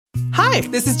Hi,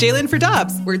 this is Jalen for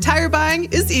Dobbs, where tire buying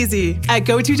is easy. At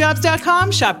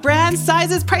GoToDobbs.com, shop brands,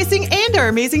 sizes, pricing, and our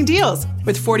amazing deals.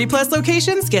 With 40-plus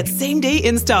locations, get same-day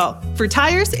install. For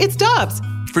tires, it's Dobbs.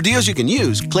 For deals you can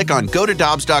use, click on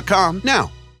GoToDobbs.com now.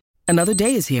 Another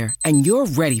day is here, and you're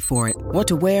ready for it. What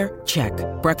to wear? Check.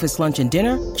 Breakfast, lunch, and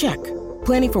dinner? Check.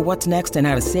 Planning for what's next and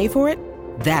how to save for it?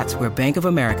 That's where Bank of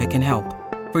America can help.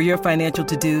 For your financial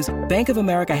to-dos, Bank of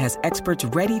America has experts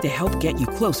ready to help get you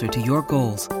closer to your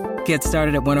goals. Get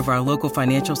started at one of our local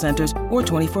financial centers or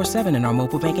 24/7 in our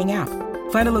mobile banking app.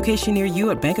 Find a location near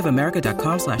you at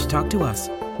bankofamerica.com/talktous.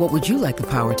 What would you like the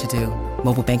power to do?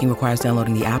 Mobile banking requires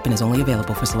downloading the app and is only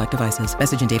available for select devices.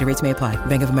 Message and data rates may apply.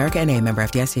 Bank of America N.A., member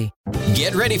FDIC.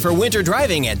 Get ready for winter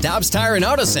driving at Dobbs Tire and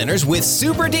Auto Centers with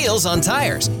super deals on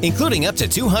tires, including up to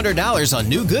 $200 on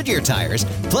new Goodyear tires,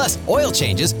 plus oil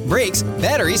changes, brakes,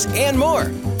 batteries, and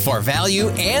more. For value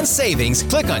and savings,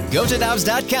 click on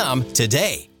GoToDobbs.com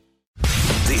today.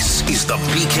 This is the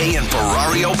BK and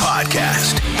Ferrario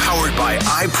podcast, powered by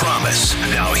I Promise.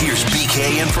 Now here's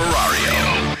BK and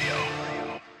Ferrario.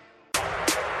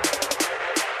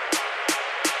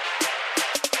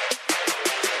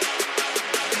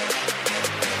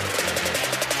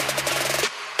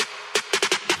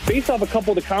 Based off a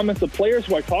couple of the comments of players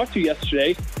who I talked to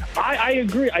yesterday, I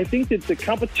agree. I think that the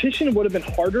competition would have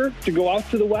been harder to go out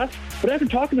to the West. But after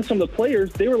talking to some of the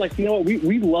players, they were like, you know what,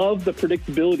 we love the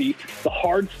predictability, the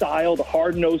hard style, the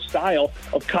hard-nosed style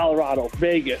of Colorado,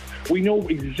 Vegas. We know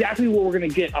exactly what we're going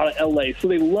to get out of L.A. So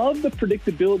they love the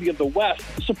predictability of the West.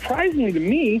 Surprisingly to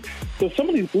me, so some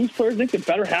of these Blues players, I think the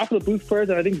better half of the Blues players,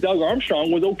 and I think Doug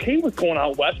Armstrong, was okay with going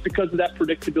out West because of that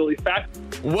predictability fact.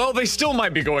 Well, they still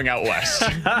might be going out West.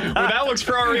 With Alex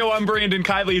Ferrario, I'm Brandon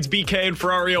Kiley. It's BK and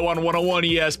Ferrario on 101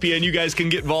 ESPN. You guys can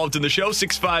get involved in the show.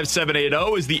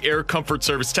 65780 is the Air Comfort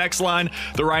Service text line.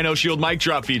 The Rhino Shield mic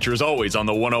drop feature is always on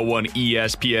the 101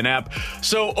 ESPN app.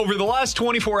 So over the last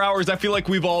 24 hours, I feel like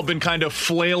we've all been kind of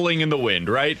flailing in the wind,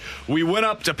 right? We went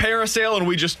up to parasail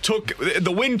and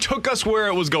the wind took us where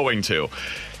it was going to.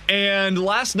 And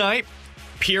last night,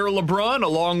 Pierre LeBrun,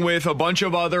 along with a bunch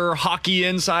of other hockey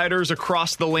insiders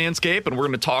across the landscape, and we're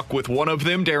going to talk with one of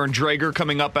them, Darren Dreger,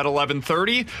 coming up at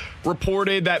 11:30,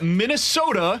 reported that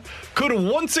Minnesota could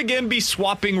once again be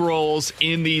swapping roles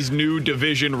in these new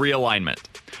division realignment.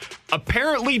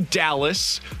 Apparently,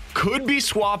 Dallas could be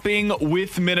swapping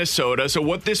with Minnesota. So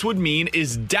what this would mean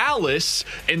is Dallas,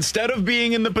 instead of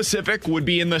being in the Pacific, would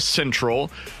be in the Central.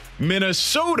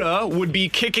 Minnesota would be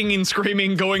kicking and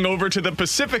screaming going over to the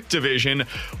Pacific Division,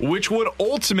 which would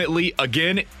ultimately,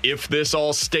 again, if this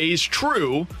all stays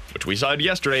true, which we said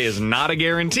yesterday is not a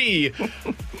guarantee,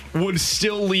 would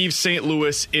still leave St.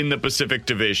 Louis in the Pacific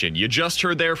Division. You just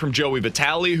heard there from Joey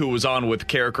Vitale, who was on with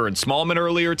Carricker and Smallman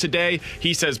earlier today.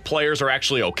 He says players are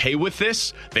actually okay with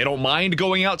this. They don't mind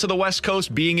going out to the West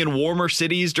Coast, being in warmer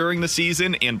cities during the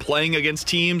season and playing against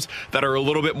teams that are a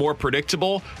little bit more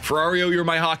predictable. Ferrario, you're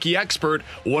my hockey expert.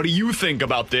 What do you think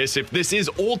about this if this is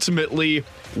ultimately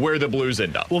where the Blues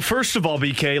end up? Well, first of all,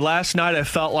 BK, last night I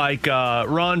felt like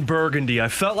Ron Burgundy. I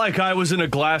felt like I was in a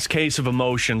glass case of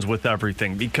emotions with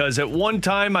everything, because at one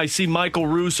time I see Michael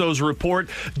Russo's report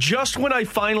just when I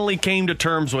finally came to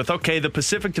terms with, okay, the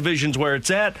Pacific Division's where it's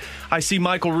at. I see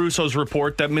Michael Russo's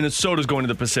report that Minnesota's going to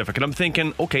the Pacific, and I'm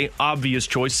thinking, okay, obvious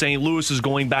choice, St. Louis is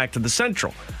going back to the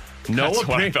Central. No, that's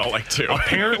what I felt like too.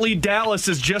 Apparently, Dallas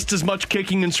is just as much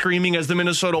kicking and screaming as the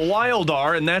Minnesota Wild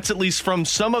are, and that's at least from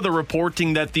some of the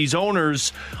reporting that these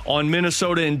owners on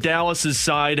Minnesota and Dallas's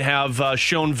side have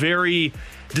shown very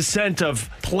dissent of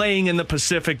playing in the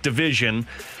Pacific Division.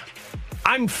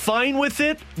 I'm fine with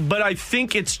it, but I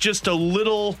think it's just a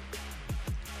little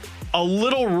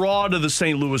raw to the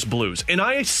St. Louis Blues. And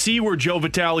I see where Joe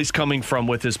Vitale's coming from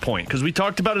with his point, because we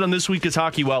talked about it on This Week is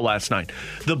Hockey Well last night.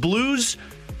 The Blues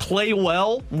play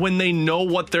well when they know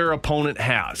what their opponent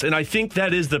has. And I think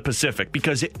that is the Pacific,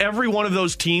 because every one of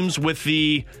those teams, with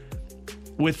the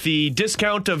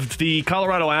discount of the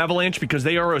Colorado Avalanche, because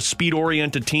they are a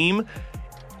speed-oriented team,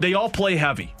 they all play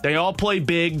heavy. They all play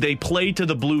big. They play to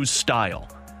the Blues style.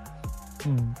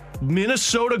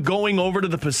 Minnesota going over to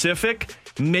the Pacific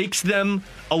makes them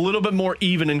a little bit more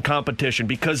even in competition,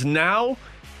 because now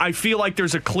I feel like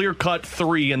there's a clear-cut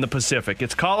three in the Pacific.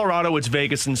 It's Colorado, it's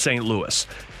Vegas, and St. Louis.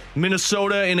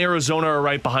 Minnesota and Arizona are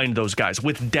right behind those guys.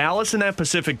 With Dallas in that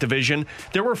Pacific Division,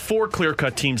 there were four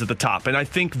clear-cut teams at the top, and I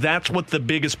think that's what the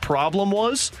biggest problem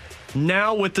was.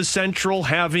 Now with the Central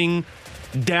having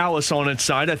Dallas on its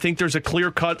side. I think there's a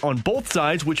clear cut on both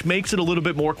sides, which makes it a little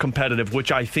bit more competitive,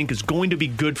 which I think is going to be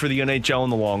good for the NHL in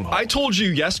the long haul. I told you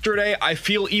yesterday, I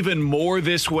feel even more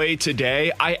this way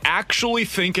today. I actually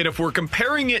think, and if we're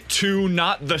comparing it to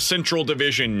not the Central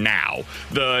Division now,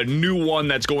 the new one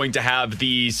that's going to have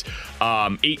these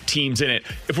 8 teams in it,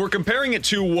 if we're comparing it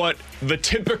to what the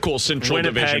typical Central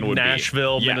Winnipeg, Division would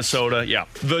Nashville, be. Minnesota, yeah.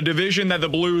 The division that the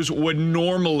Blues would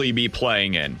normally be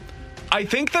playing in. I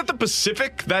think that the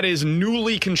Pacific that is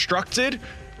newly constructed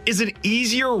is an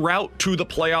easier route to the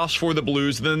playoffs for the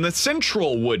Blues than the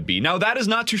Central would be. Now, that is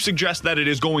not to suggest that it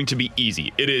is going to be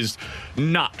easy. It is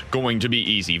not going to be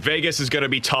easy. Vegas is going to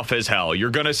be tough as hell.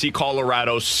 You're going to see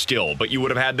Colorado still, but you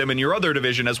would have had them in your other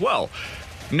division as well.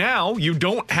 Now, you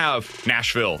don't have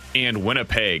Nashville and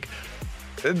Winnipeg.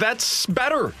 That's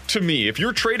better to me. If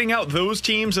you're trading out those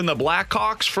teams and the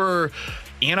Blackhawks for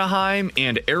Anaheim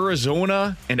and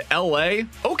Arizona and LA,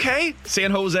 okay.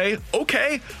 San Jose,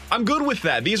 okay. I'm good with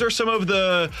that. These are some of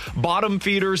the bottom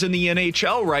feeders in the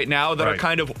NHL right now that are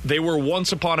kind of, they were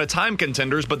once upon a time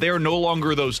contenders, but they are no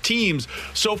longer those teams.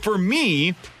 So for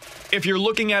me, if you're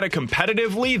looking at it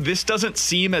competitively, this doesn't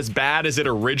seem as bad as it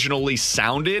originally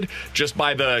sounded just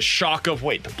by the shock of,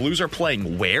 wait, the Blues are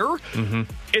playing where? Mm-hmm.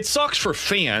 It sucks for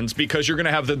fans because you're going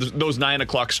to have those 9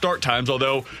 o'clock start times,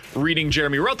 although reading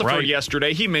Jeremy Rutherford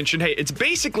yesterday, he mentioned, hey, it's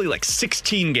basically like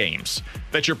 16 games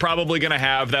that you're probably going to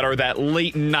have that are that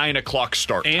late 9 o'clock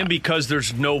start time. And because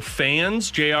there's no fans,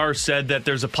 JR said that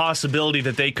there's a possibility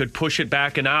that they could push it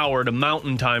back an hour to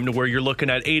Mountain Time to where you're looking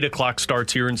at 8 o'clock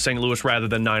starts here in St. Louis rather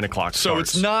than 9 o'clock starts. So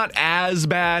it's not as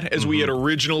bad as we had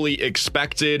originally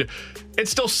expected. It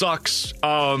still sucks,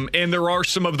 and there are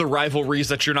some of the rivalries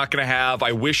that you're not going to have.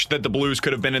 I wish that the Blues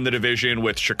could have been in the division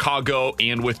with Chicago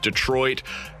and with Detroit.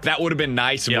 That would have been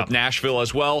nice, and with Nashville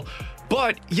as well.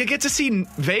 But you get to see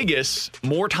Vegas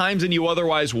more times than you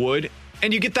otherwise would,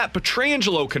 and you get that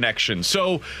Pietrangelo connection.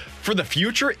 So for the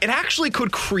future, it actually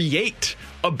could create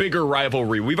a bigger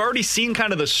rivalry. We've already seen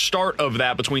kind of the start of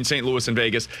that between St. Louis and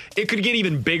Vegas. It could get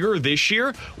even bigger this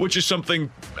year, which is something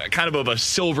kind of a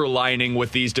silver lining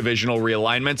with these divisional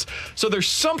realignments. So there's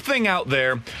something out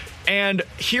there. And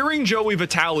hearing Joey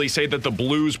Vitale say that the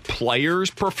Blues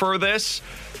players prefer this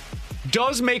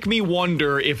does make me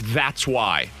wonder if that's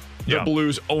why the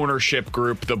Blues ownership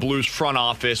group, the Blues front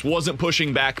office, wasn't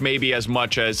pushing back maybe as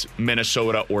much as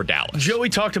Minnesota or Dallas. Joey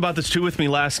talked about this too with me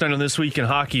last night on This Week in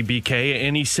Hockey, BK,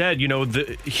 and he said,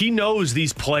 he knows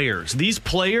these players. These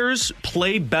players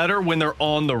play better when they're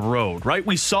on the road, right?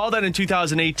 We saw that in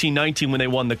 2018-19 when they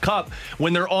won the Cup.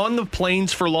 When they're on the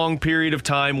plains for a long period of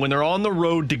time, when they're on the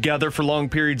road together for long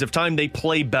periods of time, they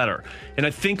play better. And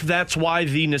I think that's why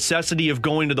the necessity of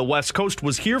going to the West Coast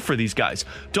was here for these guys.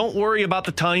 Don't worry about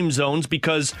the time zones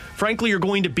because, frankly, you're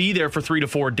going to be there for 3 to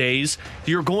 4 days.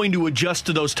 You're going to adjust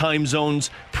to those time zones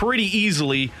pretty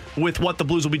easily with what the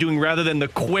Blues will be doing rather than the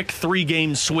quick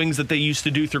 3-game swings that they used to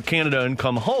do through Canada and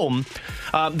come home.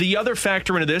 The other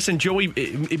factor into this, and Joey,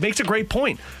 it makes a great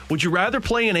point. Would you rather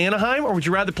play in Anaheim or would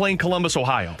you rather play in Columbus,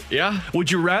 Ohio? Yeah.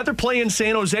 Would you rather play in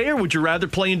San Jose or would you rather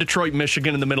play in Detroit,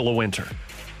 Michigan in the middle of winter?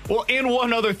 Well, and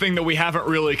one other thing that we haven't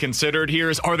really considered here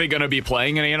is, are they going to be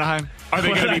playing in Anaheim? Are they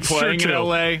going to be playing in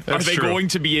LA? Are they going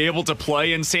to be able to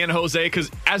play in San Jose? Because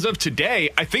as of today,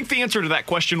 I think the answer to that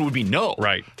question would be no.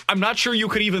 Right. I'm not sure you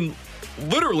could even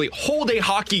literally hold a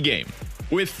hockey game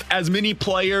with as many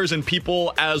players and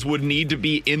people as would need to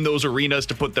be in those arenas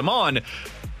to put them on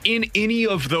in any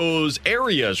of those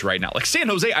areas right now. Like San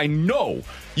Jose, I know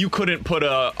you couldn't put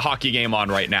a hockey game on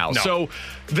right now. No. So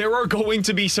there are going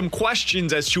to be some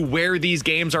questions as to where these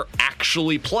games are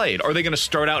actually played. Are they going to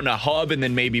start out in a hub and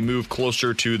then maybe move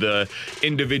closer to the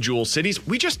individual cities?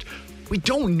 We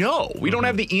don't know. We don't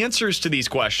have the answers to these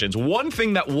questions. One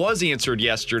thing that was answered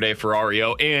yesterday for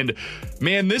Ario, and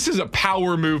man, this is a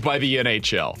power move by the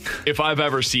NHL, if I've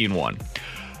ever seen one.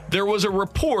 There was a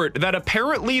report that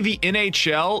apparently the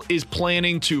NHL is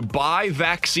planning to buy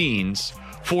vaccines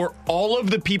for all of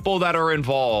the people that are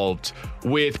involved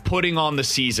with putting on the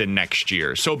season next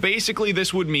year. So basically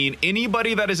this would mean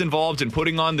anybody that is involved in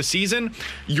putting on the season,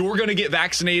 you're going to get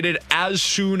vaccinated as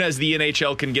soon as the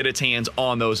NHL can get its hands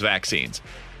on those vaccines.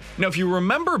 Now, if you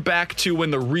remember back to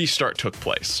when the restart took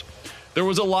place, there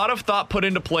was a lot of thought put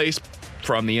into place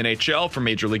from the NHL, from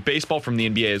Major League Baseball, from the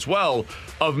NBA as well,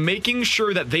 of making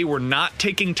sure that they were not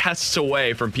taking tests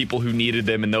away from people who needed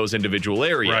them in those individual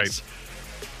areas. Right.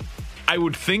 I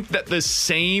would think that the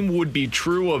same would be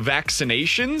true of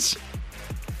vaccinations.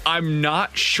 I'm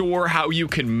not sure how you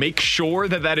can make sure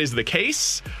that that is the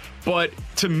case, but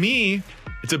to me,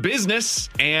 it's a business,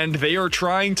 and they are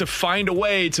trying to find a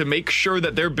way to make sure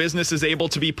that their business is able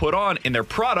to be put on, and their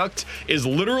product is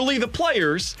literally the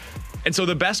players. And so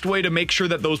the best way to make sure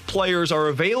that those players are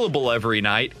available every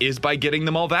night is by getting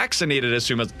them all vaccinated as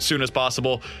soon as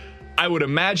possible. I would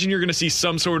imagine you're going to see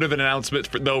some sort of an announcement,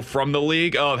 though, from the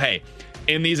league of, hey,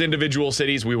 in these individual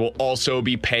cities, we will also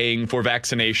be paying for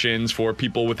vaccinations for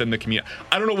people within the community.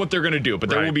 I don't know what they're going to do, but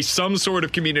there will be some sort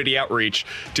of community outreach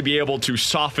to be able to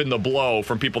soften the blow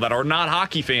from people that are not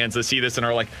hockey fans that see this and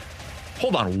are like,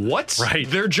 hold on, what? Right.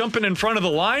 They're jumping in front of the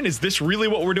line? Is this really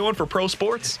what we're doing for pro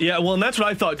sports? Yeah, well, and that's what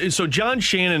I thought. So John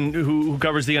Shannon, who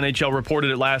covers the NHL, reported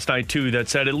it last night, too, that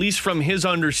said, at least from his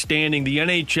understanding, the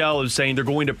NHL is saying they're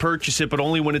going to purchase it, but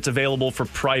only when it's available for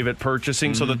private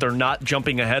purchasing so that they're not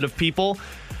jumping ahead of people.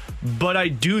 But I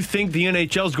do think the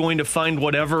NHL is going to find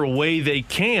whatever way they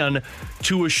can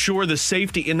to assure the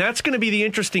safety. And that's going to be the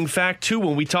interesting fact, too,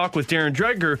 when we talk with Darren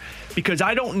Dreger, because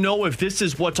I don't know if this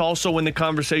is what's also in the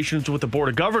conversations with the Board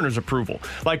of Governors approval.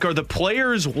 Like, are the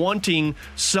players wanting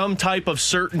some type of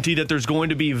certainty that there's going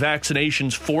to be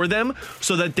vaccinations for them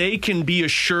so that they can be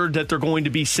assured that they're going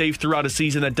to be safe throughout a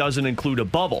season that doesn't include a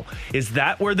bubble? Is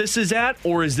that where this is at?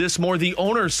 Or is this more the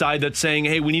owner's side that's saying,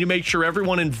 hey, we need to make sure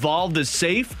everyone involved is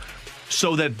safe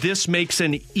so that this makes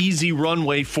an easy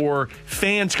runway for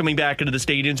fans coming back into the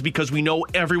stadiums because we know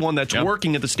everyone that's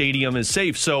working at the stadium is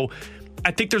safe. So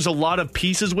I think there's a lot of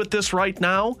pieces with this right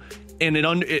now, and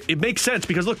it makes sense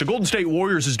because, look, the Golden State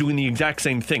Warriors is doing the exact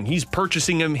same thing. He's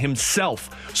purchasing them himself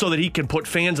so that he can put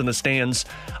fans in the stands.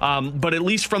 But at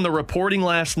least from the reporting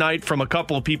last night from a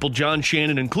couple of people, John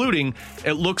Shannon including,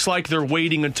 it looks like they're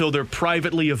waiting until they're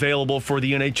privately available for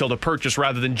the NHL to purchase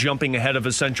rather than jumping ahead of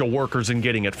essential workers and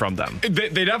getting it from them.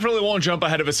 They definitely won't jump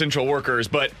ahead of essential workers,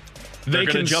 but they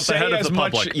can jump ahead of the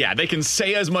public. Yeah, they can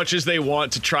say as much as they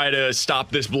want to try to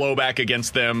stop this blowback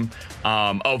against them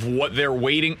of what they're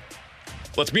waiting.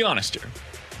 Let's be honest here.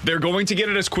 They're going to get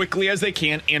it as quickly as they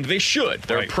can, and they should.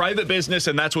 They're a private business,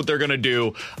 and that's what they're going to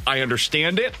do. I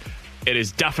understand it. It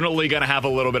is definitely going to have a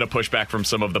little bit of pushback from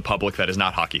some of the public that is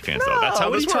not hockey fans, though. That's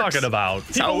how this works. What are you talking about?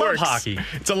 That's how it works. Hockey.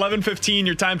 It's 11:15.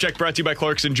 Your time check brought to you by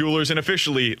Clarkson Jewelers, an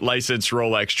officially licensed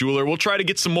Rolex jeweler. We'll try to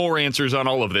get some more answers on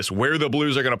all of this, where the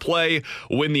Blues are going to play,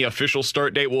 when the official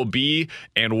start date will be,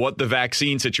 and what the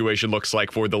vaccine situation looks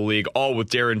like for the league, all with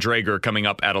Darren Dreger coming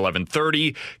up at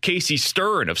 11:30. Casey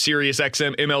Stern of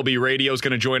SiriusXM MLB Radio is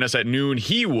going to join us at noon.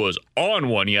 He was on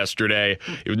one yesterday.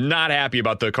 He was not happy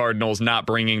about the Cardinals not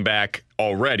bringing back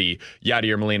already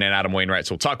Yadier Molina and Adam Wainwright.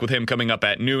 So we'll talk with him coming up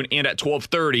at noon. And at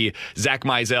 12:30, Zach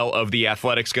Meisel of The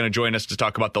Athletic is going to join us to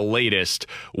talk about the latest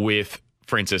with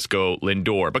Francisco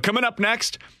Lindor. But coming up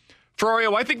next,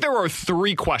 Ferrario, I think there are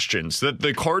 3 questions that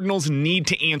the Cardinals need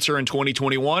to answer in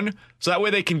 2021 so that way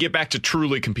they can get back to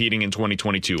truly competing in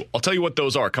 2022. I'll tell you what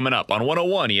those are coming up on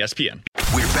 101 ESPN.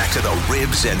 We're back to the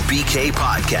Ribs and BK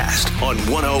podcast on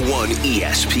 101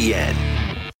 ESPN.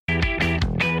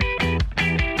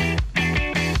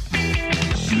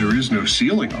 There is no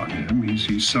ceiling on him.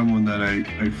 He's someone that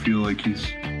I feel like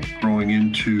he's growing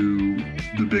into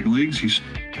the big leagues. He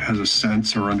has a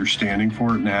sense or understanding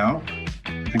for it now.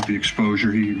 I think the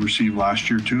exposure he received last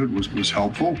year to it was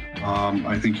helpful.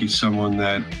 I think he's someone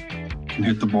that can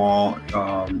hit the ball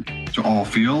to all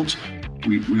fields.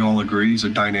 We all agree he's a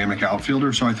dynamic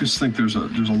outfielder. So I just think there's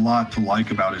a lot to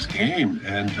like about his game.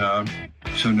 And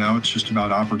so now it's just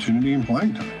about opportunity and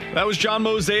playing time. That was John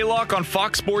Mozeliak on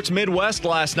Fox Sports Midwest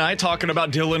last night talking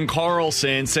about Dylan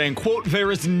Carlson, saying, quote,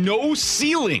 there is no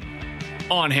ceiling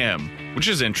on him, which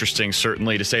is interesting,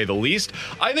 certainly, to say the least.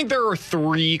 I think there are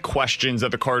 3 questions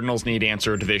that the Cardinals need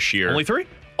answered this year. Only 3?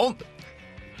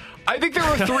 I think there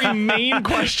are 3 main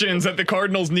questions that the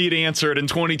Cardinals need answered in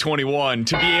 2021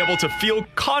 to be able to feel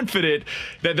confident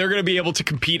that they're going to be able to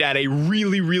compete at a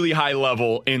really, really high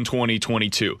level in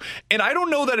 2022. And I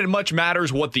don't know that it much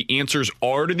matters what the answers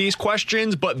are to these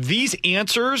questions, but these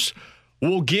answers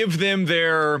will give them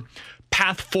their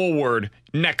path forward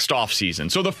next offseason.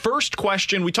 So the first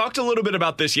question, we talked a little bit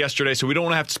about this yesterday, so we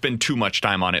don't have to spend too much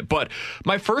time on it. But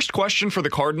my first question for the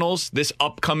Cardinals this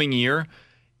upcoming year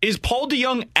is Paul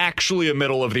DeJong actually a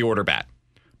middle-of-the-order bat?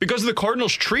 Because the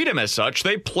Cardinals treat him as such,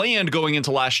 they planned going into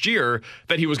last year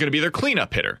that he was going to be their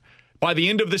cleanup hitter. By the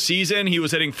end of the season, he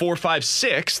was hitting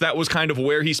 4.56. That was kind of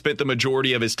where he spent the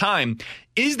majority of his time.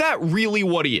 Is that really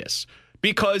what he is?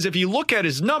 Because if you look at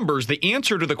his numbers, the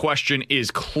answer to the question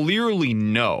is clearly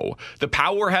no. The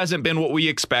power hasn't been what we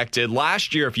expected.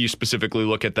 Last year, if you specifically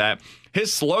look at that,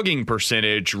 his slugging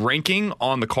percentage ranking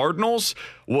on the Cardinals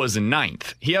was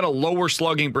 9th. He had a lower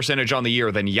slugging percentage on the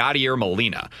year than Yadier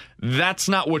Molina. That's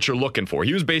not what you're looking for.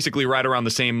 He was basically right around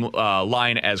the same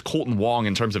line as Colton Wong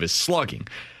in terms of his slugging.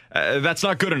 That's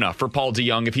not good enough for Paul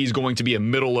DeJong if he's going to be a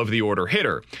middle-of-the-order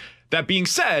hitter. That being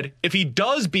said, if he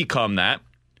does become that,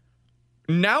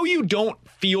 now you don't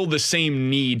feel the same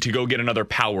need to go get another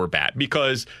power bat,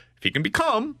 because if he can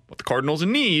become what the Cardinals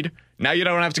need, now you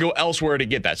don't have to go elsewhere to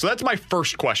get that. So that's my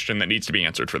first question that needs to be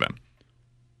answered for them.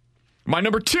 My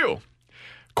number 2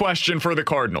 question for the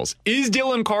Cardinals: is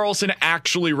Dylan Carlson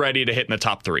actually ready to hit in the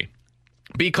top 3?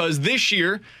 Because this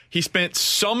year, he spent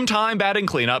some time batting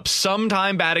cleanup, some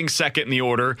time batting second in the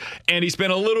order, and he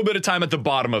spent a little bit of time at the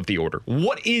bottom of the order.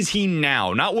 What is he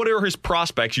now? Not what are his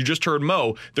prospects. You just heard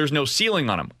Mo. There's no ceiling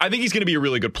on him. I think he's going to be a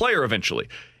really good player eventually.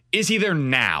 Is he there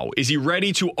now? Is he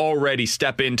ready to already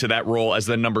step into that role as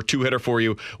the number 2 hitter for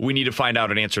you? We need to find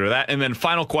out an answer to that. And then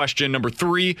final question, number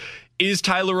 3, is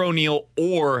Tyler O'Neill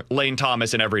or Lane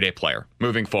Thomas an everyday player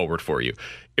moving forward for you?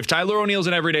 If Tyler O'Neill's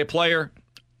an everyday player,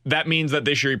 that means that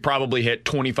this year he probably hit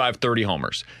 25, 30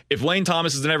 homers. If Lane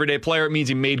Thomas is an everyday player, it means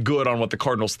he made good on what the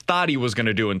Cardinals thought he was going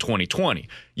to do in 2020.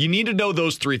 You need to know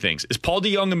those 3 things. Is Paul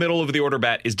DeJong a middle-of-the-order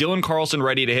bat? Is Dylan Carlson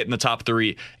ready to hit in the top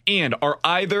 3? And are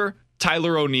either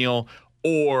Tyler O'Neill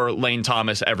or Lane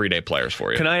Thomas everyday players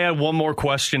for you? Can I add one more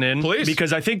question in? Please.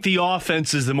 Because I think the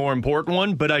offense is the more important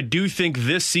one, but I do think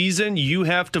this season you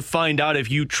have to find out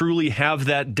if you truly have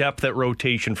that depth at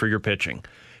rotation for your pitching.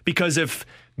 Because if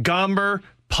Gomber,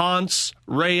 Ponce,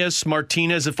 Reyes,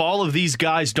 Martinez, if all of these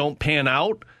guys don't pan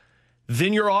out,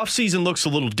 then your offseason looks a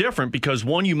little different because,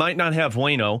 1, you might not have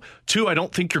Waino. 2, I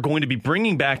don't think you're going to be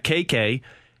bringing back KK.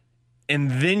 And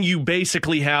then you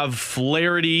basically have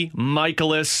Flaherty,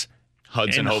 Michaelis,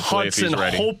 Hudson, if he's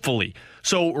ready. Hopefully.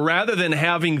 So rather than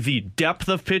having the depth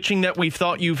of pitching that we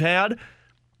thought you've had,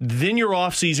 then your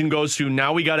offseason goes to,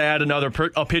 now we got to add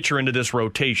a pitcher into this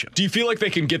rotation. Do you feel like they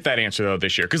can get that answer, though,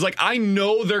 this year? Because, I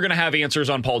know they're going to have answers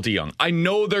on Paul DeJong. I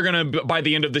know they're going to, by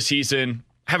the end of the season,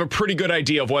 have a pretty good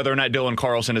idea of whether or not Dylan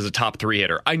Carlson is a top 3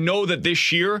 hitter. I know that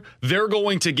this year, they're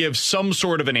going to give some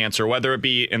sort of an answer, whether it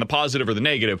be in the positive or the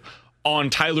negative,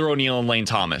 on Tyler O'Neill and Lane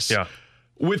Thomas. Yeah.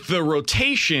 With the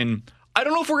rotation, I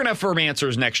don't know if we're going to have firm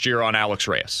answers next year on Alex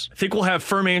Reyes. I think we'll have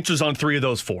firm answers on 3 of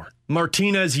those 4.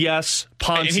 Martinez, yes.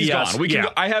 Ponce, and he's yes. gone.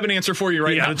 I have an answer for you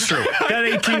right now. Yeah, that's true.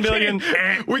 That $18 million.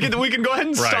 We can go ahead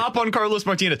and stop on Carlos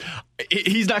Martinez.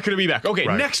 He's not going to be back. Okay,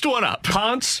 next one up.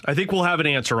 Ponce, I think we'll have an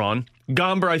answer on.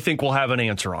 Gomber, I think we'll have an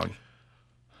answer on.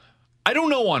 I don't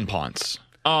know on Ponce.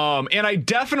 And I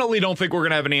definitely don't think we're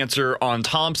going to have an answer on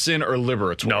Thompson or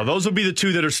Liberator. No, those will be the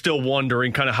 2 that are still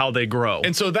wondering kind of how they grow.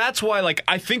 And so that's why,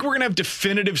 I think we're going to have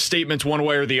definitive statements one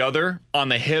way or the other on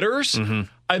the hitters. Mm-hmm.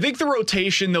 I think the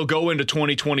rotation, they'll go into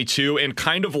 2022, and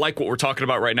kind of like what we're talking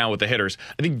about right now with the hitters,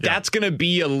 I think that's going to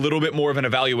be a little bit more of an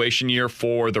evaluation year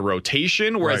for the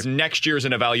rotation, whereas next year's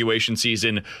an evaluation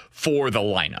season for the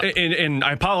lineup. And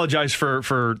I apologize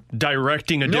for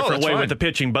directing a different way with the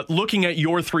pitching, but looking at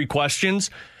your 3 questions,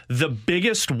 the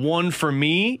biggest one for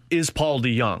me is Paul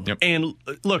DeJong. Yep. And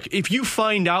look, if you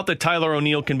find out that Tyler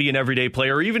O'Neill can be an everyday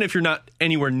player, or even if you're not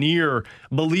anywhere near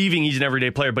believing he's an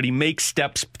everyday player, but he makes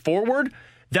steps forward,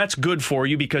 that's good for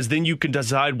you because then you can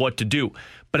decide what to do.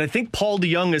 But I think Paul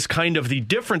DeJong is kind of the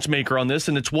difference maker on this,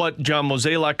 and it's what John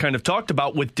Mozeliak kind of talked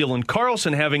about with Dylan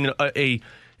Carlson having a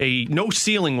no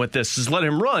ceiling with this, is let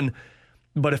him run.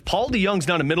 But if Paul DeJong's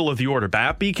not a middle-of-the-order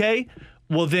bat, BK,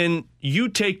 well, then you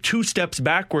take 2 steps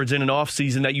backwards in an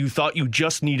offseason that you thought you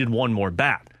just needed one more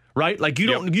bat. Right? You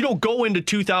don't go into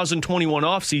 2021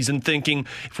 offseason thinking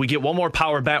if we get one more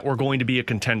power bat, we're going to be a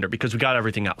contender because we got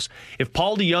everything else. If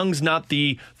Paul DeJong's not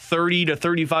the 30 to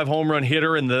 35 home run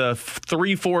hitter in the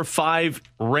 3, 4, 5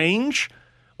 range,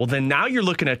 well, then now you're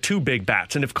looking at 2 big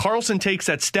bats. And if Carlson takes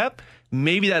that step,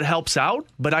 maybe that helps out.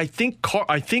 But I think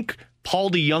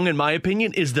Paul DeJong, in my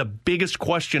opinion, is the biggest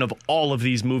question of all of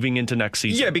these moving into next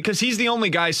season. Yeah, because he's the only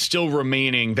guy still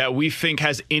remaining that we think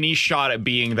has any shot at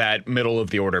being that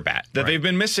middle-of-the-order bat that they've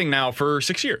been missing now for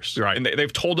 6 years. Right. And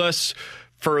they've told us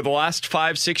for the last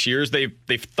 5-6 years, they've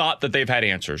thought that they've had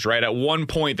answers, right? At one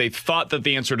point, they thought that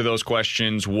the answer to those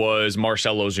questions was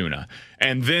Marcell Ozuna.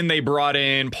 And then they brought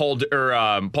in Paul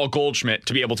Goldschmidt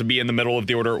to be able to be in the middle of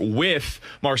the order with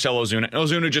Marcell Ozuna. And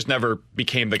Ozuna just never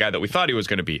became the guy that we thought he was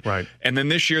going to be. Right. And then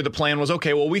this year, the plan was,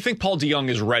 okay, well, we think Paul DeJong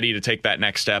is ready to take that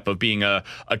next step of being a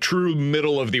true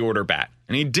middle-of-the-order bat.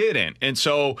 And he didn't. And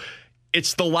so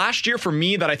it's the last year for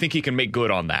me that I think he can make good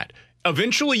on that.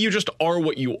 Eventually, you just are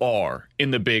what you are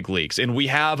in the big leagues. And we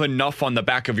have enough on the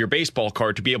back of your baseball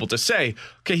card to be able to say,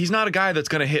 okay, he's not a guy that's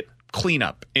going to hit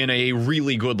cleanup in a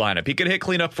really good lineup. He could hit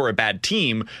cleanup for a bad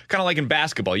team, kind of like in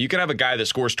basketball. You can have a guy that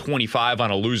scores 25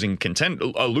 on a losing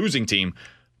team,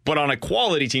 but on a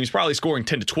quality team, he's probably scoring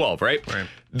 10 to 12, right?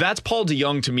 That's Paul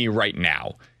DeJong to me right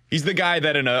now. He's the guy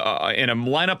that in a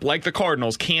lineup like the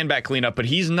Cardinals can back cleanup, but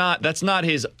that's not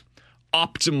his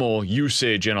optimal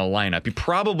usage in a lineup. He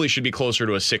probably should be closer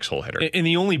to a 6-hole hitter. And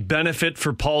the only benefit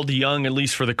for Paul DeJong, at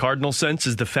least for the Cardinal sense,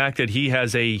 is the fact that he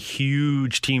has a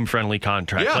huge team-friendly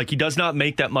contract. Yeah. Like, he does not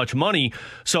make that much money.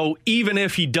 So even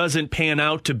if he doesn't pan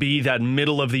out to be that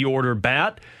middle-of-the-order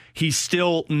bat, he's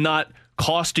still not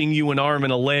costing you an arm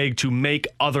and a leg to make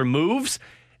other moves.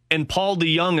 And Paul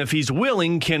DeJong, if he's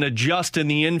willing, can adjust in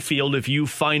the infield if you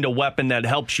find a weapon that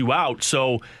helps you out.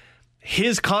 So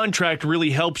his contract really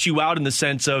helps you out in the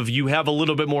sense of you have a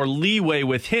little bit more leeway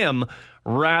with him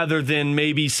rather than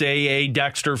maybe, say, a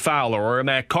Dexter Fowler or a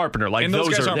Matt Carpenter. Like, and those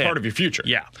guys aren't part of your future.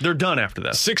 Yeah, they're done after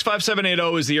that.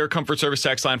 65780 is the Air Comfort Service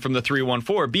text line from the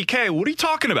 314. BK, what are you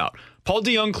talking about? Paul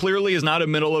DeJong clearly is not a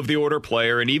middle-of-the-order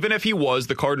player, and even if he was,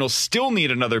 the Cardinals still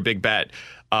need another big bat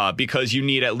because you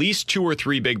need at least 2 or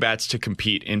 3 big bats to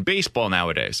compete in baseball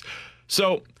nowadays.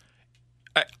 So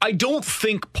I don't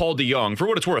think Paul DeJong, for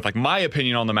what it's worth, like my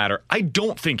opinion on the matter, I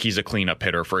don't think he's a cleanup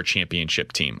hitter for a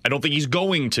championship team. I don't think he's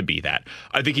going to be that.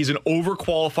 I think he's an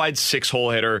overqualified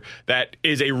 6-hole hitter that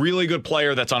is a really good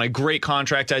player that's on a great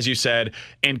contract, as you said,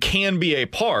 and can be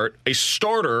a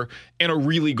starter in a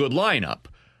really good lineup.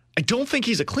 I don't think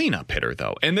he's a cleanup hitter,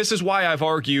 though. And this is why I've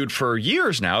argued for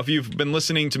years now. If you've been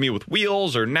listening to me with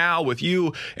Wheels or now with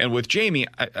you and with Jamie,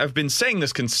 I've been saying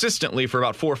this consistently for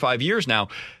about 4 or 5 years now.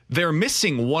 They're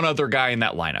missing one other guy in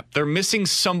that lineup. They're missing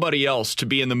somebody else to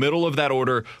be in the middle of that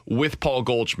order with Paul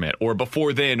Goldschmidt, or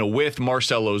before then with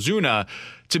Marcell Ozuna,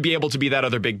 to be able to be that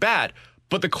other big bat.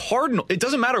 But the Cardinals, it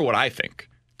doesn't matter what I think.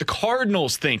 The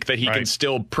Cardinals think that he can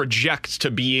still project to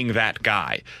being that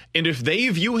guy. And if they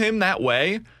view him that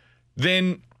way,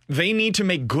 then they need to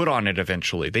make good on it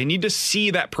eventually. They need to see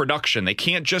that production. They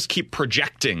can't just keep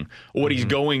projecting what he's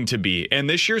going to be. And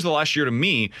this year's the last year to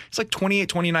me. It's like 28,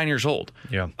 29 years old.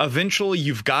 Yeah. Eventually,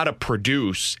 you've got to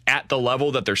produce at the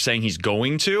level that they're saying he's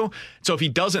going to. So if he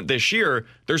doesn't this year,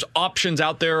 there's options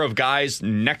out there of guys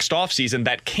next offseason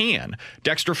that can.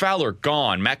 Dexter Fowler,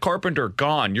 gone. Matt Carpenter,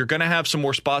 gone. You're going to have some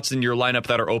more spots in your lineup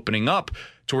that are opening up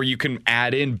to where you can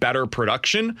add in better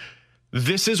production.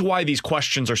 This is why these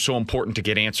questions are so important to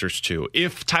get answers to.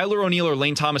 If Tyler O'Neill or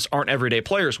Lane Thomas aren't everyday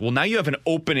players, well, now you have an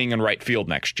opening in right field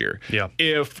next year. Yeah.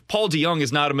 If Paul DeJong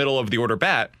is not a middle-of-the-order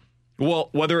bat, well,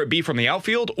 whether it be from the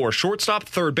outfield or shortstop,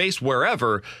 third base,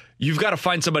 wherever, you've got to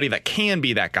find somebody that can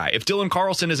be that guy. If Dylan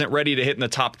Carlson isn't ready to hit in the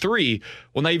top 3,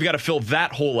 well, now you've got to fill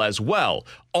that hole as well.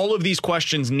 All of these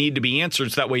questions need to be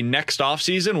answered so that way next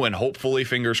offseason, when hopefully,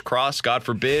 fingers crossed, God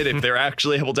forbid, if they're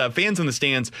actually able to have fans in the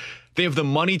stands, they have the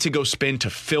money to go spend to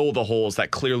fill the holes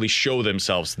that clearly show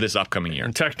themselves this upcoming year.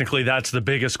 And technically, that's the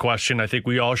biggest question I think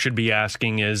we all should be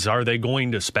asking is, are they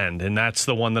going to spend? And that's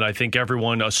the one that I think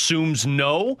everyone assumes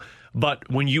no.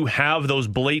 But when you have those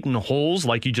blatant holes,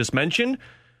 like you just mentioned,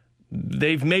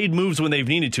 they've made moves when they've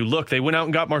needed to. Look, they went out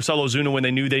and got Marcell Ozuna when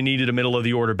they knew they needed a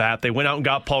middle-of-the-order bat. They went out and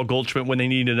got Paul Goldschmidt when they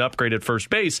needed an upgrade at first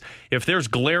base. If there's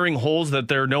glaring holes that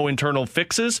there are no internal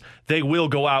fixes, they will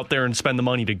go out there and spend the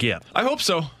money to get. I hope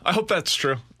so. I hope that's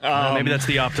true. Maybe that's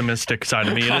the optimistic side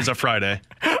of me. It is a Friday.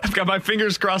 I've got my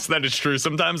fingers crossed that it's true.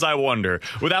 Sometimes I wonder.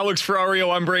 With Alex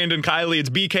Ferrario, I'm Brandon Kiley. It's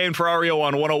BK and Ferrario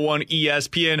on 101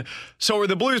 ESPN. So are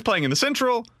the Blues playing in the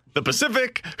Central? The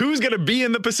Pacific? Who's going to be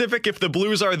in the Pacific if the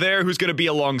Blues are there? Who's going to be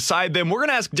alongside them? We're going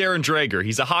to ask Darren Dreger.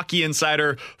 He's a hockey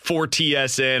insider for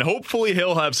TSN. Hopefully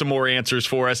he'll have some more answers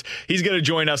for us. He's going to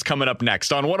join us coming up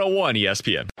next on 101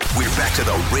 ESPN. We're back to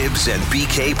the Ribs and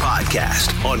BK podcast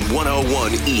on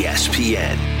 101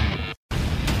 ESPN.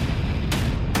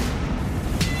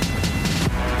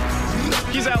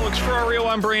 He's Alex Ferrario.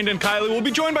 I'm Brandon Kiley. We'll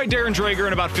be joined by Darren Dreger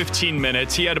in about 15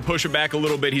 minutes. He had to push it back a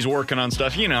little bit. He's working on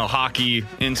stuff, hockey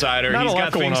insider. He's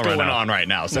got things going on right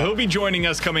now. So he'll be joining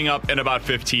us coming up in about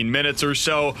 15 minutes or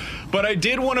so. But I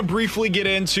did want to briefly get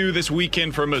into this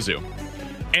weekend for Mizzou.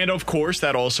 And of course,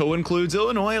 that also includes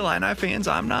Illinois Illini fans.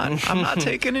 I'm not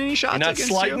taking any shots against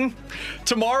you.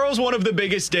 Tomorrow's one of the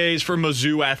biggest days for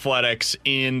Mizzou athletics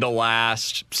in the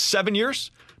last 7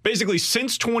 years. Basically,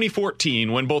 since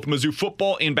 2014, when both Mizzou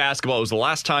football and basketball was the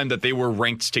last time that they were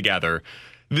ranked together,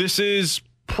 this is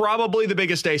probably the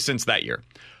biggest day since that year.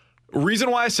 Reason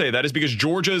why I say that is because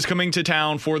Georgia is coming to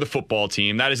town for the football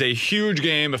team. That is a huge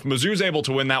game. If Mizzou's able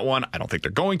to win that one, I don't think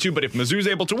they're going to, but if Mizzou's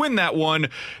able to win that one,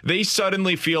 they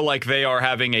suddenly feel like they are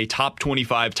having a top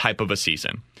 25 type of a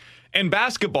season. And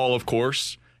basketball, of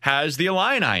course, has the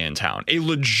Illini in town, a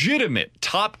legitimate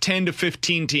top 10 to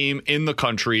 15 team in the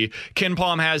country.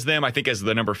 KenPom has them, I think, as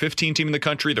the number 15 team in the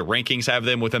country. The rankings have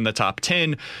them within the top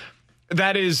 10.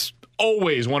 That is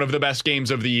always one of the best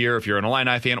games of the year. If you're an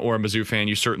Illini fan or a Mizzou fan,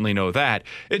 you certainly know that.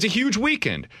 It's a huge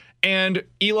weekend. And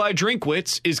Eli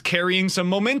Drinkwitz is carrying some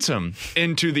momentum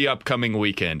into the upcoming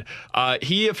weekend.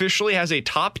 He officially has a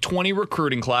top 20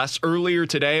 recruiting class. Earlier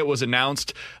today, it was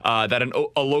announced that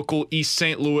a local East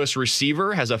St. Louis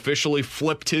receiver has officially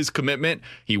flipped his commitment.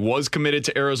 He was committed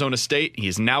to Arizona State.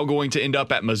 He's now going to end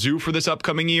up at Mizzou for this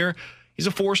upcoming year. He's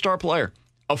a 4-star player.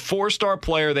 A 4-star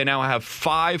player. They now have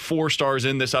 5 4-stars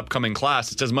in this upcoming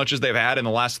class. It's as much as they've had in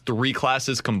the last 3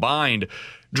 classes combined.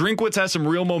 Drinkwitz has some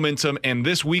real momentum, and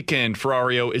this weekend,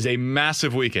 Ferrario, is a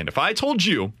massive weekend. If I told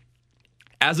you,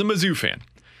 as a Mizzou fan,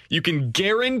 you can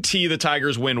guarantee the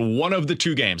Tigers win one of the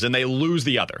 2 games, and they lose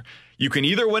the other. You can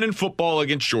either win in football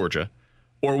against Georgia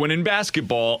or win in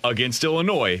basketball against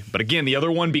Illinois. But again, the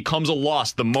other one becomes a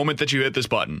loss the moment that you hit this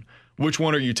button. Which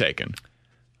one are you taking?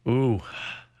 Ooh,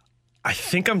 I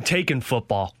think I'm taking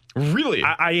football. Really?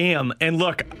 I am. And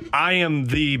look, I am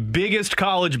the biggest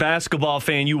college basketball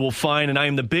fan you will find, and I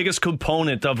am the biggest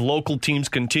component of local teams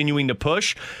continuing to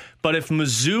push. But if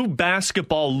Mizzou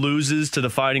basketball loses to the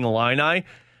Fighting Illini,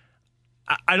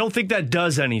 I don't think that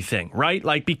does anything, right?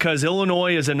 Like, because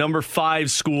Illinois is a number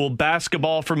 5 school,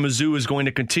 basketball for Mizzou is going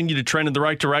to continue to trend in the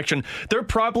right direction. They're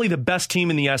probably the best team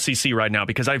in the SEC right now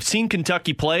because I've seen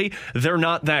Kentucky play. They're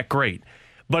not that great.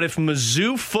 But if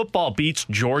Mizzou football beats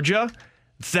Georgia,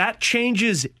 that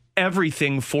changes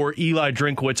everything for Eli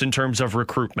Drinkwitz in terms of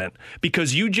recruitment,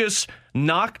 because you just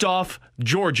knocked off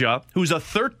Georgia, who's a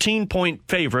 13-point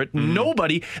favorite.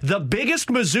 Nobody, the biggest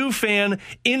Mizzou fan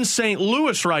in St.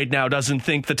 Louis right now, doesn't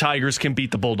think the Tigers can beat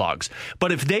the Bulldogs.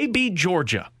 But if they beat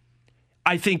Georgia,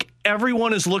 I think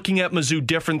everyone is looking at Mizzou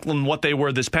different than what they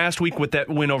were this past week with that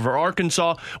win over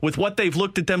Arkansas, with what they've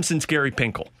looked at them since Gary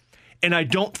Pinkel. And I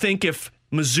don't think if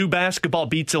Mizzou basketball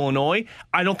beats Illinois,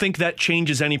 I don't think that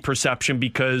changes any perception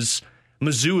because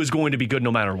Mizzou is going to be good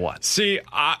no matter what. See,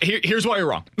 here's why you're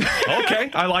wrong. Okay,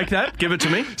 I like that. Give it to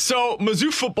me. So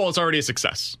Mizzou football is already a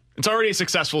success. It's already a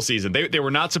successful season. They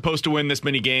were not supposed to win this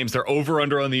many games. Their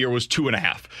over-under on the year was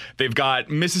 2.5. They've got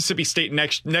Mississippi State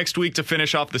next week to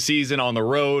finish off the season on the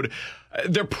road.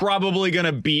 They're probably going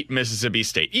to beat Mississippi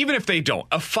State. Even if they don't,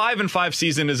 a 5-5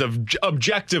 season is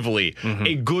objectively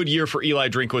a good year for Eli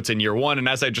Drinkwitz in year one. And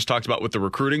as I just talked about with the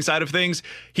recruiting side of things,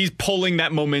 he's pulling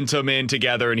that momentum in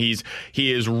together and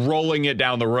he is rolling it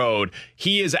down the road.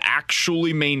 He is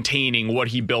actually maintaining what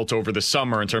he built over the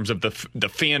summer in terms of the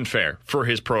fanfare for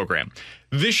his program.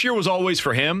 This year was always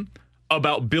for him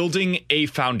about building a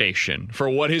foundation for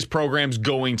what his program's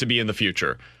going to be in the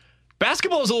future.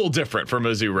 Basketball is a little different for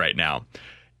Mizzou right now.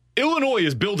 Illinois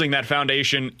is building that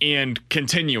foundation and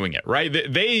continuing it, right?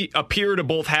 They appear to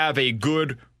both have a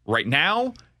good right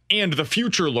now, and the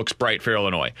future looks bright for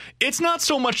Illinois. It's not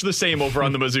so much the same over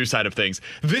on the Mizzou side of things.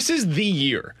 This is the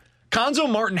year. Cuonzo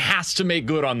Martin has to make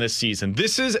good on this season.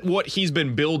 This is what he's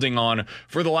been building on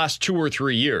for the last 2 or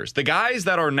 3 years. The guys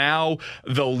that are now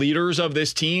the leaders of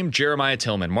this team, Jeremiah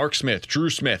Tillman, Mark Smith,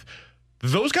 Drew Smith,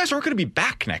 those guys aren't going to be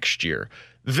back next year.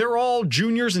 They're all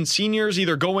juniors and seniors,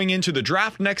 either going into the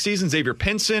draft next season, Xavier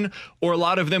Pinson, or a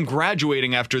lot of them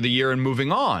graduating after the year and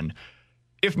moving on.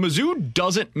 If Mizzou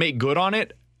doesn't make good on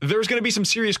it, there's going to be some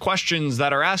serious questions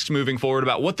that are asked moving forward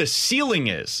about what the ceiling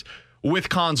is with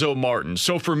Cuonzo Martin.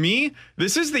 So for me,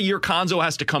 this is the year Cuonzo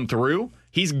has to come through.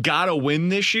 He's got to win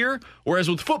this year. Whereas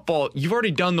with football, you've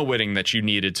already done the winning that you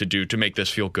needed to do to make this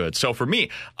feel good. So for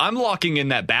me, I'm locking in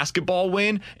that basketball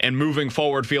win and moving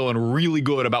forward feeling really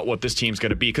good about what this team's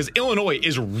going to be because Illinois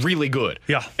is really good.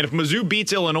 Yeah. And if Mizzou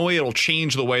beats Illinois, it'll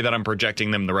change the way that I'm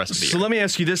projecting them the rest of the year. So let me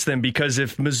ask you this then, because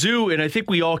if Mizzou, and I think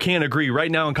we all can agree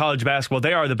right now in college basketball,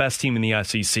 they are the best team in the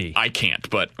SEC. I can't,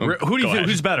 but who do you think?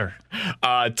 Who's better?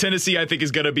 Tennessee, I think,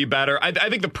 is going to be better. I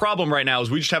think the problem right now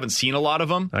is we just haven't seen a lot of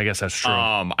them. I guess that's true.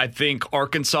 I think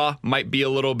Arkansas might be a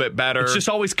little bit better. It's just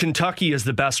always Kentucky is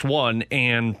the best one,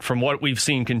 and from what we've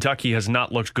seen, Kentucky has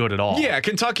not looked good at all. Yeah,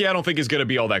 Kentucky I don't think is going to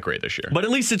be all that great this year. But at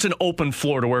least it's an open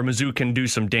floor to where Mizzou can do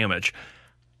some damage.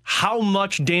 How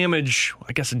much damage,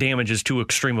 I guess damage is too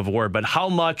extreme of a word, but how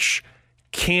much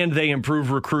can they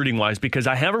improve recruiting-wise? Because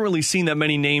I haven't really seen that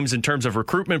many names in terms of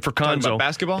recruitment for Cuonzo. Talking about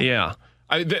basketball? Yeah.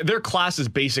 Their class is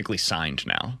basically signed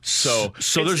now. So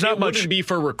there's not much. It wouldn't be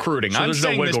for recruiting. So I'm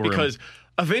saying no this wiggle room. because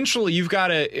eventually you've got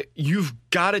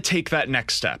to take that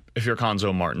next step if you're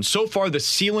Cuonzo Martin. So far, the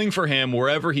ceiling for him,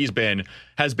 wherever he's been,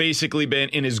 has basically been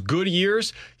in his good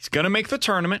years, he's going to make the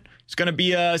tournament. He's going to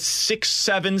be a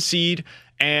 6-7 seed.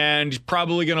 and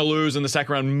probably going to lose in the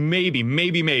second round.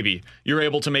 Maybe you're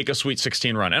able to make a Sweet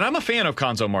 16 run. And I'm a fan of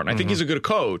Cuonzo Martin. I think he's a good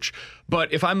coach.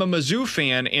 But if I'm a Mizzou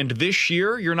fan and this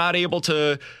year you're not able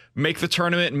to make the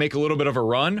tournament and make a little bit of a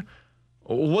run,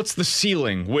 what's the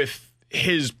ceiling with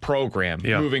his program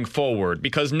moving forward?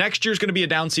 Because next year's going to be a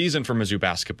down season for Mizzou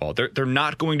basketball. They're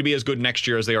not going to be as good next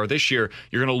year as they are this year.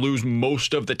 You're going to lose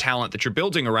most of the talent that you're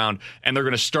building around, and they're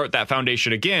going to start that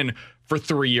foundation again for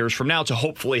 3 years from now to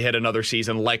hopefully hit another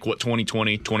season like what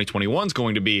 2020, 2021 is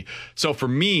going to be. So for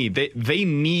me, they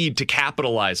need to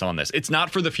capitalize on this. It's not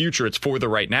for the future, it's for the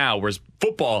right now, whereas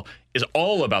football is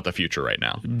all about the future right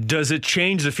now. Does it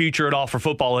change the future at all for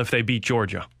football if they beat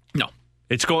Georgia? No.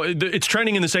 It's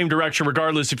trending in the same direction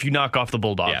regardless if you knock off the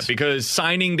Bulldogs. Yeah, because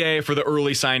signing day for the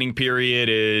early signing period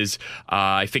is,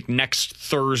 I think, next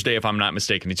Thursday, if I'm not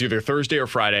mistaken. It's either Thursday or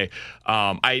Friday.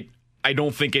 I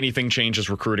don't think anything changes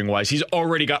recruiting-wise. He's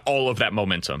already got all of that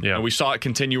momentum. Yeah. And we saw it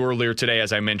continue earlier today,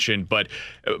 as I mentioned, but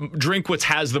Drinkwitz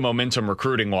has the momentum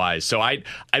recruiting-wise. So I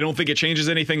don't think it changes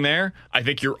anything there. I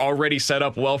think you're already set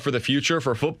up well for the future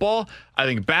for football. I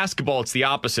think basketball, it's the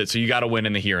opposite, so you got to win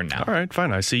in the here and now. All right,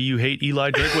 fine. I see you hate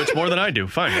Eli Drinkwitz more than I do.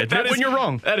 Fine. Admit when you're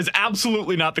wrong. That is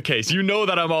absolutely not the case. You know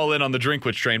that I'm all in on the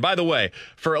Drinkwitz train. By the way,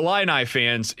 for Illini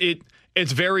fans,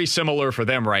 it's very similar for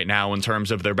them right now in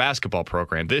terms of their basketball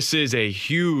program. This is a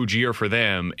huge year for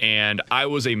them, and I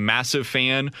was a massive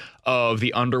fan of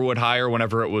the Underwood hire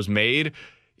whenever it was made.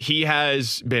 He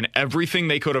has been everything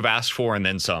they could have asked for and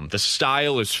then some. The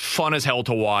style is fun as hell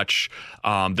to watch.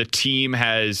 The team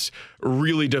has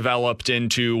really developed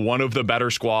into one of the better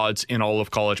squads in all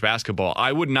of college basketball.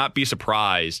 I would not be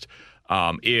surprised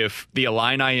if the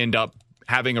Illini end up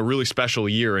having a really special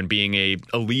year and being a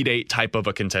Elite Eight type of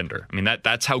a contender. I mean,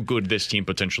 that's how good this team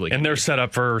potentially can And they're be. set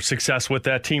up for success with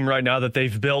that team right now that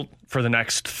they've built for the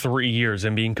next 3 years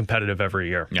and being competitive every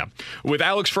year. Yeah. With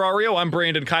Alex Ferrario, I'm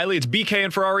Brandon Kiley. It's BK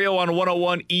and Ferrario on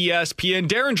 101 ESPN.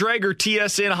 Darren Dreger,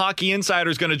 TSN Hockey Insider,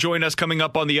 is going to join us coming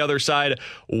up on the other side.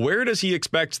 Where does he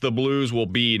expect the Blues will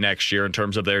be next year in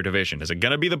terms of their division? Is it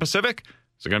going to be the Pacific?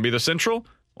 Is it going to be the Central?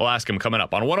 We'll ask him coming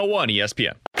up on 101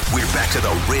 ESPN. We're back to the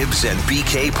Ribs and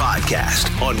BK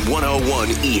podcast on 101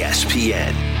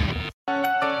 ESPN.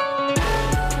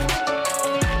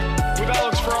 With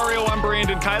Alex Ferrario, I'm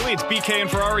Brandon Kiley. It's BK and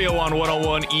Ferrario on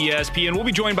 101 ESPN. We'll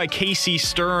be joined by Casey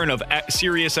Stern of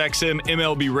SiriusXM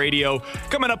MLB Radio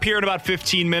coming up here in about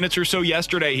 15 minutes or so.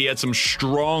 Yesterday, he had some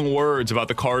strong words about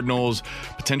the Cardinals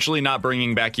potentially not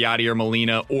bringing back Yadier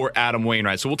Molina or Adam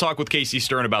Wainwright. So we'll talk with Casey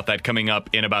Stern about that coming up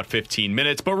in about 15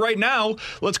 minutes. But right now,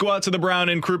 let's go out to the Brown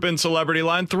and Crouppen Celebrity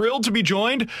Line. Thrilled to be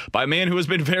joined by a man who has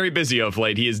been very busy of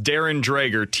late. He is Darren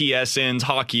Dreger, TSN's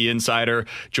Hockey Insider,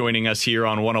 joining us here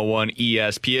on 101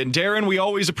 ESPN. Darren, we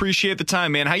always appreciate the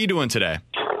time, man. How you doing today?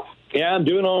 Yeah, I'm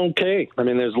doing okay. I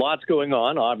mean, there's lots going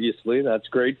on, obviously. That's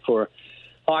great for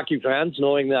hockey fans,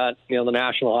 knowing that, the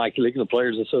National Hockey League and the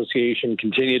Players Association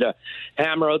continue to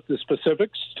hammer out the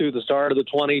specifics to the start of the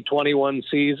 2021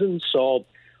 season. So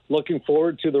looking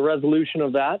forward to the resolution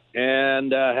of that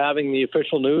and having the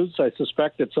official news, I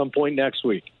suspect, at some point next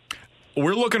week.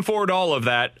 We're looking forward to all of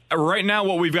that. Right now,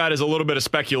 what we've got is a little bit of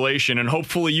speculation, and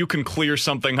hopefully you can clear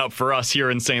something up for us here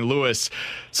in St. Louis.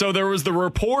 So there was the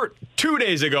report 2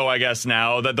 days ago, I guess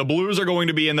now, that the Blues are going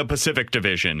to be in the Pacific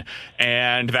Division,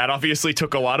 and that obviously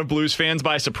took a lot of Blues fans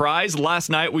by surprise. Last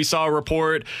night, we saw a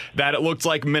report that it looked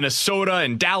like Minnesota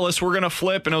and Dallas were going to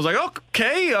flip, and I was like,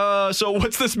 okay, so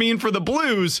what's this mean for the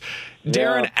Blues?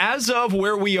 Darren, as of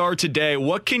where we are today,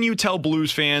 what can you tell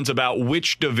Blues fans about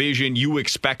which division you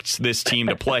expect this team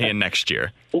to play in next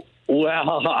year?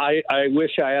 Well, I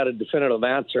wish I had a definitive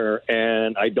answer,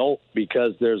 and I don't,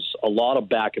 because there's a lot of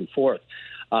back and forth.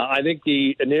 I think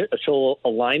the initial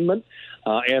alignment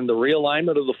and the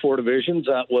realignment of the four divisions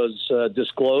that was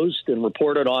disclosed and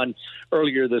reported on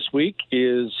earlier this week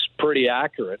is pretty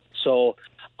accurate. So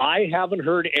I haven't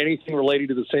heard anything related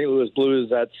to the St. Louis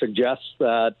Blues that suggests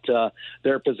that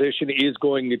their position is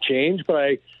going to change.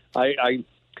 But I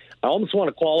almost want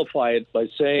to qualify it by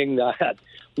saying that,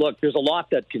 look, there's a lot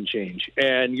that can change.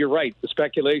 And you're right, the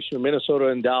speculation of Minnesota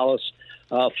and Dallas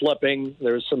flipping.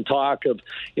 There's some talk of,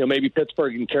 maybe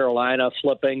Pittsburgh and Carolina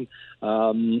flipping.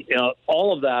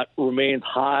 All of that remains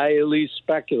highly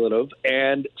speculative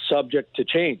and subject to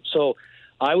change. So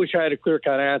I wish I had a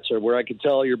clear-cut answer where I could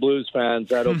tell your Blues fans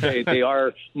that, okay, they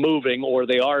are moving or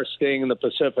they are staying in the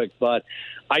Pacific, but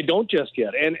I don't just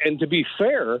yet. And to be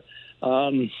fair,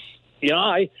 I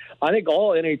think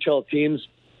all NHL teams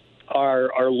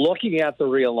are looking at the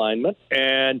realignment,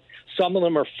 and some of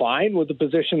them are fine with the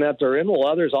position that they're in, while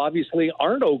others obviously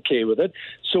aren't okay with it.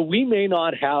 So we may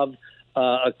not have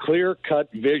a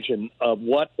clear-cut vision of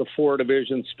what the four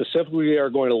divisions specifically are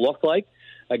going to look like,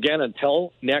 again,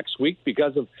 until next week,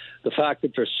 because of the fact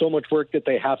that there's so much work that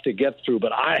they have to get through.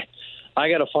 But I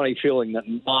got a funny feeling that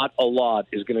not a lot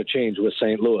is going to change with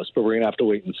St. Louis, but we're going to have to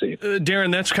wait and see.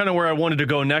 Darren, that's kind of where I wanted to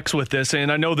go next with this,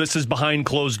 and I know this is behind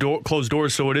closed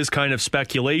doors, so it is kind of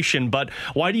speculation, but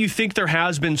why do you think there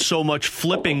has been so much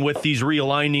flipping with these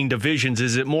realigning divisions?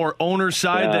 Is it more owner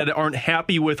side that aren't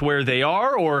happy with where they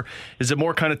are, or is it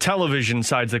more kind of television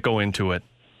sides that go into it?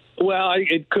 Well,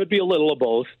 it could be a little of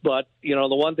both, but, the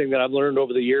one thing that I've learned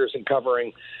over the years in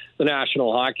covering the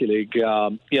National Hockey League,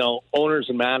 owners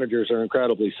and managers are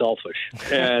incredibly selfish.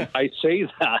 And I say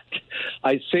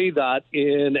that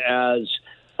in as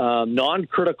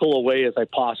non-critical a way as I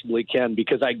possibly can,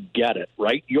 because I get it,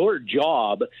 right? Your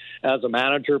job as a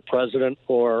manager, president,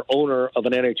 or owner of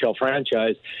an NHL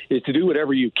franchise is to do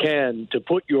whatever you can to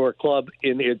put your club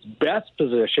in its best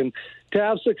position to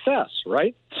have success,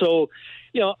 right? So,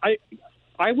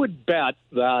 I would bet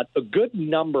that a good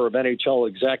number of NHL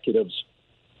executives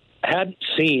hadn't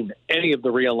seen any of the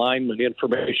realignment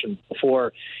information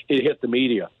before it hit the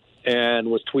media and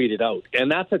was tweeted out.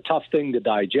 And that's a tough thing to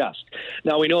digest.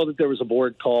 Now, we know that there was a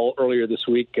board call earlier this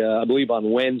week, I believe on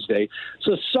Wednesday,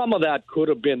 so some of that could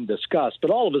have been discussed.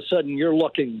 But all of a sudden, you're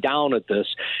looking down at this,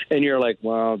 and you're like,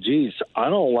 well, geez, I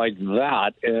don't like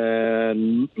that,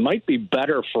 and might be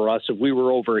better for us if we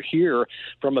were over here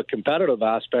from a competitive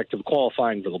aspect of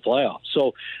qualifying for the playoffs.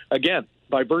 So, again,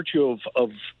 by virtue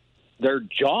of their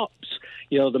jobs,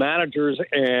 the managers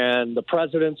and the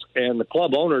presidents and the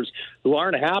club owners who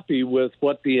aren't happy with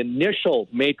what the initial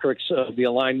matrix of the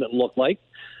alignment looked like,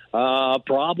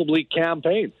 probably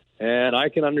campaigned. And I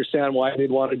can understand why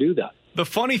they'd want to do that. The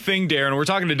funny thing, Darren, we're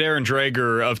talking to Darren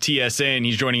Dreger of TSA, and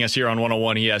he's joining us here on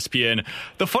 101 ESPN.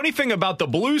 The funny thing about the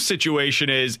Blues situation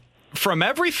is, from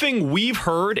everything we've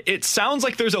heard, it sounds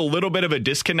like there's a little bit of a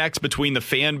disconnect between the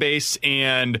fan base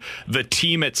and the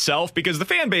team itself, because the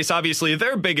fan base, obviously,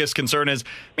 their biggest concern is,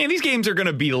 man, these games are going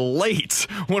to be late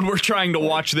when we're trying to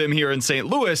watch them here in St.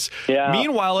 Louis. Yeah.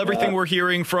 Meanwhile, everything we're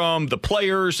hearing from the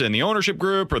players and the ownership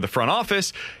group or the front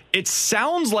office, it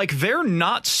sounds like they're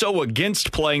not so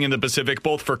against playing in the Pacific,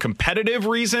 both for competitive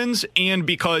reasons and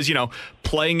because,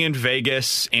 playing in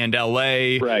Vegas and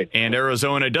LA and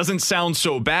Arizona doesn't sound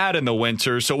so bad in the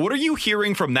winter. So what are you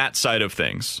hearing from that side of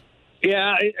things?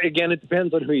 Yeah, again, it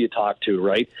depends on who you talk to,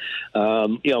 right?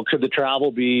 Could the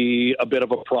travel be a bit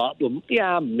of a problem?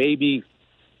 Yeah, maybe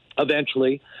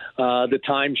eventually. The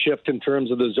time shift in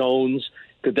terms of the zones,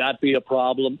 could that be a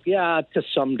problem? Yeah, to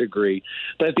some degree.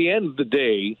 But at the end of the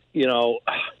day,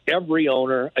 every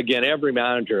owner, again, every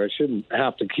manager, I shouldn't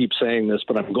have to keep saying this,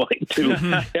 but I'm going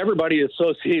to, everybody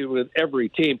associated with every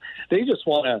team, they just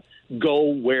want to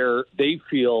go where they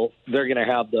feel they're going to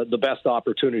have the best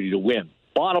opportunity to win.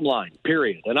 Bottom line,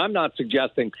 period. And I'm not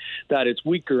suggesting that it's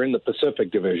weaker in the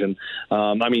Pacific Division.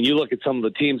 You look at some of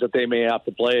the teams that they may have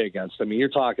to play against. You're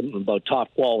talking about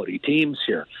top quality teams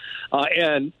here.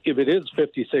 And if it is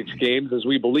 56 games, as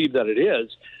we believe that it is,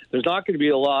 there's not going to be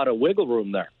a lot of wiggle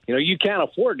room there. You can't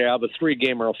afford to have a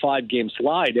 3-game or a 5-game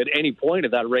slide at any point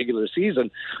of that regular season,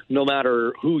 no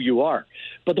matter who you are.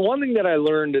 But the one thing that I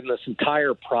learned in this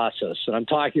entire process, and I'm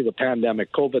talking the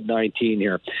pandemic, COVID-19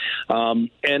 here, and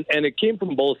it came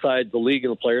from both sides, the league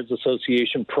and the Players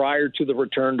Association, prior to the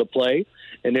return to play,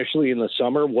 initially in the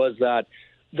summer, was that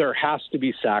there has to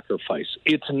be sacrifice.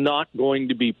 It's not going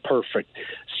to be perfect.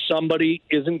 Somebody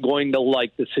isn't going to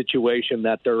like the situation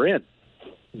that they're in.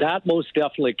 That most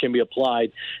definitely can be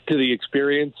applied to the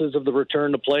experiences of the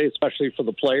return to play, especially for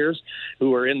the players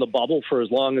who are in the bubble for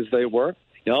as long as they were.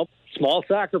 Small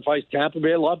sacrifice. Tampa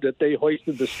Bay loved it. They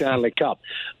hoisted the Stanley Cup.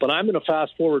 But I'm going to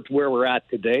fast forward to where we're at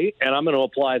today, and I'm going to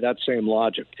apply that same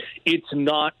logic. It's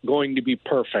not going to be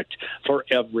perfect for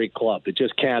every club. It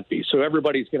just can't be. So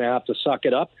everybody's going to have to suck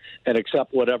it up and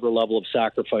accept whatever level of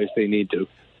sacrifice they need to.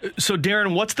 So,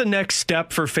 Darren, what's the next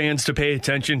step for fans to pay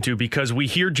attention to? Because we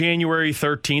hear January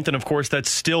 13th, and of course that's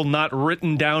still not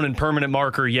written down in permanent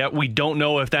marker yet. We don't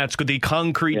know if that's the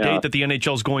concrete date that the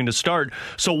NHL is going to start.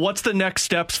 So what's the next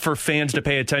steps for fans to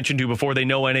pay attention to before they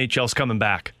know NHL's coming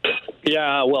back?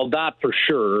 Yeah, well, that for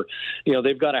sure.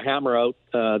 They've got to hammer out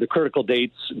the critical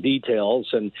dates details,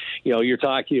 and you're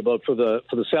talking about for the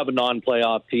 7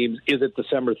 non-playoff teams. Is it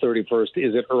December 31st?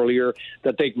 Is it earlier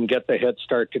that they can get the head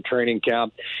start to training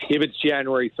camp? If it's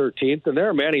January 13th, and there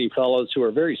are many fellows who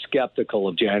are very skeptical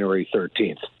of January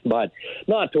 13th, but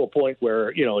not to a point where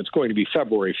it's going to be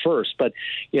February 1st. But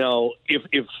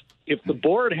if if the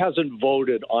board hasn't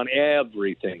voted on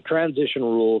everything, transition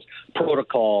rules,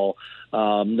 protocol,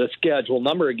 the schedule,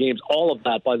 number of games, all of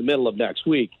that by the middle of next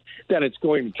week, then it's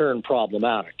going to turn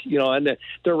problematic. And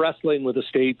they're wrestling with the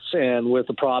states and with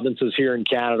the provinces here in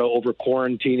Canada over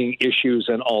quarantining issues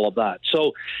and all of that.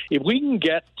 So if we can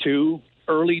get to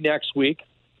early next week,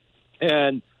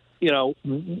 and,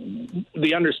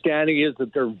 the understanding is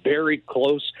that they're very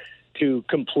close to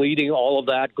completing all of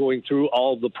that, going through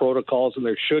all of the protocols, and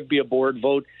there should be a board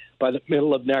vote by the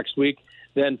middle of next week,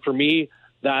 then for me,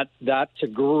 that's a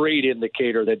great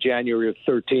indicator that January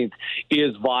 13th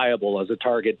is viable as a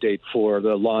target date for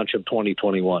the launch of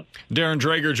 2021. Darren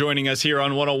Dreger joining us here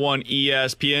on 101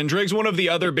 ESPN. Dregs, one of the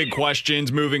other big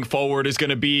questions moving forward is going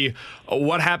to be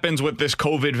what happens with this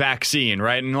COVID vaccine,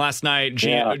 right? And last night,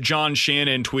 John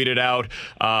Shannon tweeted out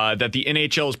that the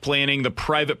NHL is planning the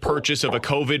private purchase of a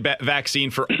COVID vaccine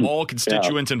for all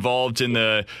constituents involved in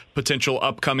the potential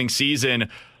upcoming season.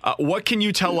 What can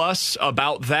you tell us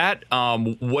about that?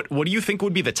 What do you think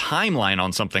would be the timeline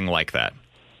on something like that?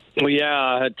 Well,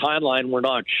 timeline, we're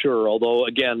not sure. Although,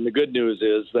 again, the good news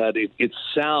is that it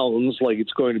sounds like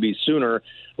it's going to be sooner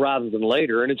rather than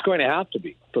later, and it's going to have to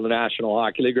be for the National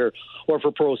Hockey League or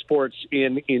for pro sports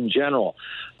in general.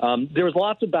 There's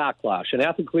lots of backlash, and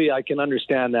ethically I can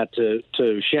understand that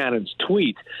to Shannon's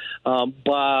tweet,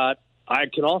 but I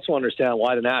can also understand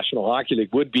why the National Hockey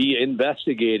League would be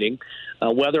investigating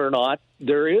whether or not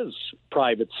there is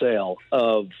private sale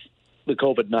of the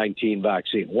COVID-19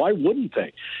 vaccine. Why wouldn't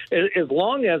they? As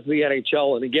long as the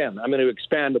NHL, and again, I'm going to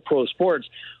expand to pro sports,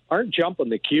 aren't jumping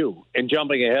the queue and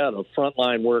jumping ahead of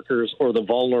frontline workers or the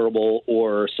vulnerable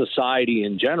or society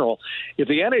in general. If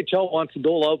the NHL wants to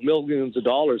dole out millions of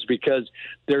dollars because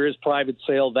there is private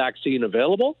sale vaccine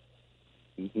available,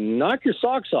 knock your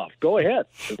socks off. Go ahead,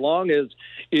 as long as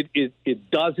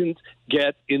it doesn't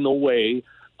get in the way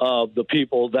of the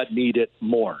people that need it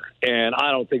more. And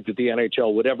I don't think that the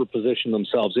NHL would ever position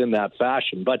themselves in that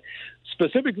fashion. But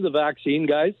specific to the vaccine,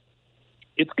 guys,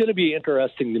 it's going to be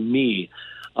interesting to me.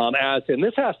 And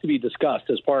this has to be discussed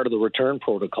as part of the return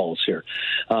protocols here.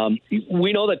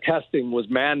 We know that testing was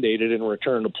mandated in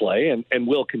return to play and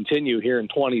will continue here in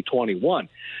 2021.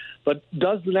 But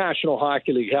does the National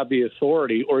Hockey League have the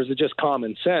authority, or is it just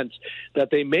common sense that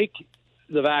they make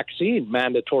the vaccine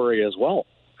mandatory as well?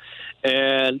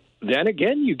 And then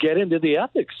again, you get into the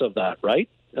ethics of that, right?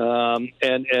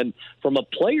 And from a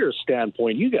player's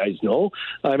standpoint, you guys know,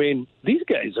 I mean, these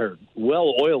guys are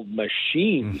well-oiled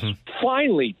machines,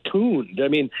 finely tuned. I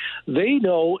mean, they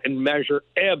know and measure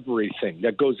everything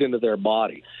that goes into their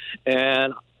body.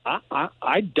 And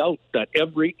I doubt that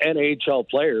every NHL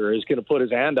player is going to put his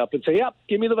hand up and say, yep,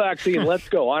 give me the vaccine. Let's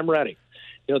go. I'm ready.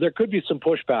 There could be some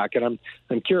pushback, and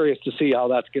I'm curious to see how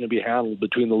that's going to be handled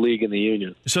between the league and the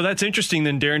union. So that's interesting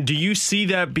then, Darren. Do you see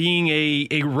that being a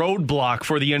roadblock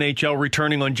for the NHL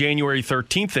returning on January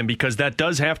 13th then? Because that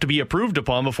does have to be approved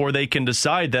upon before they can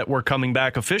decide that we're coming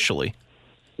back officially.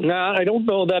 No, I don't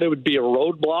know that it would be a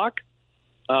roadblock.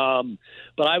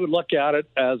 But I would look at it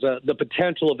as the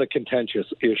potential of a contentious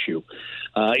issue.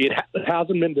 It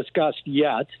hasn't been discussed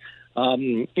yet,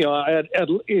 in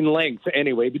length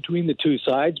anyway, between the two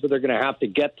sides, but they're going to have to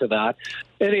get to that.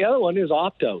 And the other one is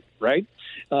opt-out, right?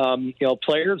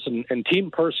 Players and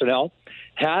team personnel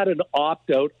had an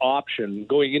opt-out option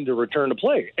going into return to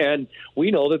play. And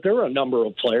we know that there are a number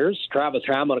of players. Travis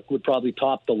Hamonic would probably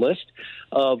top the list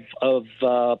of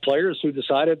players who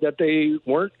decided that they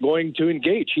weren't going to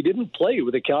engage. He didn't play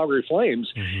with the Calgary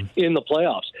Flames in the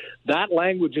playoffs. That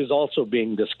language is also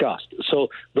being discussed. So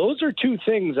those are two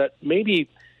things that maybe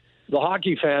the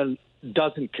hockey fan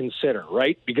doesn't consider,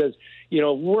 right? Because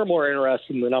we're more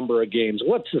interested in the number of games.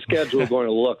 What's the schedule going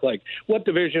to look like? What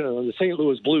division are the St.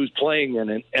 Louis Blues playing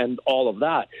in, and all of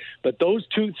that? But those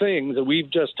two things that we've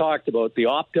just talked about, the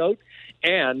opt-out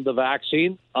and the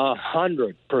vaccine,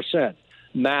 100%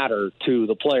 matter to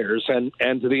the players and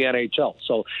to the NHL.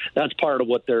 So that's part of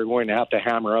what they're going to have to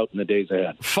hammer out in the days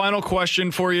ahead. Final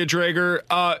question for you, Dreger.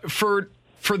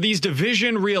 For these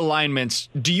division realignments,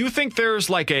 do you think there's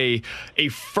like a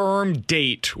firm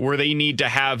date where they need to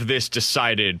have this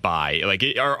decided by? Like,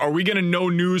 are we going to know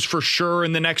news for sure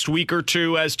in the next week or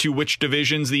two as to which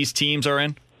divisions these teams are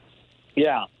in?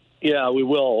 Yeah, we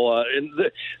will.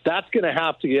 That's going to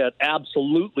have to get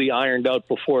absolutely ironed out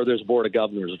before there's a Board of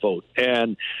Governors vote.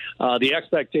 And the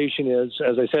expectation is,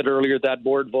 as I said earlier, that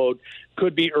board vote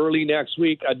could be early next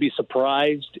week. I'd be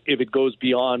surprised if it goes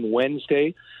beyond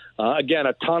Wednesday. Again,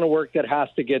 a ton of work that has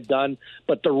to get done.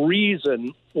 But the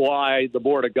reason why the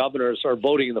Board of Governors are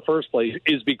voting in the first place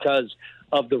is because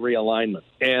of the realignment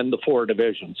and the four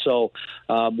divisions. So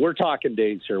we're talking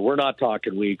days here. We're not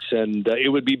talking weeks. And it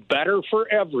would be better for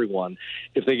everyone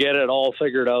if they get it all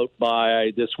figured out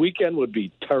by this weekend would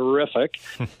be terrific.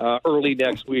 Early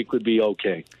next week would be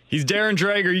okay. He's Darren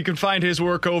Dreger. You can find his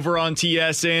work over on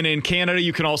TSN. In Canada,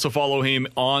 you can also follow him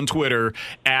on Twitter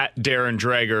at Darren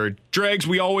Dreger. Dregs,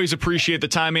 we always appreciate the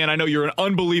time, man. I know you're an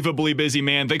unbelievably busy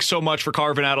man. Thanks so much for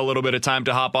carving out a little bit of time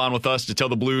to hop on with us to tell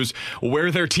the Blues where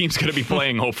their team's going to be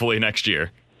playing, hopefully, next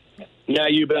year. Yeah,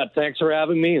 you bet. Thanks for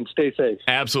having me, and stay safe.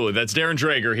 Absolutely. That's Darren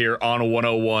Dreger here on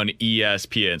 101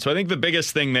 ESPN. So I think the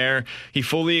biggest thing there, he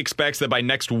fully expects that by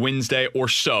next Wednesday or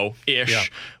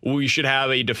so-ish, we should have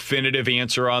a definitive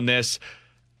answer on this.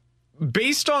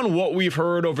 Based on what we've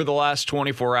heard over the last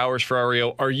 24 hours,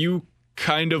 Ferrario, are you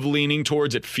kind of leaning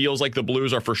towards it feels like the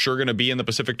Blues are for sure going to be in the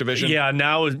Pacific Division? Yeah,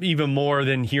 now even more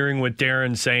than hearing what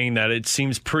Darren's saying, that it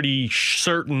seems pretty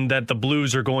certain that the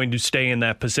Blues are going to stay in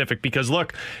that Pacific. Because,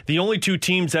 look, the only two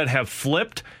teams that have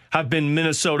flipped have been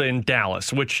Minnesota and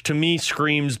Dallas, which to me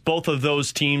screams both of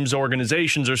those teams'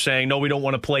 organizations are saying, no, we don't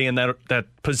want to play in that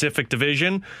Pacific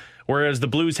Division. Whereas the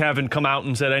Blues haven't come out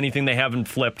and said anything, they haven't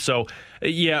flipped. So,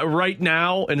 yeah, right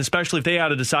now, and especially if they had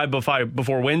to decide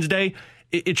before Wednesday,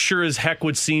 it sure as heck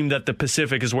would seem that the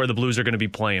Pacific is where the Blues are going to be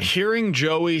playing. Hearing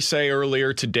Joey say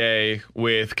earlier today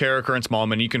with Carricker and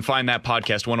Smallman, you can find that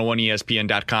podcast,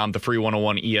 101ESPN.com, the free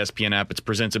 101 ESPN app. It's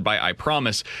presented by I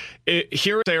Promise.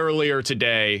 Hearing say earlier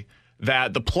today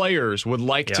that the players would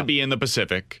like to be in the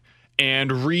Pacific,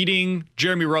 and reading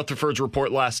Jeremy Rutherford's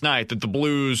report last night that the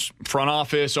Blues front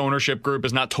office ownership group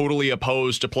is not totally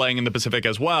opposed to playing in the Pacific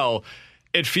as well,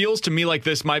 it feels to me like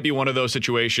this might be one of those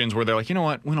situations where they're like, you know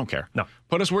what, we don't care. No.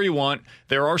 Put us where you want.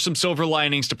 There are some silver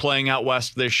linings to playing out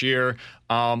west this year.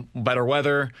 Better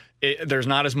weather. There's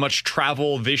not as much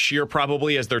travel this year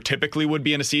probably as there typically would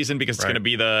be in a season because it's going to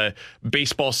be the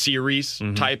baseball series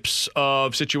types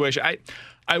of situation.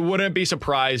 I wouldn't be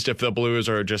surprised if the Blues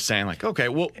are just saying like, okay,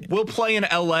 we'll play in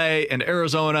LA and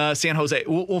Arizona, San Jose.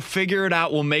 We'll figure it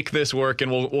out. We'll make this work, and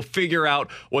we'll figure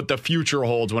out what the future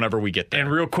holds whenever we get there.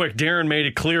 And real quick, Darren made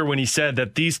it clear when he said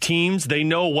that these teams, they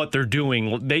know what they're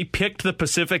doing. They picked the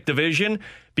Pacific Division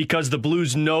because the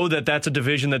Blues know that that's a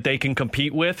division that they can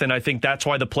compete with, and I think that's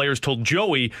why the players told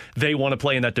Joey they want to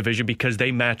play in that division because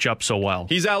they match up so well.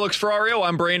 He's Alex Ferrario.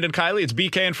 I'm Brandon Kiley. It's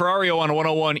BK and Ferrario on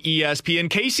 101 ESPN.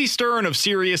 Casey Stern of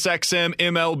SiriusXM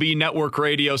MLB Network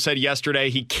Radio said yesterday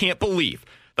he can't believe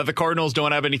that the Cardinals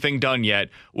don't have anything done yet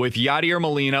with Yadier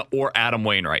Molina or Adam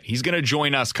Wainwright. He's going to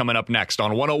join us coming up next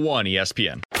on 101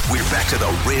 ESPN. We're back to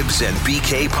the Ribs and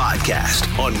BK podcast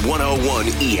on 101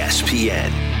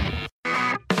 ESPN.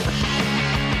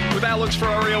 With Alex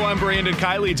Ferrario, I'm Brandon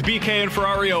Kiley. It's BK and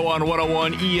Ferrario on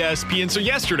 101 ESPN. So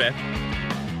yesterday,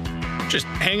 just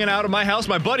hanging out at my house,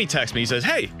 my buddy texts me. He says,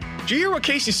 hey, did you hear what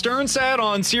Casey Stern said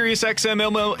on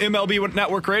SiriusXM MLB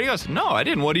Network Radio? I said, no, I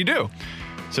didn't. What did he do?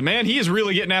 So, man, he is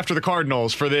really getting after the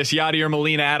Cardinals for this Yadier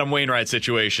Molina, Adam Wainwright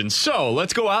situation. So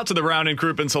let's go out to the Brown and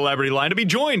Crouppen Celebrity Line to be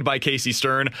joined by Casey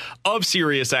Stern of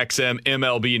SiriusXM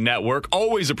MLB Network.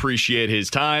 Always appreciate his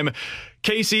time.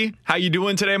 Casey, how you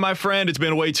doing today, my friend? It's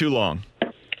been way too long.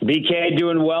 BK,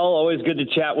 doing well. Always good to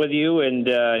chat with you. And,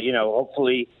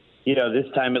 hopefully,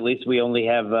 this time at least we only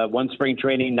have one spring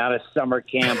training, not a summer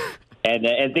camp,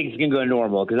 and things can go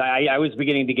normal. Because I was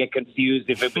beginning to get confused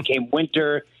if it became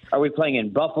winter. Are we playing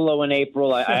in Buffalo in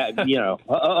April?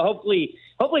 Hopefully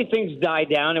things die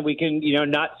down and we can,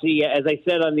 not see, as I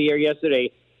said on the air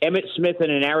yesterday, Emmitt Smith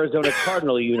in an Arizona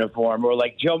Cardinal uniform, or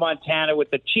like Joe Montana with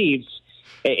the Chiefs.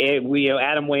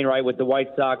 Adam Wainwright with the White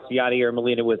Sox, Yadier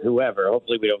Molina with whoever.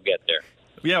 Hopefully we don't get there.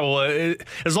 Yeah, well,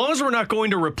 as long as we're not going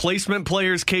to replacement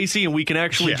players, Casey, and we can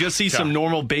actually just see some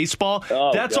normal baseball,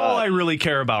 that's all I really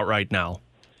care about right now.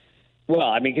 Well,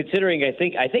 I mean, considering I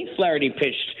think Flaherty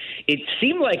pitched, it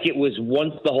seemed like it was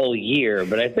once the whole year,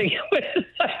 but I think it was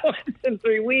once in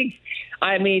 3 weeks.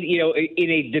 I mean, in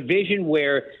a division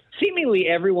where seemingly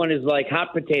everyone is like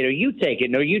hot potato, you take it,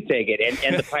 no, you take it,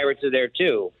 and the Pirates are there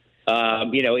too.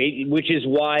 Which is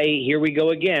why here we go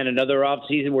again, another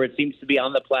offseason where it seems to be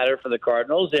on the platter for the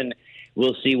Cardinals, and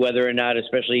we'll see whether or not,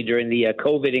 especially during the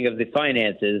COVIDing of the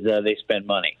finances, they spend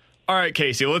money. All right,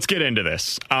 Casey, let's get into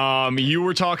this. You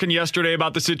were talking yesterday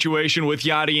about the situation with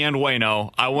Yadi and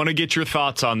Waino. I want to get your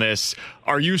thoughts on this.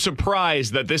 Are you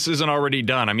surprised that this isn't already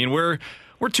done? I mean, we're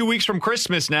 2 weeks from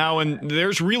Christmas now, and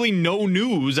there's really no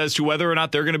news as to whether or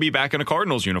not they're going to be back in a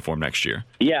Cardinals uniform next year.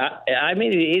 Yeah, I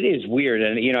mean, it is weird.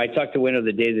 And, I talked to Waino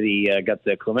the day that he got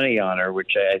the Clemente honor,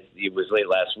 which it was late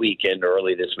last weekend or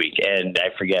early this week, and I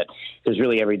forget. Because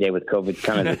really every day with COVID,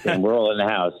 kind of the same. We're all in the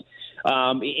house.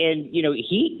 And,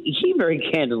 he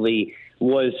very candidly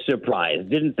was surprised,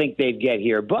 didn't think they'd get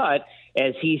here. But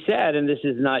as he said, and this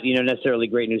is not, necessarily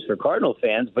great news for Cardinal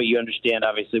fans, but you understand,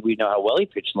 obviously, we know how well he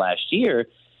pitched last year.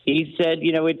 He said,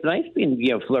 it's nice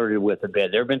being, flirted with a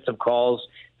bit. There have been some calls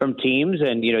from teams,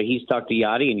 and, he's talked to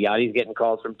Yachty, and Yachty's getting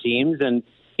calls from teams. And,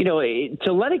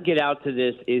 to let it get out to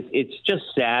this it's just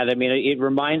sad. I mean, it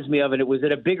reminds me of, and it was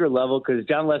at a bigger level because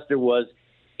John Lester was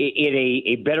at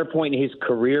a better point in his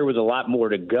career with a lot more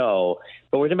to go.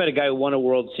 But we're talking about a guy who won a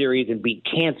World Series and beat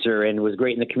cancer and was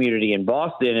great in the community in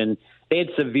Boston. And they had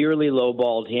severely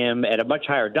lowballed him at a much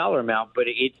higher dollar amount, but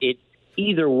it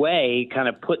either way kind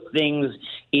of put things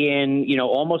in,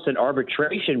 almost an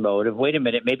arbitration mode of, wait a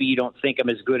minute, maybe you don't think I'm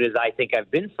as good as I think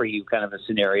I've been for you kind of a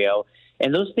scenario.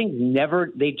 And those things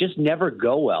just never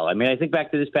go well. I mean, I think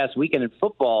back to this past weekend in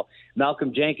football,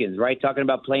 Malcolm Jenkins, right, talking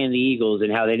about playing the Eagles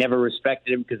and how they never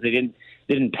respected him because they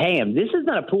didn't pay him. This is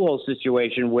not a Pujols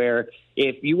situation where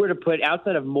if you were to put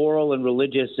outside of moral and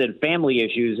religious and family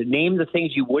issues, name the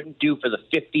things you wouldn't do for the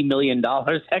 $50 million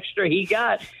extra he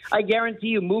got. I guarantee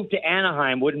you move to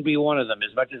Anaheim wouldn't be one of them,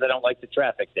 as much as I don't like the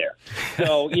traffic there.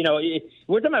 So,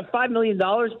 we're talking about $5 million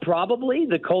probably,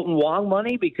 the Colton Wong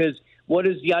money, because what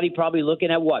is Yachty probably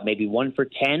looking at? Maybe 1 for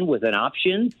 10 with an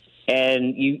option?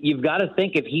 And you've got to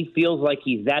think if he feels like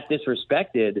he's that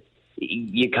disrespected,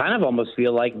 you kind of almost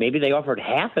feel like maybe they offered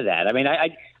half of that. I mean,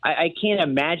 I can't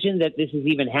imagine that this is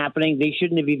even happening. They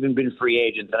shouldn't have even been free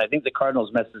agents, and I think the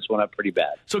Cardinals messed this one up pretty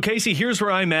bad. So, Casey, here's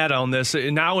where I'm at on this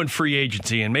now in free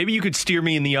agency, and maybe you could steer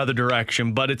me in the other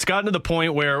direction, but it's gotten to the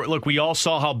point where, look, we all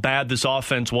saw how bad this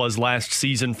offense was last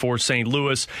season for St.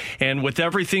 Louis, and with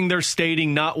everything they're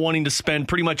stating, not wanting to spend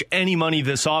pretty much any money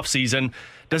this offseason,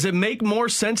 does it make more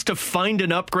sense to find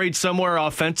an upgrade somewhere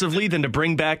offensively than to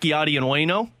bring back Yachty and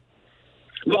Waino?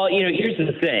 Well, here's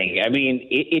the thing. I mean,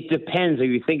 it depends. Are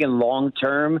you thinking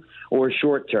long-term or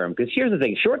short-term? Because here's the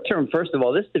thing. Short-term, first of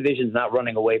all, this division's not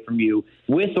running away from you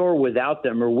with or without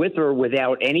them or with or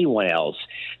without anyone else.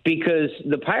 Because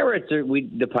the Pirates,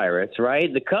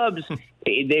 right? The Cubs,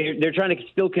 they're trying to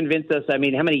still convince us. I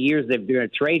mean, how many years they're going to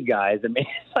trade guys? I mean,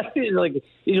 these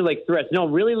are like threats. No,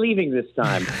 I'm really leaving this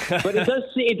time. But it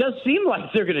does seem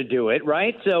like they're going to do it,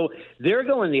 right? So they're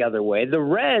going the other way. The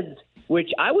Reds, which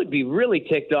I would be really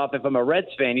ticked off if I'm a Reds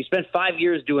fan. You spent 5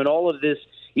 years doing all of this,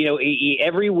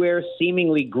 everywhere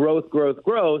seemingly growth.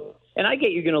 And I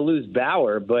get you're going to lose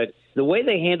Bauer, but the way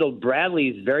they handled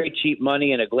Bradley's very cheap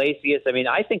money and Iglesias, I mean,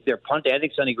 I think they're punting. I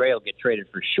think Sonny Gray will get traded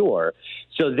for sure.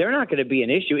 So they're not going to be an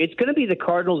issue. It's going to be the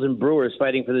Cardinals and Brewers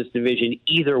fighting for this division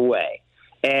either way.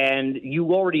 And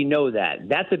you already know that.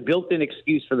 That's a built-in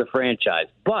excuse for the franchise.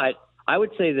 But I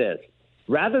would say this.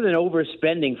 Rather than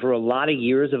overspending for a lot of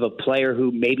years of a player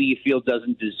who maybe you feel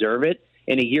doesn't deserve it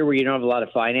in a year where you don't have a lot of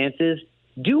finances,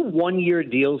 do 1-year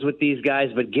deals with these guys,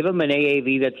 but give them an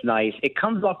AAV that's nice. It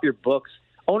comes off your books.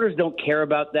 Owners don't care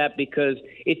about that because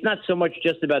it's not so much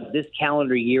just about this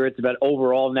calendar year. It's about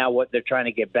overall now what they're trying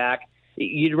to get back.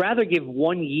 You'd rather give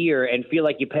 1 year and feel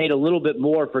like you paid a little bit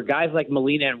more for guys like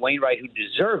Molina and Wainwright who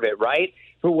deserve it, right?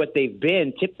 For what they've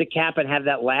been, tip the cap and have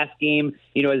that last game,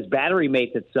 as battery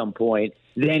mates at some point,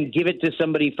 then give it to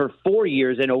somebody for 4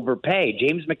 years and overpay.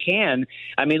 James McCann,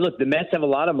 I mean, look, the Mets have a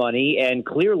lot of money, and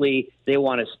clearly they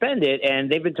want to spend it,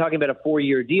 and they've been talking about a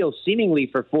 4-year deal seemingly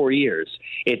for 4 years.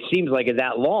 It seems like it's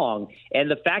that long, and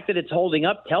the fact that it's holding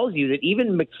up tells you that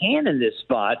even McCann in this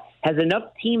spot has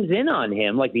enough teams in on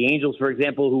him, like the Angels, for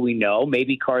example, who we know,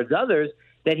 maybe Cards others,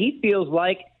 that he feels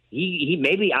like he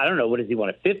maybe, I don't know, what does he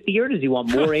want, a 5th year? Does he want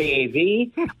more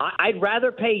AAV? I'd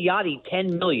rather pay Yachty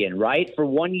 $10 million, right, for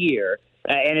 1 year,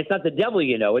 and it's not the devil,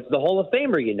 it's the Hall of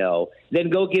Famer, then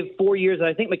go give 4 years. And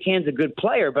I think McCann's a good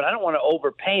player, but I don't want to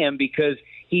overpay him because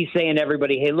he's saying to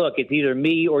everybody, hey, look, it's either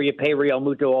me or you pay Real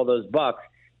Muto all those bucks.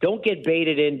 Don't get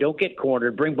baited in. Don't get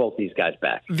cornered. Bring both these guys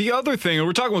back. The other thing,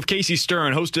 we're talking with Casey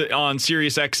Stern, hosted on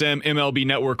SiriusXM MLB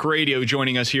Network Radio,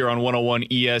 joining us here on 101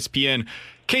 ESPN.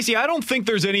 Casey, I don't think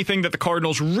there's anything that the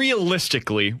Cardinals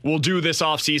realistically will do this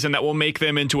offseason that will make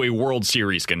them into a World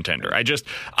Series contender.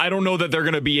 I don't know that they're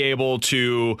going to be able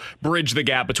to bridge the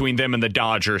gap between them and the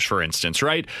Dodgers, for instance,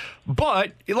 right?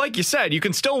 But like you said, you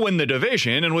can still win the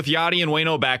division. And with Yachty and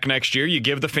Waino back next year, you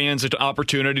give the fans an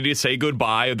opportunity to say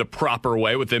goodbye the proper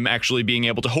way with them actually being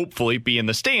able to hopefully be in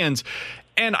the stands.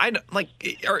 And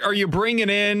are you bringing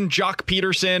in Jock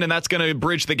Peterson and that's going to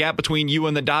bridge the gap between you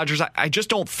and the Dodgers? I just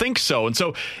don't think so. And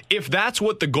so if that's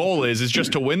what the goal is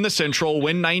just to win the Central,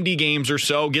 win 90 games or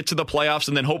so, get to the playoffs,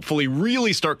 and then hopefully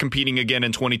really start competing again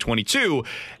in 2022,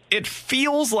 it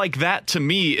feels like that to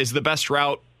me is the best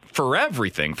route for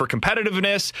everything, for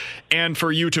competitiveness and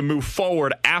for you to move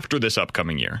forward after this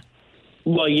upcoming year.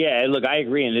 Well, yeah, look, I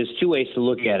agree, and there's two ways to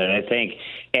look at it, I think.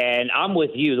 And I'm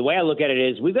with you. The way I look at it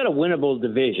is we've got a winnable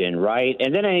division, right?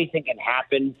 And then anything can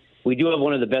happen. We do have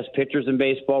one of the best pitchers in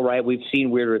baseball, right? We've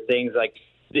seen weirder things like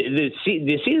the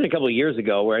season a couple of years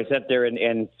ago where I sat there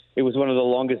and it was one of the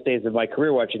longest days of my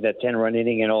career watching that 10-run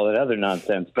inning and all that other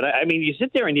nonsense. But, I mean, you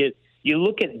sit there and you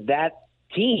look at that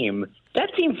team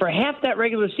for half that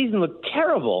regular season looked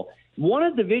terrible. Won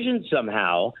a division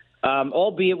somehow.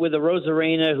 Albeit with a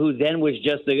Rosarena who then was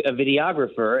just a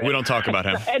videographer. We don't talk about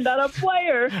him. And not a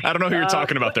player. I don't know who you're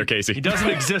talking about there, Casey. He doesn't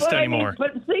exist anymore.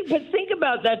 But think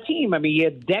about that team. I mean, you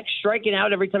have Dex striking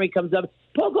out every time he comes up.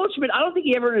 Paul Goldschmidt, I don't think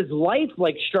he ever in his life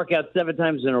struck out 7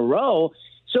 times in a row.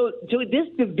 So this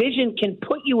division can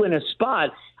put you in a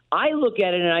spot. I look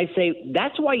at it and I say,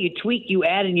 that's why you tweak, you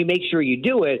add, and you make sure you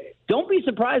do it. Don't be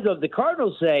surprised though if the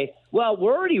Cardinals say, well,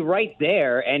 we're already right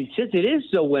there, and since it is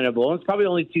so winnable, and it's probably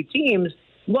only 2 teams,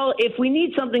 well, if we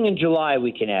need something in July,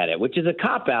 we can add it, which is a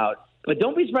cop-out. But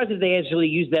don't be surprised if they actually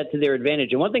use that to their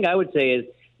advantage. And one thing I would say is,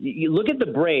 you look at the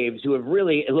Braves, who have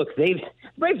really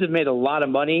Braves have made a lot of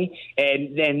money,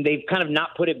 and they've kind of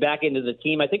not put it back into the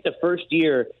team. I think the first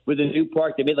year with the new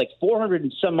park, they made like $400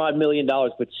 and some odd million,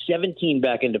 put 17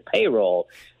 back into payroll.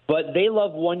 But they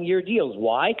love 1-year deals.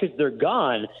 Why? Because they're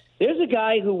gone. There's a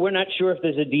guy who we're not sure if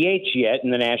there's a DH yet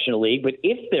in the National League, but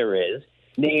if there is,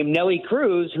 named Nelly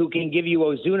Cruz, who can give you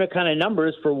Ozuna kind of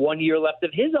numbers for 1 year left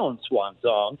of his own swan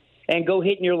song, and go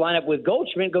hit in your lineup with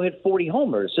Goldschmidt, go hit 40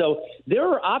 homers. So there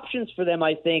are options for them,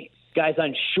 I think, guys,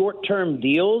 on short-term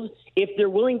deals, if they're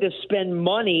willing to spend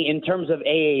money in terms of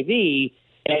AAV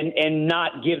and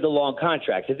not give the long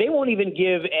contracts. If they won't even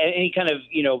give any kind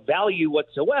of value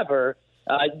whatsoever,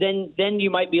 then you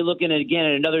might be looking at, again,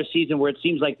 at another season where it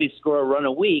seems like they score a run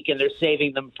a week and they're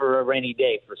saving them for a rainy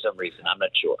day for some reason. I'm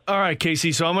not sure. All right,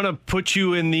 Casey, so I'm going to put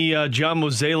you in the John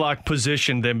Mozeliak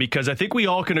position then, because I think we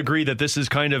all can agree that this is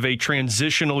kind of a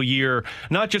transitional year,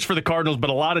 not just for the Cardinals, but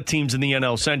a lot of teams in the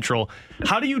NL Central.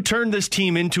 How do you turn this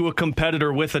team into a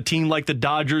competitor with a team like the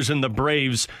Dodgers and the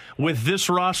Braves with this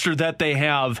roster that they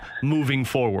have moving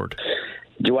forward?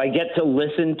 Do I get to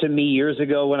listen to me years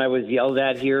ago when I was yelled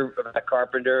at here about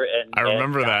Carpenter and I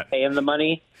remember that. Pay him the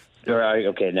money?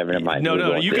 Okay, never mind.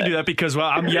 No, you can do that because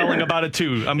I'm yelling about it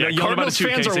too. Cardinals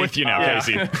fans are with you now,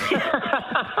 Casey.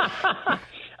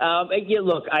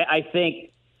 Look, I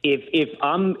think if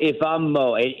I'm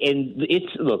Mo, and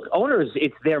it's owners,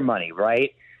 it's their money,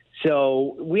 right?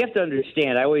 So we have to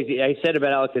understand. I said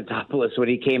about Alex Anthopoulos when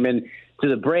he came in to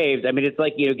the Braves. I mean, it's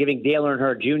like giving Dale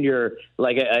Earnhardt Jr.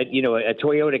 like a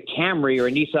Toyota Camry or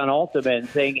a Nissan Altima and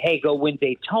saying, "Hey, go win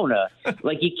Daytona."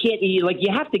 Like you can't.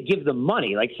 You have to give them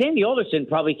money. Like Sandy Alderson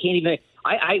probably can't even.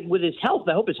 I with his health,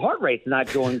 I hope his heart rate's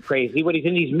not going crazy when he's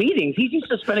in these meetings. He's used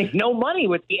to spending no money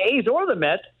with the A's or the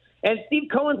Mets. And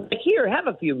Steve Cohen's like, here, have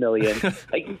a few million.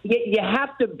 You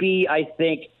have to be, I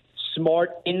think, smart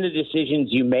in the decisions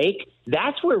you make.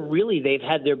 That's where really they've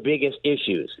had their biggest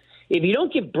issues. If you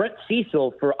don't give Brett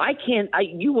Cecil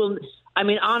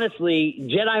honestly,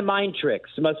 Jedi mind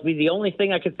tricks must be the only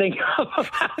thing I could think of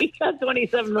how he got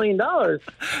 $27 million.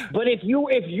 But if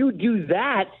you do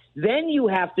that, then you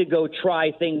have to go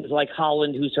try things like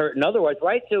Holland, who's hurt and otherwise,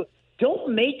 right? So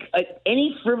don't make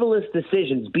any frivolous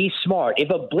decisions. Be smart. If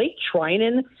a Blake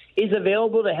Trinan is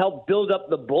available to help build up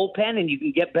the bullpen and you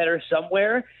can get better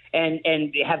somewhere and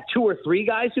have 2 or 3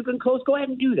 guys who can close, go ahead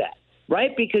and do that.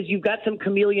 Right? Because you've got some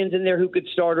chameleons in there who could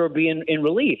start or be in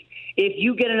relief. If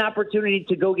you get an opportunity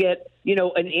to go get, an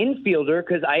infielder,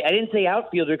 because I didn't say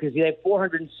outfielder because you have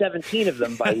 417 of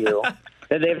them by you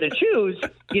that they have to choose,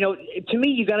 to me,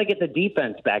 you got to get the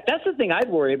defense back. That's the thing I'd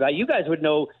worry about. You guys would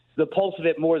know the pulse of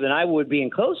it more than I would being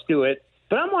close to it.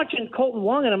 But I'm watching Colton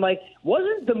Wong and I'm like,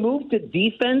 wasn't the move to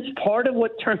defense part of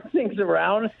what turned things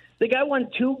around? The guy won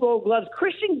 2 Gold Gloves.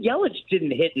 Christian Yelich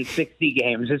didn't hit in 60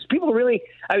 games. Is people really?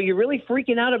 You're really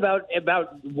freaking out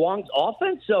about Wong's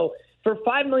offense? So for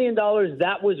 $5 million,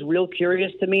 that was real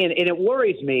curious to me, and it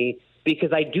worries me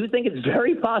because I do think it's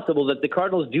very possible that the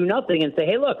Cardinals do nothing and say,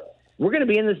 hey, look, we're going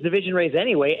to be in this division race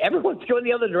anyway. Everyone's going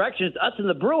the other direction. It's us and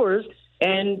the Brewers.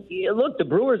 And look, the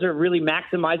Brewers are really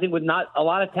maximizing with not a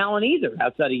lot of talent either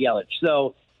outside of Yelich.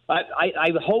 So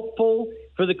I'm hopeful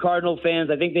for the Cardinal fans.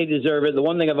 I think they deserve it. The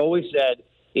one thing I've always said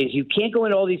is you can't go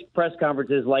into all these press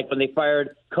conferences like when they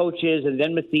fired coaches and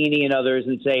then Matheny and others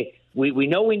and say, we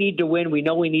know we need to win, we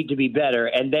know we need to be better,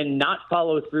 and then not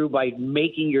follow through by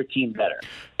making your team better.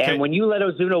 And when you let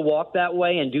Ozuna walk that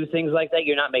way and do things like that,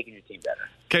 you're not making your team better.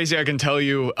 Casey, I can tell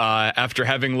you, after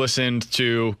having listened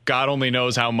to God only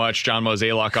knows how much John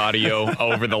Mozeliak audio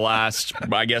over the last,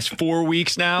 I guess, 4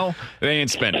 weeks now, they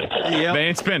ain't spinning. Yep. They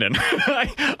ain't spinning.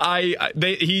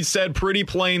 He said pretty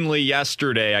plainly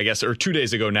yesterday, I guess, or 2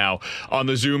 days ago now, on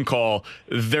the Zoom call,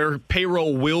 their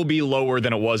payroll will be lower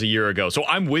than it was a year ago. So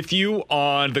I'm with you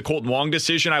on the Colton Wong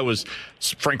decision. I was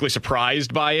frankly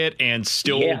surprised by it and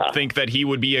still think that he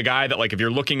would be a guy that, like, if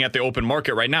you're looking at the open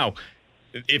market right now,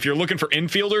 if you're looking for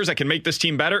infielders that can make this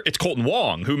team better, it's Colton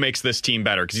Wong who makes this team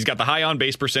better because he's got the high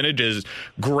on-base percentage, is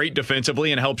great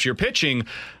defensively, and helps your pitching.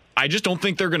 I just don't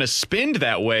think they're going to spend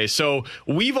that way. So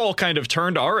we've all kind of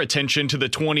turned our attention to the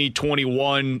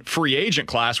 2021 free agent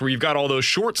class where you've got all those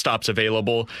shortstops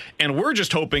available, and we're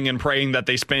just hoping and praying that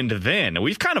they spend then.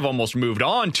 We've kind of almost moved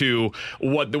on to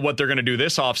what they're going to do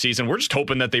this offseason. We're just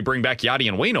hoping that they bring back Yadi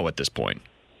and Waino at this point.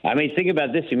 I mean, think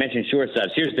about this. You mentioned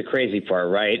shortstops. Here's the crazy part,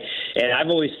 right? And I've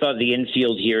always thought the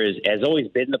infield here has always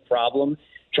been the problem,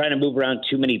 trying to move around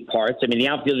too many parts. I mean, the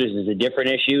outfielders is a different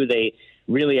issue. They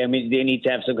need to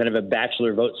have some kind of a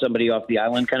bachelor vote somebody off the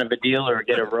island kind of a deal, or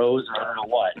get a rose, or I don't know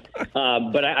what.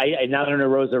 But I not a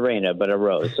Rose Arena, but a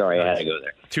rose. Sorry, I had to go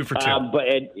there. 2 for 2.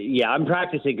 I'm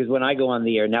practicing because when I go on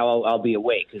the air, now I'll be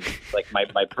awake because it's like my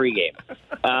pregame.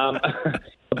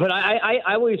 But I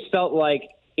always felt like,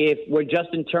 when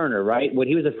Justin Turner, right, when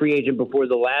he was a free agent before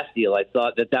the last deal, I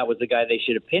thought that was the guy they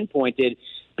should have pinpointed,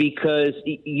 because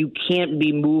you can't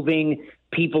be moving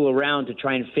people around to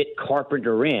try and fit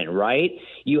Carpenter in, right?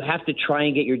 You have to try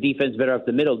and get your defense better up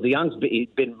the middle. DeYoung's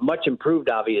been much improved,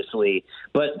 obviously,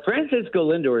 but Francisco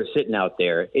Lindor is sitting out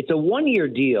there. It's a 1-year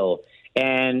deal.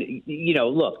 And,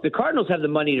 look, the Cardinals have the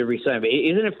money to re-sign him.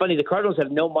 Isn't it funny? The Cardinals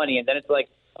have no money, and then it's like,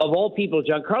 of all people,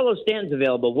 Giancarlo Stanton's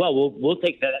available. Well, we'll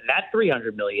take that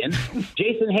 $300 million.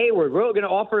 Jason Hayward, we're going to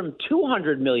offer him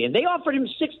 $200 million. They offered him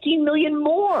 $16 million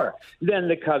more than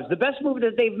the Cubs. The best move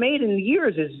that they've made in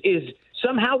years is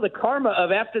somehow the karma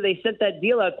of after they sent that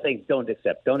deal out saying, don't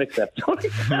accept. But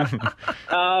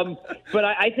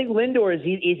I think Lindor is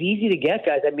easy to get,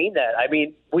 guys. I mean that. I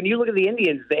mean, when you look at the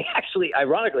Indians, they actually,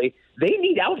 ironically, they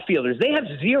need outfielders. They have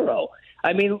zero.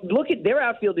 I mean, look at their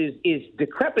outfield is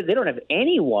decrepit. They don't have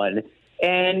anyone.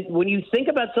 And when you think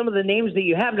about some of the names that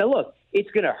you have, now look,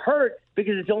 it's going to hurt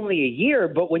because it's only a year.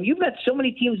 But when you've got so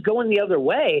many teams going the other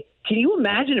way, can you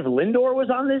imagine if Lindor was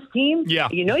on this team? Yeah.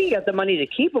 You got the money to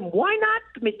keep him. Why not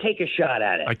take a shot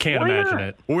at it? I can't imagine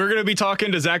it. We're going to be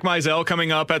talking to Zach Meisel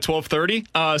coming up at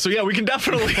 12:30. So, yeah, we can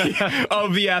definitely,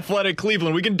 of the Athletic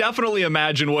Cleveland, we can definitely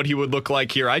imagine what he would look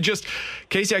like here.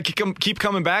 Casey, I keep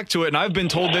coming back to it, and I've been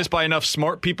told this by enough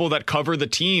smart people that cover the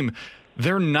team.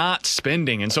 They're not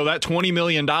spending. And so that $20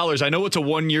 million, I know it's a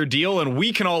 1-year deal, and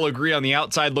we can all agree on the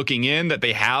outside looking in that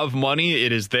they have money.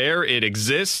 It is there. It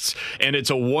exists. And it's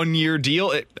a 1-year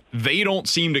deal. They don't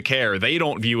seem to care. They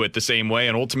don't view it the same way.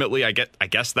 And ultimately, I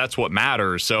guess that's what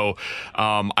matters. So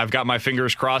I've got my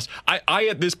fingers crossed. I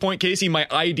at this point, Casey, my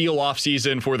ideal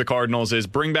offseason for the Cardinals is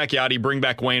bring back Yadi, bring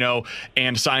back Waino,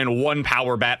 and sign one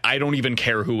power bat. I don't even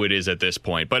care who it is at this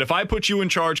point. But if I put you in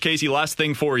charge, Casey, last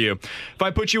thing for you, if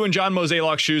I put you in John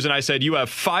Mozeliak's shoes and I said you have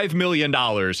 $5 million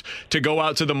to go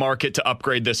out to the market to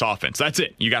upgrade this offense, that's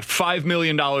it. You got $5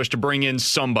 million to bring in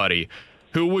somebody.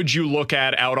 Who would you look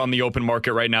at out on the open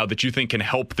market right now that you think can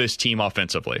help this team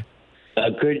offensively? A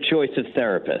good choice of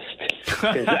therapist,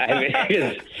 because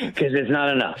it's not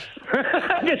enough.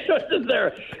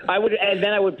 I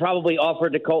would probably offer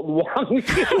to Colton Wong,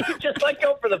 just like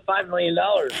go for the $5 million.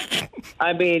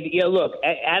 I mean, look,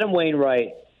 Adam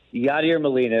Wainwright, Yadier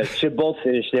Molina should both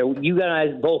finish there. You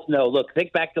guys both know. Look,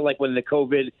 think back to like when the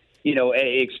COVID,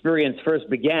 experience first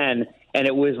began, and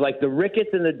it was like the Ricketts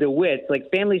and the DeWitts, like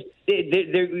families,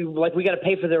 they're like, we got to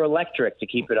pay for their electric to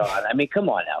keep it on. I mean, come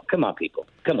on now. Come on, people.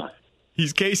 Come on.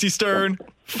 He's Casey Stern.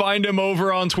 Find him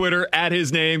over on Twitter at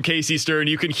his name, Casey Stern.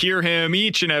 You can hear him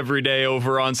each and every day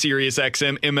over on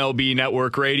SiriusXM MLB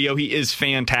Network Radio. He is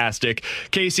fantastic.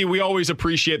 Casey, we always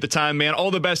appreciate the time, man. All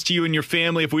the best to you and your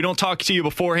family. If we don't talk to you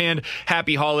beforehand,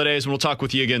 happy holidays, and we'll talk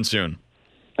with you again soon.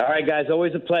 All right, guys.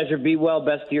 Always a pleasure. Be well.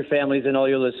 Best to your families and all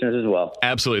your listeners as well.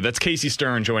 Absolutely. That's Casey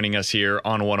Stern joining us here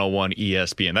on 101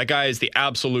 ESPN. That guy is the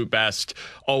absolute best.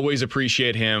 Always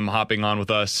appreciate him hopping on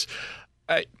with us.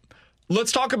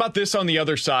 Let's talk about this on the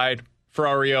other side,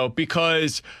 Ferrario,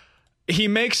 because he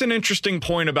makes an interesting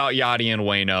point about Yadi and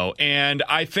Waino. And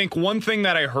I think one thing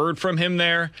that I heard from him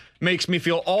there makes me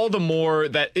feel all the more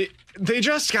that they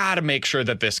just got to make sure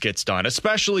that this gets done,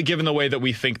 especially given the way that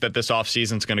we think that this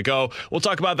offseason's going to go. We'll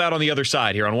talk about that on the other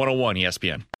side here on 101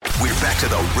 ESPN. We're back to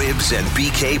the Ribs and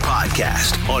BK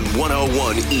podcast on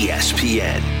 101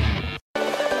 ESPN.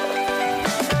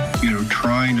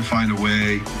 Try trying to find a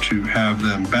way to have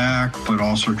them back, but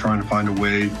also trying to find a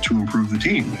way to improve the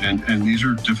team. And these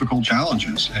are difficult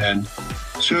challenges. And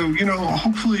so,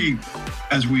 hopefully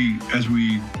as we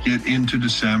get into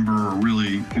December or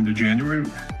really into January,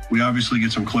 we obviously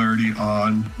get some clarity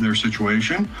on their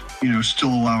situation, still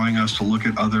allowing us to look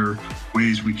at other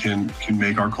ways we can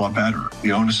make our club better.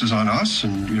 The onus is on us,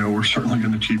 and, we're certainly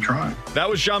going to keep trying. That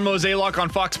was John Mozeliak on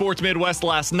Fox Sports Midwest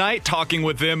last night, talking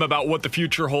with them about what the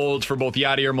future holds for both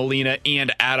Yadier Molina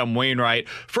and Adam Wainwright.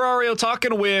 Ferrario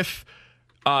talking with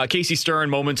Casey Stern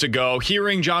moments ago,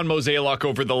 hearing John Mozeliak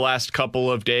over the last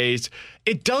couple of days.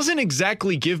 It doesn't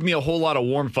exactly give me a whole lot of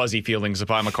warm, fuzzy feelings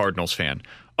if I'm a Cardinals fan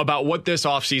about what this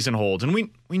offseason holds. And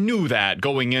we knew that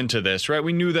going into this, right?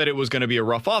 We knew that it was going to be a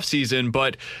rough offseason,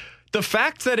 but the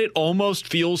fact that it almost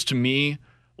feels to me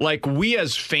like we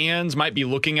as fans might be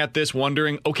looking at this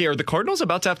wondering, okay, are the Cardinals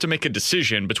about to have to make a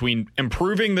decision between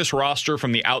improving this roster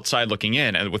from the outside looking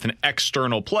in and with an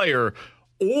external player,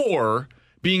 or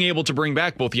being able to bring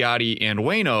back both Yadi and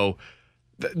Waino?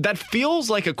 That feels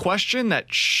like a question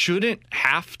that shouldn't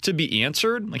have to be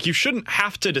answered. Like, you shouldn't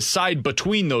have to decide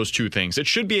between those two things. It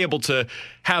should be able to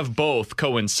have both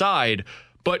coincide,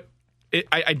 but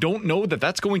I don't know that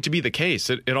that's going to be the case.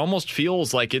 It almost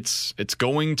feels like it's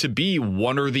going to be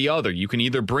one or the other. You can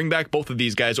either bring back both of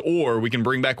these guys, or we can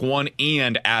bring back one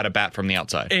and add a bat from the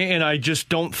outside. And I just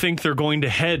don't think they're going to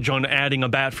hedge on adding a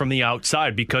bat from the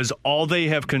outside, because all they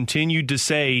have continued to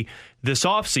say this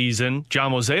offseason,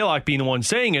 John Mozeliak being the one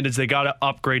saying it, is they got to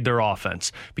upgrade their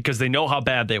offense because they know how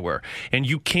bad they were. And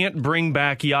you can't bring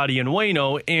back Yadi and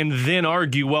Waino and then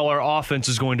argue, well, our offense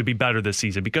is going to be better this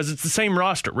season, because it's the same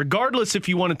roster. Regardless if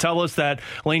you want to tell us that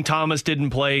Lane Thomas didn't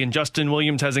play and Justin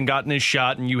Williams hasn't gotten his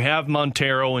shot and you have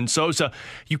Montero and Sosa,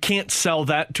 you can't sell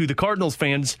that to the Cardinals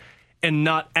fans and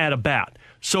not add a bat.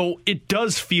 So it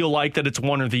does feel like that it's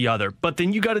one or the other. But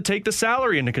then you got to take the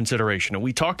salary into consideration. And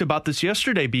we talked about this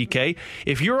yesterday, BK.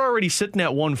 If you're already sitting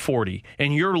at 140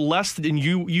 and you're less than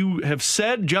you have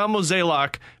said John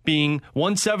Mozeliak being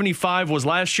 175 was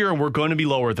last year, and we're going to be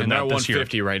lower than that this year.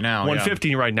 150 right now.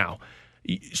 150 right now.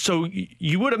 So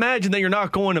you would imagine that you're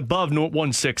not going above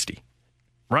 160.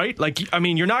 Right? Like, I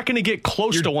mean, you're not going to get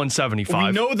close to 175.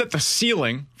 We know that the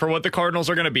ceiling for what the Cardinals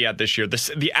are going to be at this year,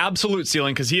 the absolute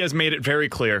ceiling, because he has made it very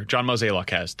clear, John Mozeliak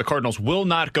has, the Cardinals will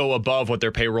not go above what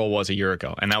their payroll was a year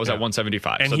ago, and that was at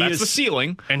 175. And so that's the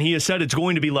ceiling. And he has said it's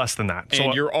going to be less than that.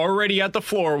 And you're already at the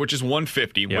floor, which is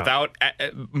 150. Without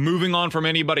moving on from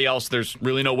anybody else, there's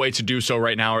really no way to do so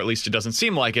right now, or at least it doesn't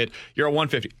seem like it. You're at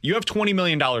 150. You have $20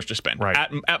 million to spend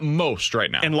at most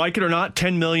right now. And like it or not,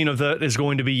 $10 million of that is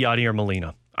going to be Yadier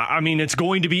Molina. I mean, it's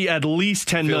going to be at least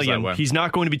 $10 million. He's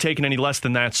not going to be taking any less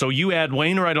than that. So you add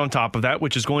Wainwright on top of that,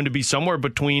 which is going to be somewhere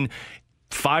between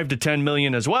 $5 to $10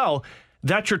 million as well.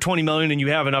 That's your $20 million, and you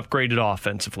have an upgraded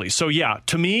offensively. So yeah,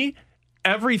 to me,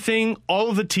 everything, all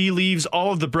of the tea leaves,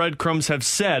 all of the breadcrumbs have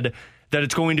said that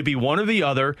it's going to be one or the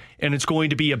other, and it's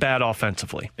going to be a bad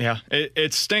offensively. Yeah,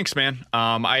 it stinks, man.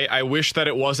 I wish that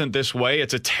it wasn't this way.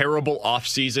 It's a terrible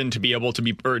offseason to be able to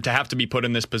be, or to have to be put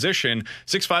in this position.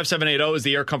 65780 is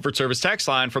the Air Comfort Service text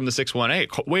line from the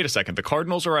 618. Wait a second, the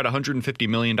Cardinals are at $150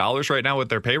 million right now with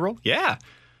their payroll? Yeah.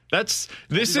 This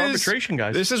is arbitration,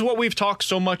 guys. This is what we've talked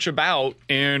so much about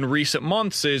in recent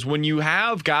months, is when you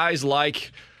have guys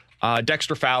like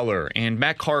Dexter Fowler and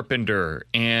Matt Carpenter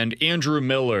and Andrew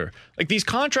Miller. Like, these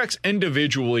contracts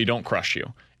individually don't crush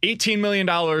you. $18 million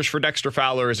for Dexter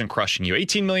Fowler isn't crushing you.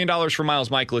 $18 million for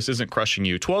Miles Michaelis isn't crushing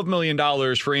you. $12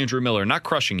 million for Andrew Miller, not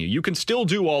crushing you. You can still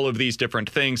do all of these different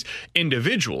things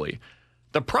individually.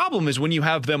 The problem is when you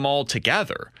have them all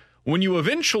together. When you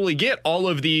eventually get all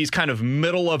of these kind of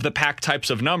middle-of-the-pack types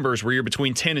of numbers where you're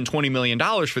between $10 and $20 million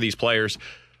for these players,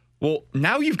 well,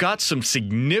 now you've got some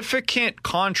significant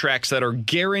contracts that are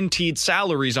guaranteed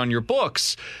salaries on your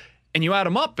books, and you add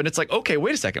them up, and it's like, okay,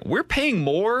 wait a second. We're paying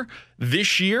more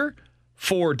this year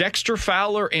for Dexter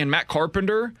Fowler and Matt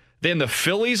Carpenter than the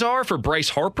Phillies are for Bryce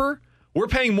Harper. We're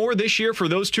paying more this year for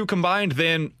those two combined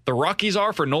than the Rockies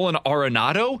are for Nolan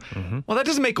Arenado. Mm-hmm. Well, that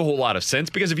doesn't make a whole lot of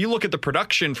sense, because if you look at the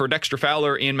production for Dexter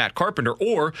Fowler and Matt Carpenter,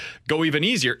 or go even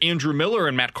easier, Andrew Miller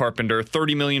and Matt Carpenter,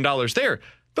 $30 million there.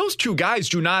 Those two guys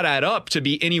do not add up to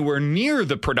be anywhere near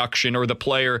the production or the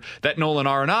player that Nolan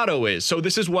Arenado is. So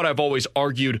this is what I've always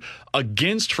argued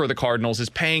against for the Cardinals, is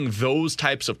paying those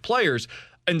types of players.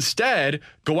 Instead,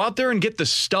 go out there and get the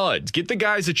studs. Get the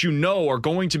guys that you know are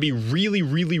going to be really,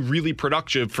 really, really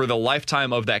productive for the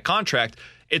lifetime of that contract,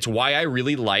 It's why I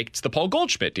really liked the Paul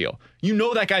Goldschmidt deal. You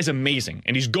know that guy's amazing,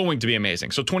 and he's going to be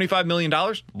amazing. So $25 million,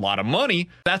 a lot of money.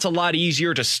 That's a lot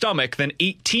easier to stomach than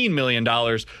 $18 million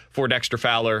for Dexter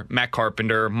Fowler, Matt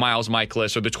Carpenter, Miles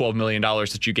Michaelis, or the $12 million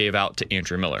that you gave out to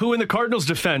Andrew Miller. Who in the Cardinals'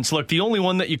 defense, look, the only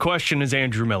one that you question is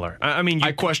Andrew Miller.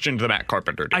 I questioned the Matt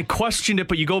Carpenter deal. I questioned it,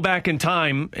 but you go back in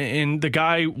time, and the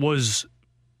guy was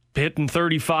hitting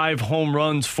 35 home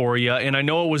runs for you, and I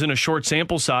know it was in a short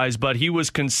sample size, but he was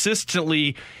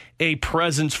consistently a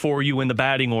presence for you in the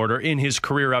batting order in his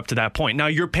career up to that point. Now,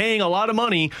 you're paying a lot of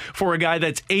money for a guy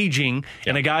that's aging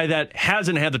and a guy that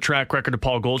hasn't had the track record of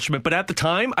Paul Goldschmidt, but at the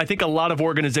time, I think a lot of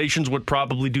organizations would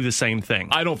probably do the same thing.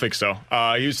 I don't think so.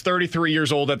 He was 33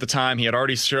 years old at the time. He had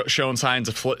already shown signs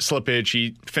of slippage.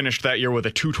 He finished that year with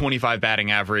a .225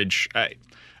 batting average.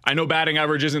 I know batting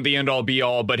average isn't the end-all,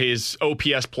 be-all, but his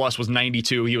OPS plus was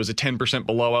 92. He was a 10%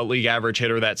 below a league average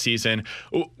hitter that season.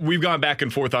 We've gone back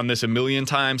and forth on this a million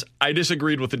times. I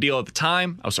disagreed with the deal at the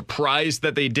time. I was surprised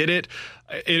that they did it.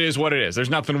 It is what it is. There's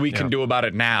nothing we can do about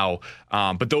it now.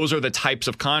 But those are the types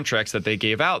of contracts that they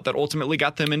gave out that ultimately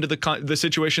got them into the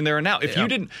situation they're in now. If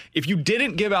you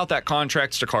didn't give out that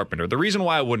contract to Carpenter, the reason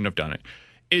why I wouldn't have done it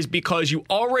is because you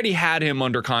already had him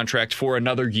under contract for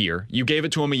another year. You gave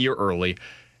it to him a year early.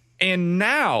 And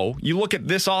now you look at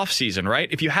this offseason, right?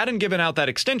 If you hadn't given out that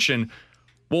extension,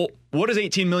 well, what does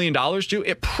 $18 million do?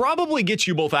 It probably gets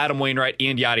you both Adam Wainwright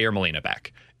and Yadier Molina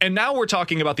back. And now we're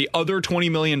talking about the other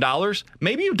 $20 million.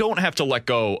 Maybe you don't have to let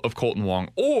go of Colton Wong,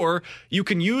 or you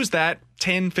can use that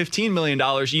 $10, $15 million.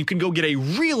 You can go get a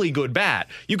really good bat.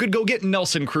 You could go get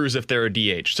Nelson Cruz if they're a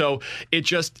DH. So it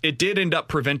did end up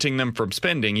preventing them from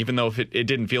spending, even though it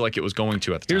didn't feel like it was going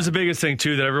to at the time. Here's the biggest thing,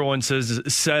 too, that everyone says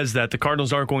that the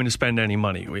Cardinals aren't going to spend any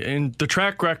money. And the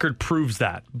track record proves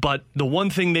that. But the one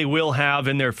thing they will have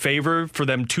in their favor for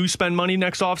them to spend money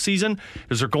next offseason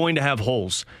is they're going to have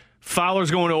holes. Fowler's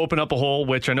going to open up a hole,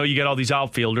 which I know you get all these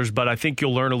outfielders, but I think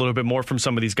you'll learn a little bit more from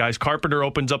some of these guys. Carpenter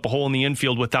opens up a hole in the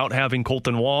infield without having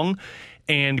Colton Wong,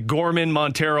 and Gorman,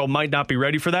 Montero might not be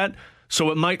ready for that.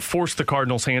 So it might force the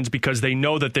Cardinals' hands because they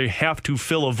know that they have to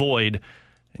fill a void,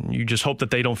 and you just hope that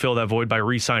they don't fill that void by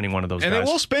re-signing one of those guys. And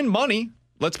they will spend money.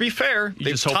 Let's be fair.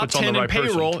 They've top 10 in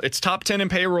payroll. It's top 10 in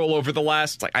payroll over the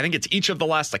last, I think it's each of the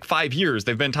last 5 years.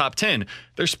 They've been top 10.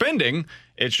 They're spending.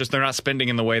 It's just they're not spending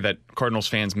in the way that Cardinals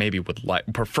fans maybe would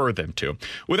prefer them to.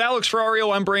 With Alex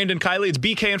Ferrario, I'm Brandon Kiley. It's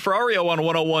BK and Ferrario on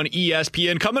 101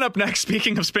 ESPN. Coming up next,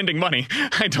 speaking of spending money,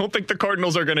 I don't think the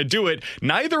Cardinals are going to do it.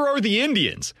 Neither are the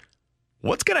Indians.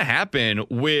 What's going to happen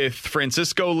with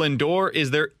Francisco Lindor?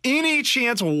 Is there any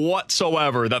chance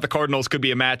whatsoever that the Cardinals could be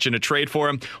a match in a trade for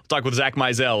him? We'll talk with Zach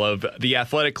Meisel of The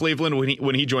Athletic Cleveland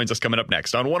when he joins us coming up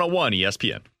next on 101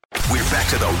 ESPN. We're back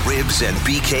to the Ribs and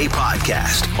BK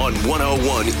podcast on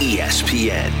 101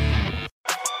 ESPN.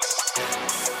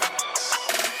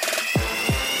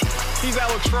 He's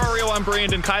Alex Ferrario. I'm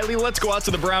Brandon Kiley. Let's go out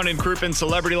to the Brown and Crouppen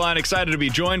Celebrity Line. Excited to be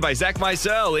joined by Zach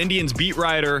Meisel, Indians beat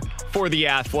writer for The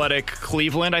Athletic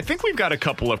Cleveland. I think we've got a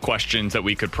couple of questions that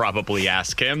we could probably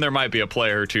ask him. There might be a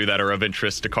player or two that are of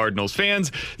interest to Cardinals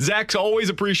fans. Zach, always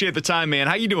appreciate the time, man.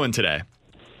 How you doing today?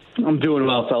 I'm doing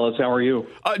well, fellas. How are you?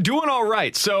 Doing all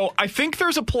right. So I think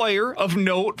there's a player of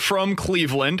note from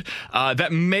Cleveland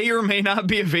that may or may not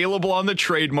be available on the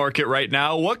trade market right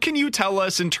now. What can you tell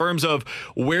us in terms of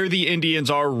where the Indians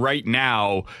are right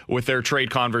now with their trade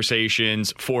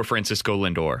conversations for Francisco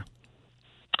Lindor?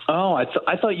 Oh,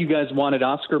 I thought you guys wanted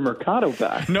Oscar Mercado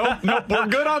back. Nope, we're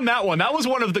good on that one. That was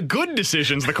one of the good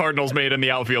decisions the Cardinals made in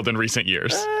the outfield in recent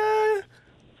years.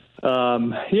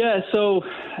 So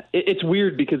it's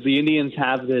weird because the Indians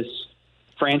have this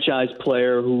franchise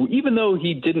player who, even though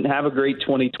he didn't have a great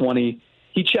 2020,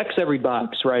 he checks every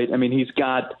box, right? I mean, he's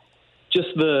got just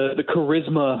the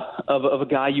charisma of a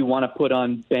guy you want to put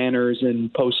on banners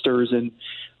and posters and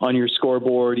on your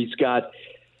scoreboard. He's got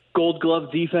Gold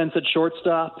Glove defense at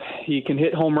shortstop. He can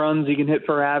hit home runs. He can hit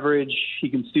for average. He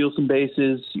can steal some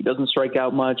bases. He doesn't strike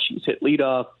out much. He's hit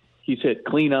leadoff. He's hit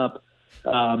cleanup.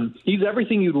 He's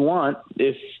everything you'd want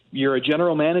if you're a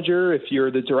general manager, if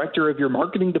you're the director of your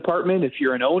marketing department, if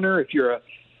you're an owner, if you're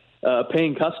a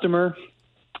paying customer.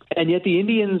 And yet the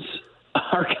Indians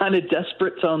are kind of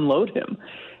desperate to unload him,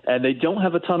 and they don't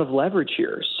have a ton of leverage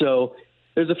here. So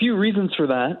there's a few reasons for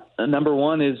that. Number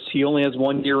one is he only has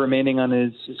 1 year remaining on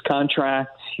his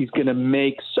contract. He's going to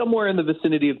make somewhere in the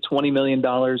vicinity of $20 million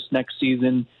next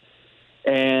season,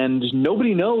 and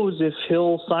nobody knows if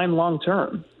he'll sign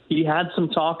long-term. He had some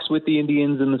talks with the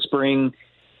Indians in the spring.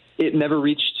 It never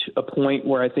reached a point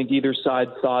where I think either side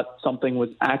thought something was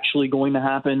actually going to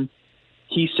happen.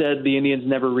 he said the Indians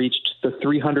never reached the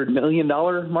 $300 million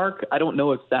mark. I don't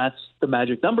know if that's the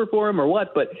magic number for him or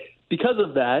what, but because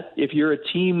of that, if you're a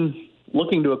team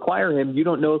looking to acquire him, you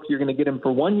don't know if you're going to get him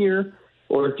for 1 year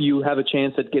or if you have a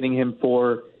chance at getting him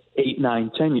for 8,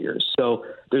 9, 10 years. So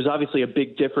there's obviously a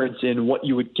big difference in what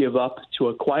you would give up to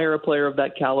acquire a player of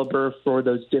that caliber for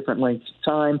those different lengths of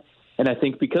time. And I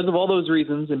think because of all those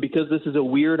reasons, and because this is a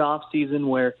weird offseason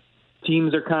where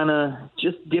teams are kind of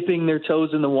just dipping their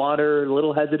toes in the water, a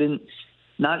little hesitant,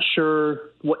 not sure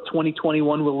what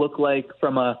 2021 will look like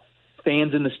from a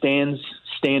fans in the stands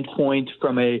standpoint,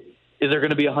 from a is there going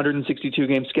to be a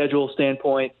 162-game schedule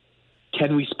standpoint,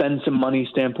 can we spend some money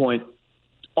standpoint.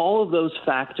 All of those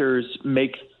factors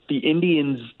make the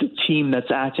Indians the team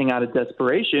that's acting out of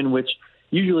desperation, which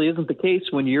usually isn't the case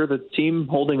when you're the team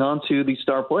holding on to the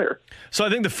star player. So I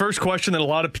think the first question that a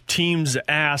lot of teams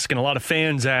ask and a lot of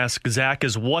fans ask, Zach,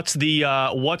 is what's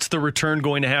the return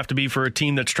going to have to be for a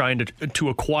team that's trying to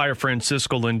acquire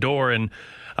Francisco Lindor? And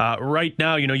right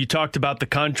now, you talked about the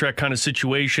contract kind of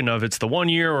situation of it's the 1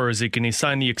 year or can he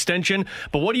sign the extension?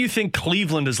 But what do you think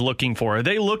Cleveland is looking for? Are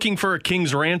they looking for a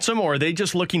king's ransom or are they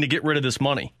just looking to get rid of this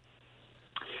money?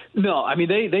 No, I mean,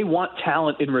 they want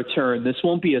talent in return. This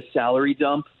won't be a salary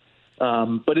dump,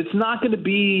 but it's not going to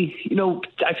be,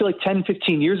 I feel like 10,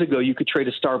 15 years ago, you could trade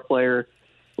a star player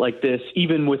like this,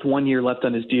 even with 1 year left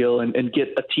on his deal and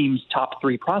get a team's top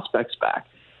 3 prospects back.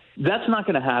 That's not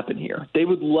going to happen here. They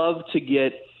would love to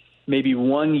get maybe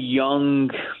one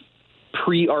young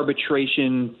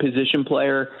pre-arbitration position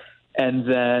player and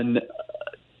then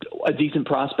a decent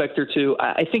prospect or two.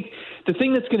 I think the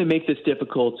thing that's going to make this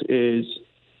difficult is,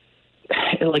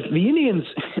 like, the Indians,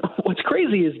 what's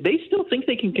crazy is they still think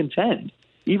they can contend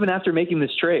even after making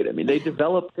this trade. I mean, they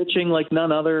develop pitching like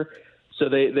none other, so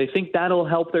they think that'll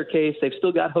help their case. They've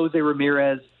still got Jose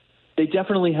Ramirez. They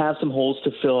definitely have some holes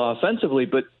to fill offensively,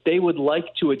 but they would like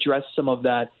to address some of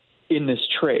that in this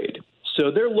trade.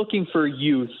 So they're looking for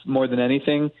youth more than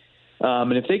anything.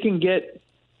 And if they can get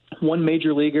one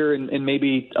major leaguer and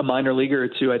maybe a minor leaguer or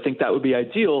two, I think that would be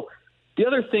ideal. The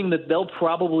other thing that they'll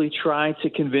probably try to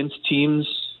convince teams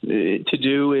to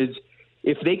do is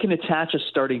if they can attach a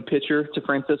starting pitcher to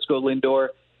Francisco Lindor,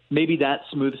 maybe that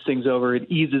smooths things over. It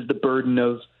eases the burden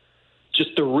of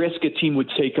just the risk a team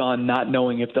would take on not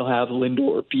knowing if they'll have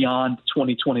Lindor beyond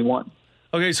 2021.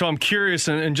 Okay, so I'm curious,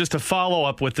 and just to follow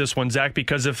up with this one, Zach,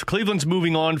 because if Cleveland's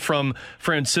moving on from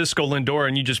Francisco Lindor,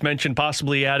 and you just mentioned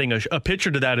possibly adding a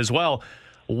pitcher to that as well,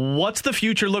 what's the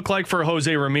future look like for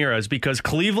Jose Ramirez? Because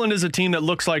Cleveland is a team that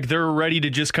looks like they're ready to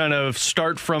just kind of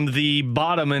start from the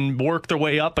bottom and work their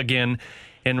way up again.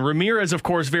 And Ramirez, of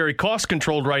course, very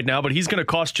cost-controlled right now, but he's going to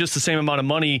cost just the same amount of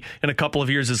money in a couple of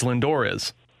years as Lindor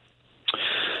is.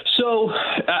 So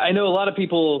I know a lot of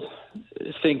people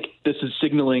think this is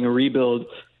signaling a rebuild.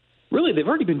 Really, they've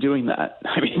already been doing that.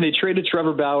 I mean, they traded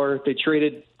Trevor Bauer, they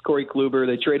traded Corey Kluber,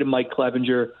 they traded Mike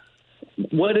Clevenger.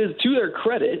 What is, to their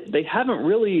credit, they haven't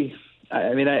really,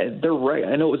 they're right.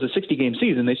 I know it was a 60-game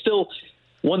season. They still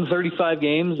won 35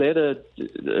 games. They had a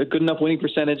good enough winning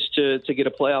percentage to get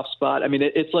a playoff spot. I mean,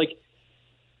 it's like,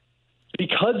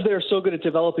 because they're so good at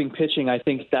developing pitching, I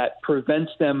think that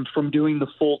prevents them from doing the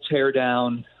full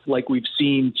teardown like we've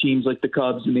seen teams like the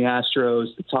Cubs and the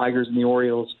Astros, the Tigers and the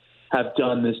Orioles have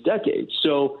done this decade.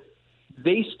 So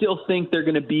they still think they're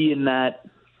going to be in that,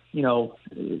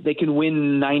 they can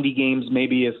win 90 games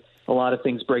maybe if a lot of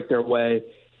things break their way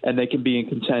and they can be in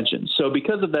contention. So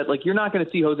because of that, like, you're not going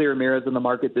to see Jose Ramirez in the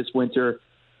market this winter.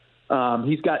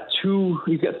 He's got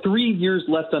 3 years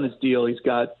left on his deal. He's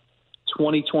got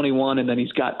 2021, and then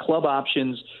he's got club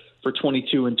options for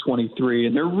 22 and 23,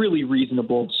 and they're really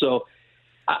reasonable. So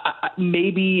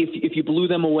maybe if you blew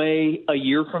them away a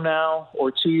year from now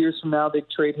or 2 years from now, they'd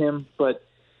trade him. But,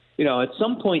 at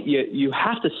some point you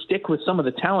have to stick with some of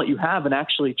the talent you have and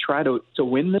actually try to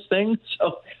win this thing.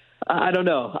 So I don't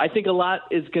know. I think a lot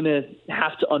is going to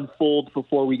have to unfold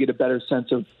before we get a better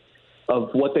sense of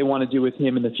what they want to do with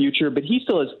him in the future. But he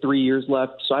still has 3 years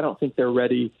left, so I don't think they're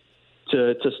ready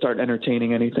to start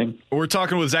entertaining anything. We're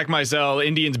talking with Zach Meisel,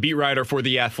 Indians beat writer for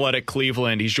The Athletic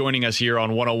Cleveland. He's joining us here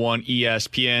on 101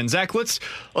 ESPN. Zach, let's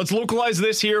localize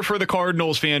this here for the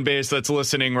Cardinals fan base that's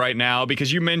listening right now,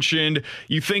 because you mentioned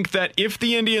you think that if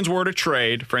the Indians were to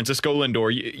trade Francisco Lindor,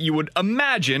 you would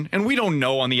imagine, and we don't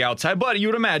know on the outside, but you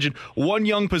would imagine one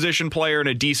young position player and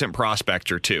a decent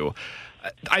prospect or two.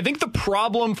 I think the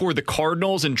problem for the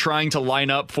Cardinals in trying to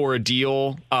line up a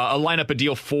deal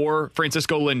for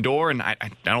Francisco Lindor, and I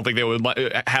don't think they would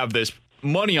have this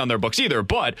money on their books either,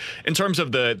 but in terms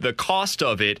of the cost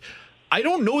of it, I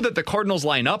don't know that the Cardinals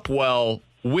line up well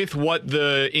with what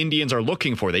the Indians are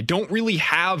looking for. They don't really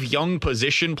have young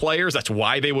position players. That's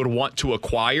why they would want to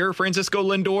acquire Francisco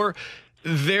Lindor.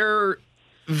 Their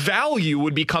value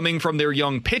would be coming from their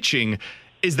young pitching.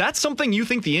 Is that something you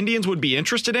think the Indians would be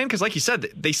interested in? Because like you said,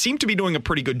 they seem to be doing a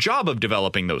pretty good job of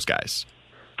developing those guys.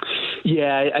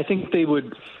 Yeah, I think they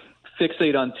would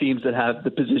fixate on teams that have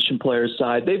the position players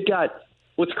side. They've got,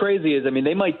 what's crazy is,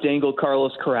 they might dangle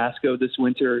Carlos Carrasco this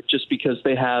winter just because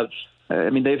they have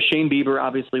Shane Bieber.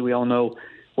 Obviously, we all know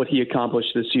what he accomplished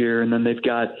this year. And then they've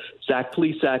got Zach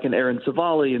Plesac and Aaron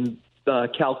Savali and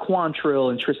Cal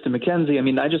Quantrill and Tristan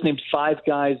McKenzie. I just named 5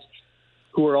 guys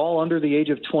who are all under the age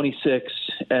of 26,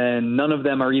 and none of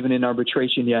them are even in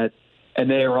arbitration yet. And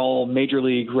they are all major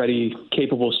league ready,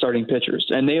 capable starting pitchers.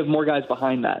 And they have more guys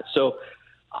behind that. So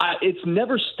it's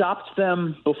never stopped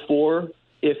them before,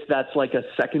 if that's like a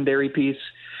secondary piece,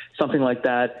 something like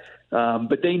that.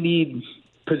 But they need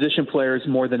position players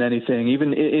more than anything.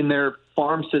 Even in their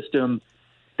farm system,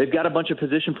 they've got a bunch of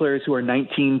position players who are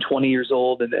 19, 20 years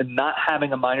old, and not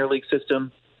having a minor league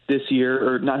system this year,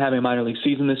 or not having a minor league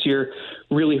season this year,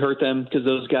 really hurt them because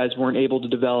those guys weren't able to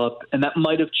develop. And that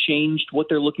might have changed what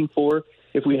they're looking for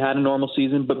if we had a normal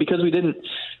season. But because we didn't,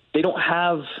 they don't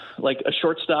have like a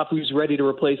shortstop who's ready to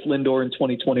replace Lindor in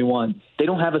 2021. They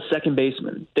don't have a second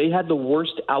baseman. They had the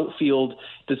worst outfield,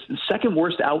 the second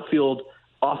worst outfield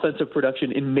offensive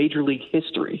production in Major League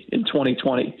history in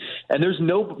 2020. And there's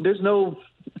no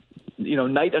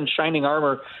knight in shining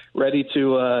armor ready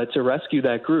to rescue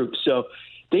that group. So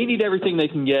they need everything they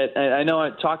can get. I know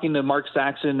I'm talking to Mark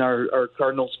Saxon, our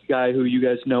Cardinals guy, who you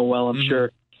guys know well, I'm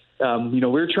sure. We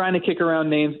were trying to kick around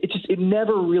names. It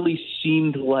never really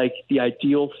seemed like the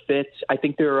ideal fit. I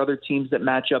think there are other teams that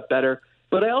match up better.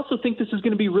 But I also think this is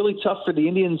going to be really tough for the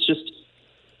Indians.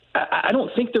 I don't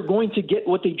think they're going to get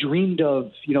what they dreamed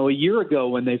of, a year ago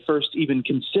when they first even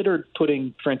considered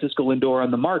putting Francisco Lindor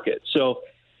on the market. So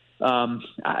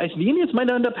the Indians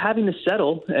might end up having to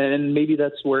settle, and maybe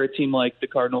that's where a team like the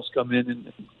Cardinals come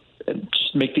in and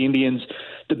just make the Indians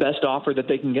the best offer that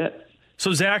they can get.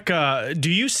 So, Zach, do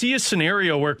you see a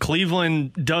scenario where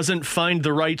Cleveland doesn't find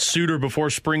the right suitor before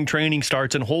spring training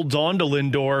starts and holds on to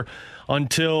Lindor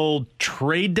until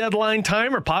trade deadline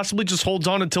time, or possibly just holds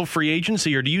on until free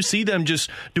agency? Or do you see them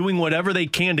just doing whatever they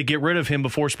can to get rid of him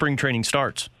before spring training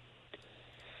starts?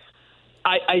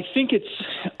 I think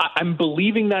I'm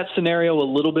believing that scenario a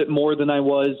little bit more than I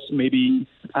was maybe,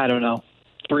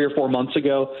 3 or 4 months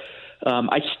ago.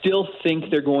 I still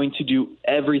think they're going to do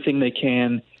everything they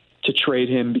can to trade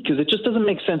him, because it just doesn't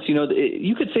make sense.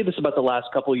 You could say this about the last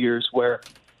couple of years, where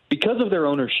because of their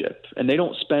ownership and they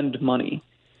don't spend money,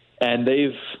 and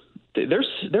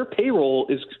their payroll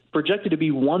is projected to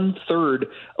be 1/3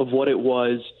 of what it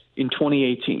was in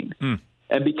 2018.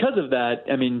 And because of that,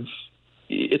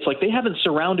 it's like they haven't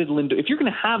surrounded Lindor. If you're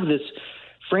going to have this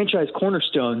franchise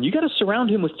cornerstone, you got to surround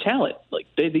him with talent. Like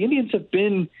the Indians have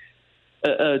been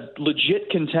a legit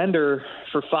contender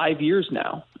for 5 years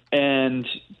now. And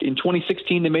in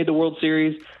 2016, they made the World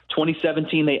Series.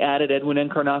 2017, they added Edwin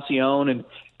Encarnacion, and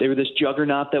they were this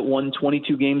juggernaut that won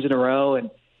 22 games in a row, and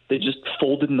they just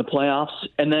folded in the playoffs.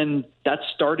 And then that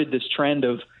started this trend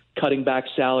of cutting back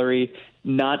salary,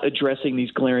 not addressing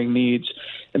these glaring needs.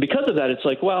 And because of that, it's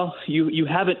like, well, you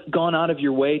haven't gone out of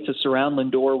your way to surround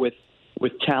Lindor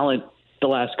with talent the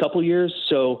last couple of years.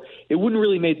 So it wouldn't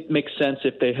really make sense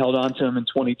if they held on to him in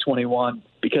 2021,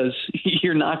 because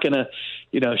you're not going to,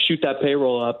 shoot that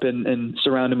payroll up and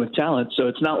surround him with talent. So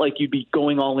it's not like you'd be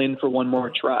going all in for one more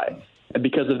try. And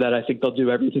because of that, I think they'll do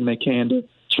everything they can to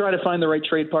try to find the right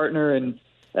trade partner and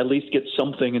at least get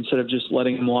something instead of just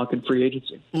letting him walk in free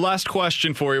agency. Last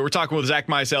question for you. We're talking with Zach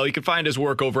Meisel. You can find his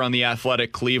work over on The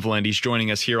Athletic Cleveland. He's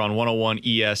joining us here on 101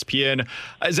 ESPN.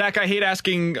 Zach, I hate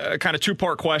asking kind of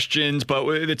two-part questions, but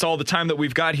it's all the time that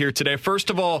we've got here today. First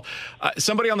of all,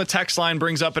 somebody on the text line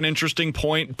brings up an interesting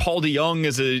point. Paul DeJong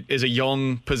is a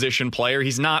young position player.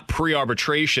 He's not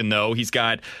pre-arbitration, though. He's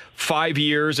got 5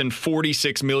 years and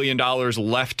 $46 million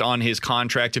left on his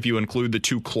contract if you include the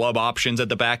 2 club options at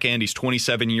the back end. He's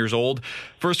 27 years old.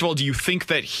 First of all, do you think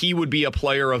that he would be a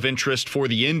player of interest for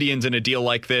the Indians in a deal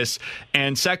like this?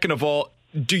 And second of all,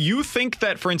 do you think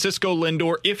that Francisco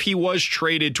Lindor, if he was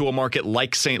traded to a market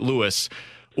like St. Louis,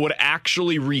 would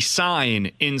actually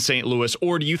re-sign in St. Louis,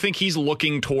 or do you think he's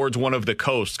looking towards one of the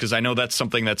coasts? Because I know that's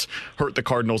something that's hurt the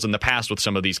Cardinals in the past with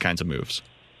some of these kinds of moves.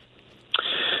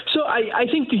 So I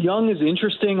think DeJong is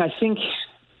interesting. I think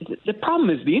the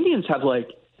problem is the Indians have like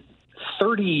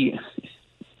 30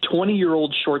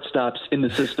 20-year-old shortstops in the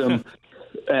system,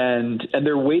 and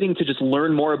they're waiting to just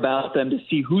learn more about them to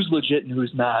see who's legit and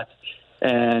who's not.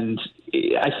 And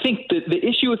I think that the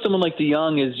issue with someone like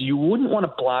DeJong is you wouldn't want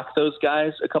to block those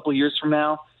guys a couple of years from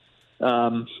now.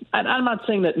 And I'm not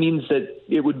saying that means that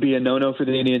it would be a no-no for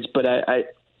the Indians, but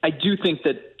I do think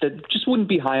that just wouldn't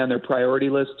be high on their priority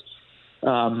list.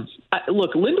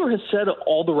 Look, Lindor has said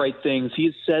all the right things. He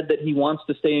has said that he wants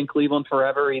to stay in Cleveland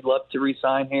forever. He'd love to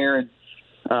re-sign here.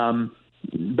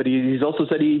 But he's also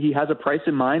said he has a price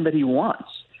in mind that he wants.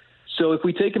 So if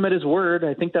we take him at his word,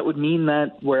 I think that would mean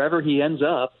that wherever he ends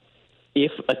up,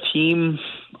 if a team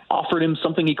offered him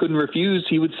something he couldn't refuse,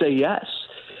 he would say yes.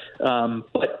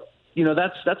 But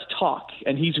that's talk,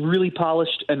 and he's really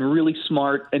polished and really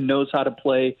smart and knows how to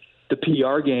play the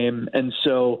PR game. And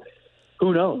so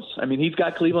who knows? I mean, he's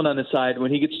got Cleveland on his side.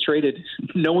 When he gets traded,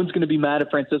 no one's going to be mad at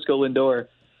Francisco Lindor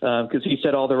because he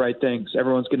said all the right things.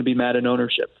 Everyone's going to be mad at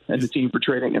ownership and the team for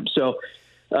trading him. So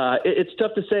it's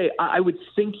tough to say. I would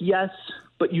think yes,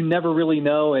 but you never really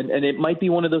know. And it might be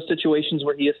one of those situations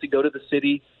where he has to go to the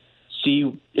city,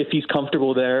 see if he's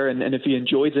comfortable there and if he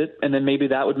enjoys it, and then maybe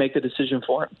that would make the decision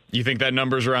for him. You think that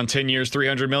number's around 10 years,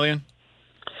 $300 million?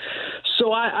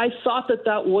 So I thought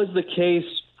that was the case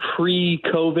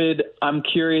pre-COVID. I'm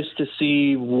curious to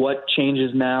see what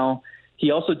changes now.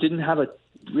 He also didn't have a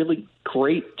really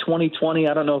great 2020.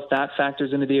 I don't know if that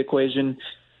factors into the equation.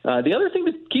 The other thing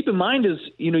to keep in mind is,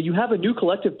 you have a new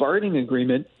collective bargaining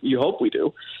agreement, you hope we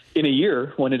do, in a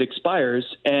year when it expires.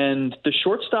 And the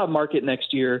shortstop market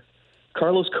next year,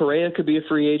 Carlos Correa could be a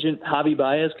free agent. Javi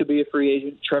Baez could be a free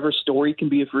agent. Trevor Story can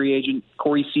be a free agent.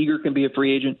 Corey Seager can be a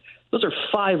free agent. Those are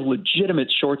 5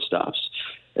 legitimate shortstops.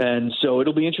 And so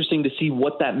it'll be interesting to see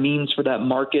what that means for that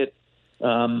market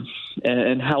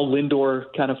and how Lindor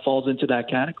kind of falls into that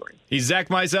category. He's Zach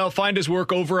Meisel. Find his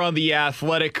work over on The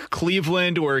Athletic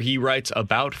Cleveland, where he writes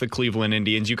about the Cleveland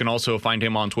Indians. You can also find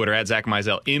him on Twitter at Zach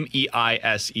Meisel,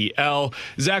 Meisel.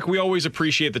 Zach, we always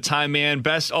appreciate the time, man.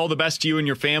 All the best to you and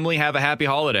your family. Have a happy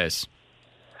holidays.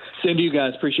 Same to you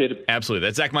guys. Appreciate it. Absolutely.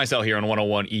 That's Zach Meisel here on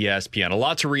 101 ESPN. A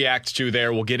lot to react to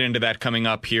there. We'll get into that coming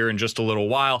up here in just a little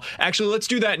while. Actually, let's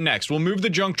do that next. We'll move the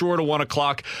junk drawer to 1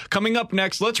 o'clock. Coming up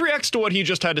next, let's react to what he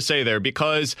just had to say there,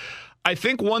 because I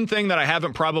think one thing that I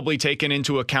haven't probably taken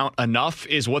into account enough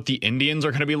is what the Indians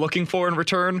are going to be looking for in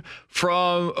return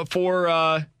for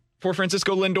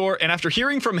Francisco Lindor. And after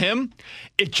hearing from him,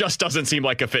 it just doesn't seem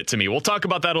like a fit to me. We'll talk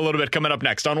about that a little bit coming up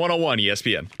next on 101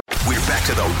 ESPN. We're back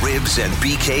to the Ribs and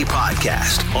BK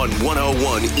podcast on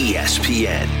 101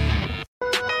 ESPN.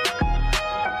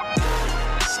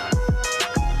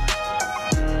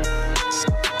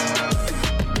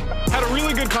 Had a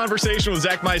really good conversation with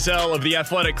Zach Meisel of The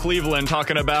Athletic Cleveland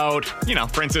talking about,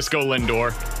 Francisco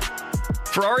Lindor.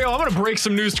 Ferrario, I'm going to break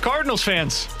some news to Cardinals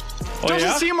fans.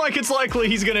 Doesn't seem like it's likely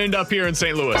he's going to end up here in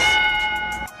St. Louis.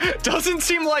 Doesn't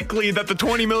seem likely that the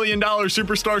 $20 million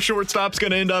superstar shortstop's going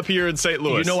to end up here in St.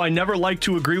 Louis. I never like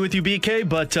to agree with you, BK,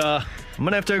 but I'm going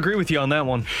to have to agree with you on that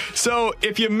one. So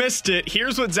if you missed it,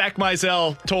 here's what Zach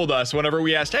Meisel told us whenever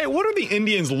we asked, hey, what are the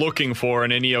Indians looking for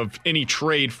in any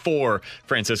trade for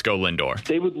Francisco Lindor?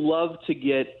 They would love to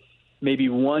get maybe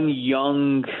one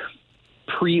young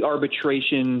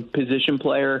pre-arbitration position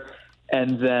player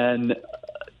and then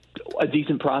a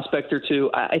decent prospect or two.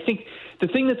 I think the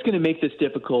thing that's going to make this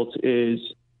difficult is...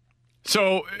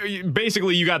 So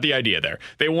basically, you got the idea there.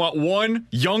 They want one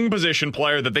young position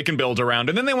player that they can build around,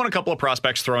 and then they want a couple of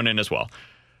prospects thrown in as well.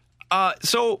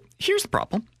 So here's the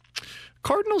problem.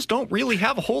 Cardinals don't really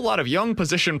have a whole lot of young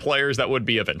position players that would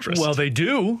be of interest. Well, they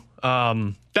do.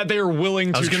 That they're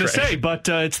willing to trade. I was going to say, but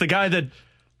it's the guy that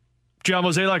John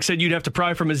Mozeliak said you'd have to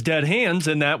pry from his dead hands,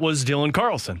 and that was Dylan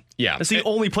Carlson. Yeah. That's the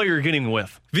only player you're getting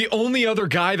with. The only other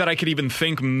guy that I could even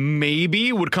think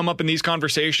maybe would come up in these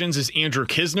conversations is Andrew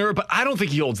Knizner, but I don't think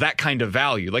he holds that kind of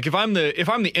value. Like if I'm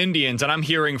the Indians and I'm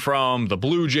hearing from the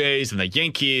Blue Jays and the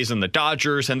Yankees and the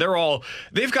Dodgers, and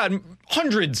they've got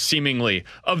hundreds seemingly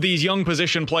of these young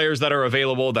position players that are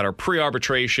available that are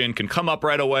pre-arbitration, can come up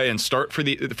right away and start for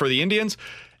the Indians.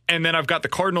 And then I've got the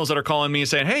Cardinals that are calling me and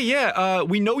saying, hey,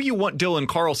 we know you want Dylan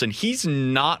Carlson. He's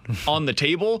not on the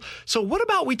table. So what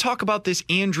about we talk about this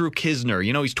Andrew Knizner?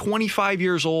 He's 25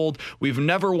 years old. We've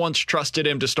never once trusted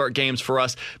him to start games for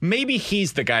us. Maybe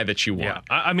he's the guy that you want.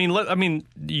 Yeah. I mean,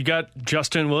 you got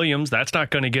Justin Williams. That's not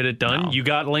going to get it done. No. You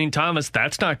got Lane Thomas.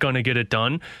 That's not going to get it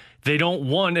done. They don't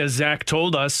want, as Zach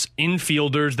told us,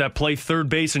 infielders that play third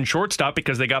base and shortstop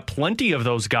because they got plenty of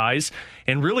those guys.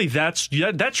 And really, that's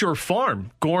your farm.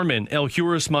 Gorman,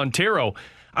 Elhuris, Montero.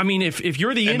 I mean, if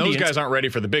you're the Indians, those guys aren't ready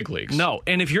for the big leagues. No,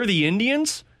 and if you're the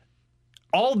Indians,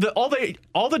 all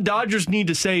the Dodgers need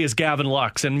to say is Gavin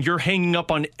Lux, and you're hanging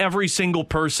up on every single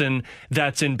person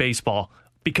that's in baseball.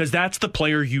 because that's the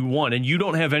player you want, and you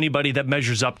don't have anybody that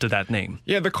measures up to that name.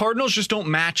 Yeah, the Cardinals just don't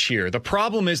match here. The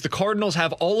problem is the Cardinals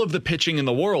have all of the pitching in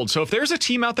the world. So if there's a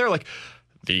team out there like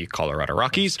the Colorado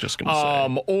Rockies,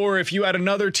 or if you had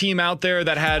another team out there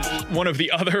that had one of the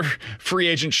other free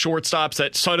agent shortstops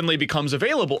that suddenly becomes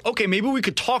available, okay, maybe we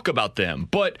could talk about them.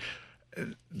 But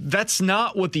that's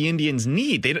not what the Indians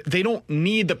need. They don't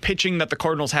need the pitching that the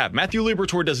Cardinals have. Matthew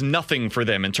Liberatore does nothing for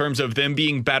them in terms of them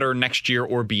being better next year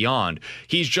or beyond.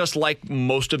 He's just like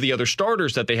most of the other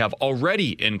starters that they have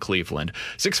already in Cleveland.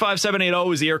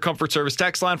 65780 is the Air Comfort Service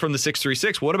text line from the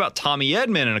 636. What about Tommy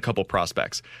Edman and a couple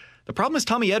prospects? The problem is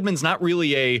Tommy Edman's not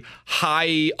really a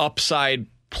high upside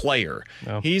player.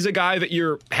 No. He's a guy that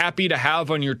you're happy to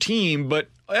have on your team, but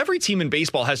every team in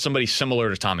baseball has somebody similar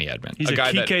to Tommy Edman. He's a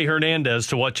guy Kike Hernandez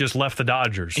to what just left the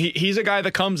Dodgers. He's a guy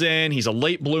that comes in, he's a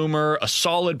late bloomer, a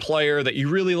solid player that you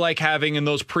really like having in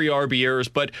those pre-Arb years,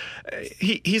 but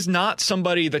he's not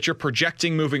somebody that you're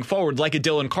projecting moving forward like a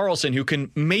Dylan Carlson who can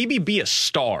maybe be a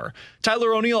star.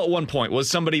 Tyler O'Neill at one point was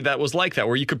somebody that was like that,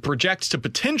 where you could project to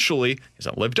potentially, he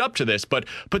hasn't lived up to this, but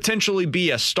potentially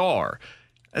be a star.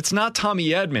 It's not Tommy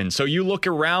Edman. So you look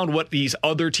around what these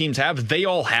other teams have. They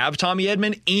all have Tommy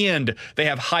Edman, and they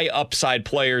have high upside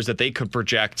players that they could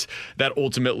project that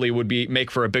ultimately would make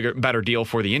for a better deal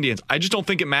for the Indians. I just don't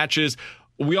think it matches.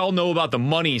 We all know about the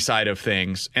money side of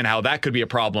things and how that could be a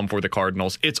problem for the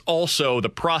Cardinals. It's also the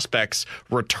prospects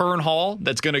return haul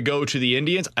that's going to go to the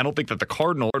Indians. I don't think that the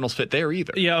Cardinals fit there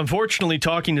either. Yeah, unfortunately,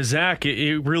 talking to Zach,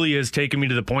 it really has taken me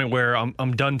to the point where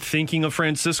I'm done thinking of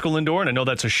Francisco Lindor, and I know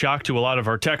that's a shock to a lot of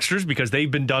our texters because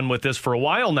they've been done with this for a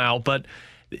while now, but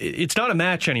it's not a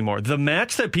match anymore. The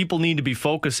match that people need to be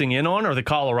focusing in on are the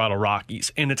Colorado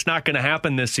Rockies, and it's not going to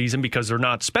happen this season because they're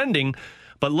not spending.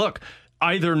 But look,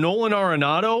 either Nolan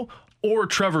Arenado or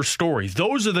Trevor Story.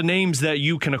 Those are the names that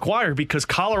you can acquire because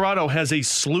Colorado has a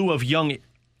slew of young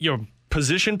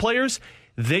position players.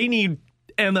 They need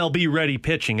MLB-ready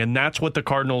pitching, and that's what the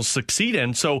Cardinals succeed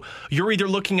in. So you're either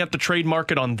looking at the trade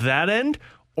market on that end,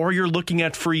 or you're looking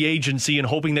at free agency and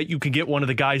hoping that you can get one of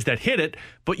the guys that hit it,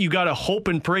 but you got to hope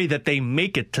and pray that they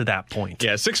make it to that point.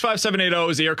 Yeah,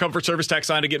 65780 is the Air Comfort Service text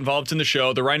line to get involved in the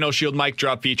show. The Rhino Shield mic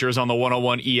drop features on the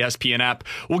 101 ESPN app.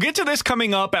 We'll get to this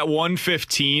coming up at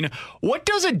 1:15. What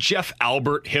does a Jeff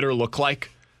Albert hitter look like?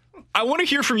 I want to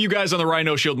hear from you guys on the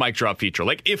Rhino Shield mic drop feature.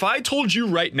 Like, if I told you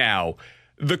right now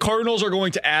the Cardinals are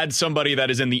going to add somebody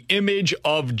that is in the image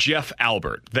of Jeff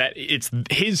Albert, that it's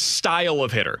his style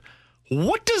of hitter,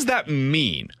 what does that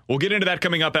mean? We'll get into that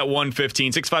coming up at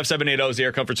 1:15. 65780 is the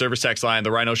Air Comfort Service text line.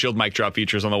 The Rhino Shield mic drop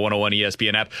features on the 101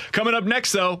 ESPN app. Coming up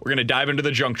next, though, we're going to dive into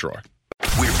the junk drawer.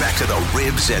 We're back to the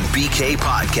Ribs and BK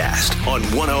podcast on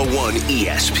 101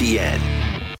 ESPN.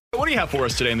 What do you have for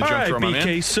us today in the junk drawer, my man?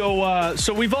 BK,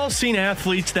 so we've all seen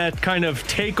athletes that kind of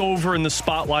take over in the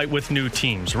spotlight with new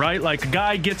teams, right? Like a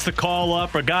guy gets the call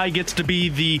up, a guy gets to be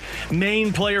the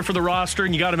main player for the roster,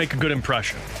 and you got to make a good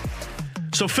impression.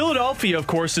 So Philadelphia, of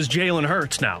course, is Jalen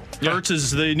Hurts now. Yeah. Hurts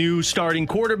is the new starting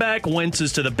quarterback. Wentz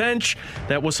is to the bench.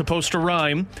 That was supposed to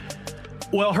rhyme.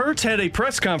 Well, Hurts had a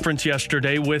press conference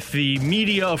yesterday with the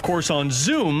media, of course, on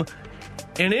Zoom.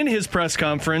 And in his press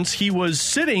conference, he was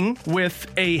sitting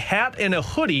with a hat and a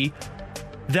hoodie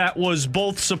that was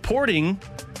both supporting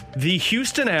the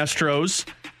Houston Astros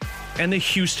and the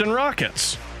Houston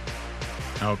Rockets.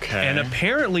 Okay. And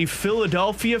apparently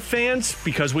Philadelphia fans,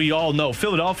 because we all know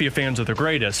Philadelphia fans are the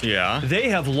greatest, they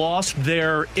have lost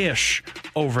their ish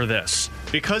over this.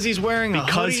 Because he's wearing a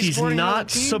hoodie? Because he's not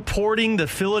supporting the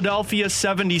Philadelphia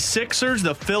 76ers,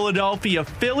 the Philadelphia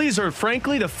Phillies, or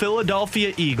frankly, the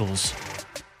Philadelphia Eagles.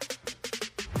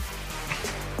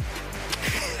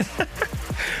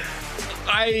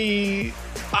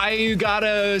 I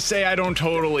gotta say I don't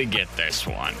totally get this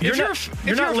one. You're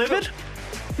not livid?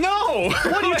 No.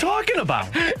 What are you talking about?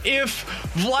 If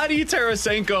Vladdy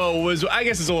Tarasenko was, I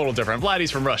guess it's a little different. Vladdy's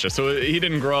from Russia, so he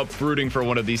didn't grow up rooting for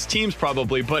one of these teams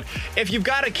probably. But if you've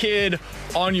got a kid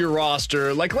on your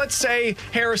roster, like let's say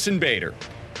Harrison Bader.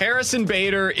 Harrison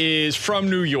Bader is from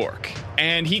New York,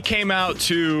 and he came out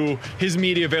to his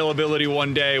media availability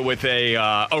one day with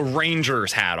a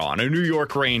Rangers hat on, a New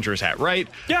York Rangers hat, right?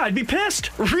 Yeah, I'd be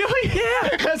pissed. Really?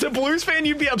 Yeah. As a Blues fan,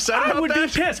 you'd be upset about that? I would be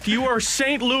pissed. You are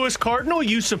St. Louis Cardinal.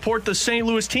 You support the St.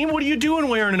 Louis team. What are you doing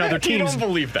wearing another team's? You don't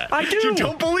believe that. I do. You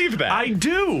don't believe that. I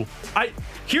do.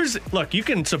 Look, you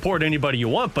can support anybody you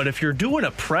want, but if you're doing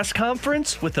a press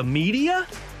conference with the media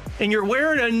and you're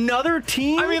wearing another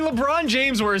team? I mean, LeBron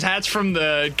James wears hats from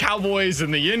the Cowboys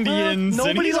and the Indians.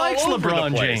 Nobody and he's likes all over LeBron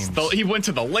the place. James. He went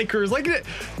to the Lakers. Like, did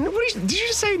you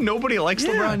just say nobody likes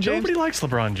LeBron James? Nobody likes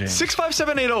LeBron James.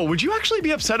 65780. Would you actually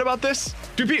be upset about this?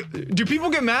 Do people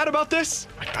get mad about this?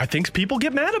 I think people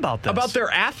get mad about this. About their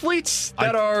athletes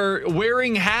that are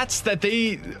wearing hats that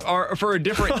they are for a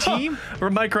different team?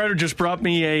 Mike Ryder just brought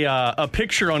me a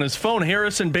picture on his phone.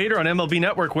 Harrison Bader on MLB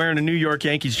Network wearing a New York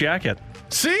Yankees jacket.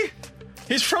 See?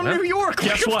 He's from New York.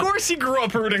 Guess what? Of course he grew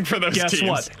up rooting for those teams. Guess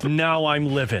what? Now I'm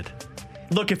livid.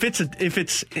 Look, if it's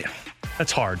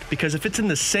that's hard because if it's in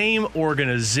the same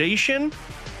organization,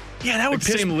 that would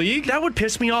same league. That would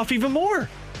piss me off even more.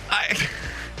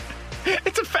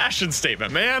 It's a fashion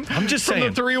statement, man. I'm just saying.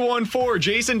 From the 314,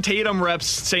 Jason Tatum reps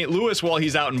St. Louis while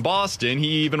he's out in Boston.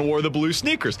 He even wore the blue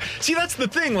sneakers. See, that's the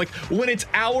thing. Like, when it's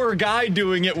our guy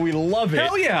doing it, we love it.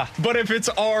 Hell yeah. But if it's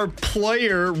our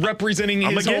player representing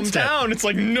his hometown, it's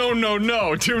like, no,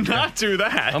 do not do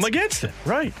that. I'm against it.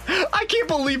 Right. I can't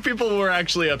believe people were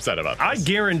actually upset about this. I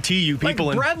guarantee you people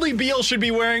like Bradley Beal should be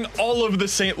wearing all of the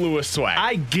St. Louis swag.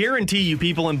 I guarantee you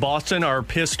people in Boston are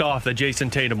pissed off that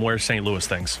Jason Tatum wears St. Louis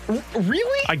things.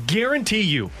 Really? I guarantee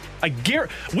you.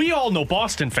 We all know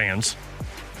Boston fans.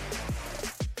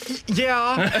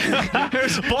 Yeah.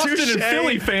 Boston and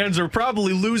Philly fans are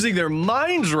probably losing their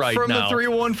minds right now. From now. the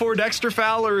 314, Dexter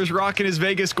Fowler is rocking his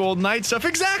Vegas Golden Knights stuff.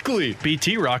 Exactly.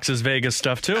 BT rocks his Vegas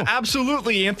stuff, too.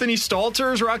 Absolutely. Anthony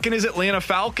Stalter is rocking his Atlanta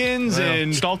Falcons.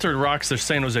 And Stalter rocks their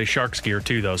San Jose Sharks gear,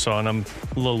 too, though, so I'm a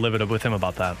little livid with him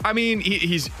about that. I mean,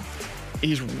 he's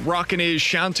rocking his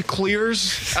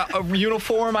Chanticleers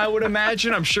uniform, I would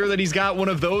imagine. I'm sure that he's got one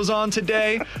of those on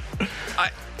today.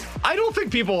 I don't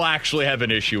think people actually have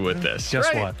an issue with this.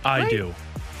 Guess what? I do.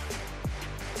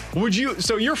 Would you?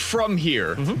 So you're from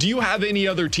here. Mm-hmm. Do you have any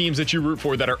other teams that you root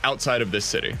for that are outside of this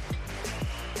city?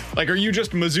 Like, are you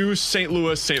just Mizzou, St.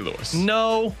 Louis?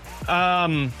 No.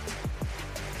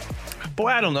 Boy,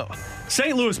 I don't know.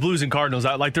 St. Louis Blues and Cardinals.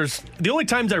 There's the only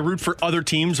times I root for other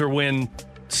teams are when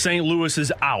St. Louis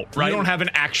is out, right? You don't have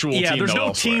an actual team. Yeah, there's no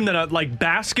elsewhere. team that like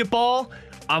basketball.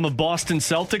 I'm a Boston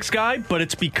Celtics guy, but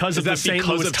it's because of the St.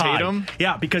 Louis tie. Tatum?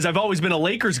 Yeah, because I've always been a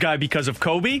Lakers guy because of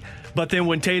Kobe. But then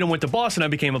when Tatum went to Boston, I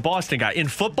became a Boston guy. In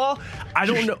football, I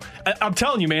don't know. I'm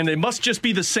telling you, man, it must just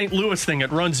be the St. Louis thing.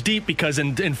 It runs deep because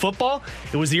in football,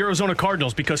 it was the Arizona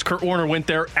Cardinals because Kurt Warner went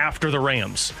there after the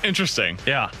Rams. Interesting.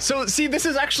 Yeah. So, see, this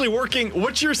is actually working.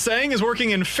 What you're saying is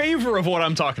working in favor of what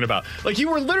I'm talking about. Like, you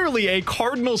were literally a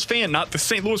Cardinals fan, not the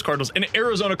St. Louis Cardinals, an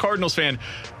Arizona Cardinals fan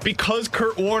because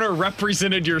Kurt Warner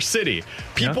represented your city.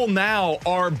 People now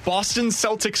are Boston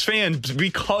Celtics fans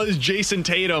because Jason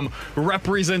Tatum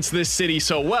represents this city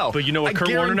so well. But you know what Kurt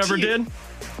Warner never did?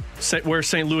 Wear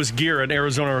St. Louis gear at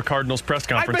Arizona Cardinals press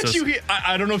conferences. I bet you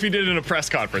I don't know if he did it in a press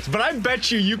conference, but I bet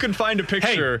you can find a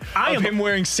picture of him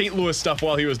wearing St. Louis stuff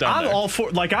while he was down there. I'm all for,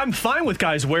 I'm fine with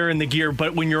guys wearing the gear,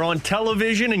 but when you're on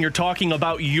television and you're talking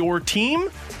about your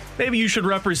team, maybe you should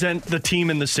represent the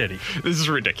team in the city. This is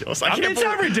ridiculous. It's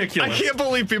not ridiculous. I can't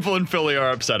believe people in Philly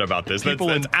are upset about this.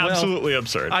 That's absolutely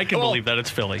absurd. I can believe that it's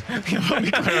Philly. Let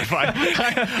me clarify.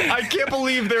 I can't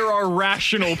believe there are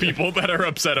rational people that are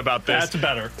upset about this. That's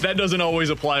better. That doesn't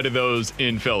always apply to those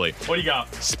in Philly. What do you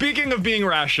got? Speaking of being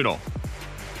rational,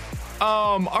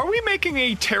 are we making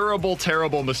a terrible,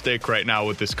 terrible mistake right now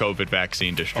with this COVID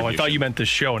vaccine distribution? Oh, I thought you meant this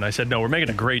show, and I said, no, we're making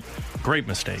a great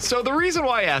mistake. So the reason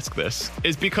why I ask this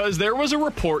is because there was a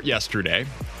report yesterday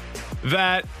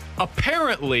that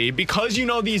apparently, because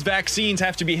these vaccines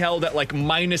have to be held at like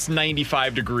minus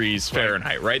 95 degrees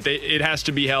Fahrenheit, right? They have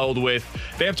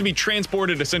to be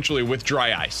transported essentially with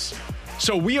dry ice.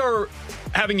 So we are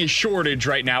having a shortage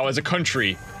right now as a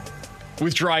country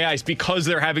with dry ice because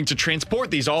they're having to transport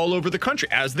these all over the country,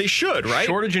 as they should, right?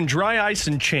 Shortage in dry ice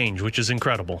and change, which is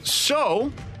incredible.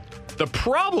 So the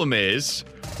problem is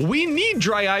we need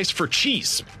dry ice for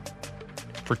cheese.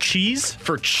 For cheese?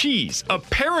 For cheese.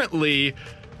 Apparently,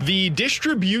 the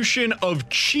distribution of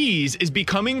cheese is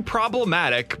becoming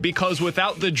problematic because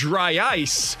without the dry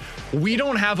ice, we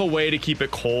don't have a way to keep it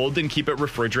cold and keep it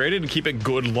refrigerated and keep it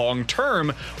good long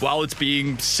term while it's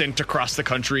being sent across the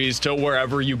countries to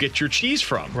wherever you get your cheese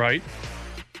from. Right.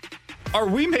 Are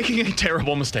we making a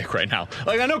terrible mistake right now?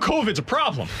 Like, I know COVID's a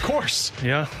problem, of course.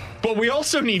 Yeah. But we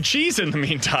also need cheese in the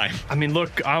meantime. I mean,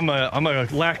 look, I'm a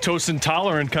lactose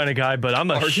intolerant kind of guy, but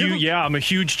I'm a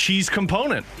huge cheese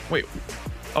component. Wait.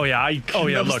 Oh yeah,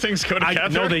 Those things go together?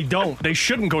 No, they don't. They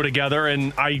shouldn't go together,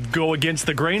 and I go against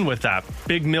the grain with that.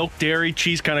 Big milk, dairy,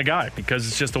 cheese kind of guy because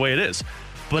it's just the way it is.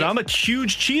 but I'm a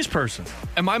huge cheese person.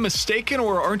 Am I mistaken,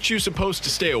 or aren't you supposed to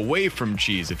stay away from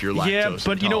cheese if you're lactose Yeah,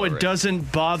 but you know, it intolerant?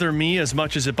 doesn't bother me as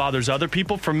much as it bothers other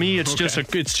people. For me, it's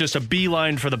just a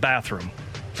beeline for the bathroom.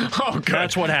 Oh, good.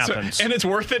 That's what happens. And it's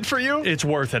worth it for you? It's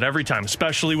worth it every time,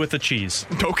 especially with the cheese.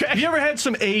 Okay. Have you ever had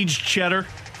some aged cheddar?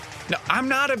 No, I'm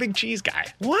not a big cheese guy.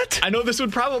 What? I know this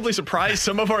would probably surprise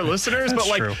some of our listeners, but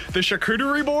like true. the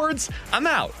charcuterie boards, I'm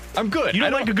out. I'm good. You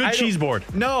don't like a good cheese board?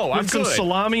 No, With I'm some good.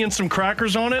 salami and some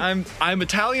crackers on it? I'm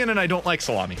Italian and I don't like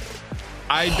salami.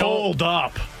 Hold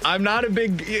up. I'm not a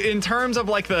big, in terms of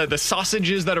like the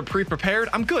sausages that are pre-prepared,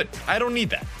 I'm good. I don't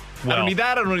need that. I don't need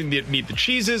that. I don't need the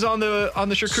cheeses on the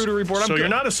charcuterie board. I'm so good. you're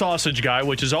not a sausage guy,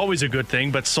 which is always a good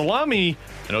thing, but salami...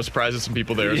 I know surprises some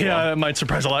people there as well. Yeah, it might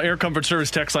surprise a lot. Air Comfort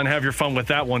Service text line, have your fun with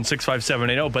that one,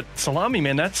 65780. But salami,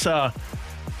 man, that's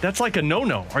like a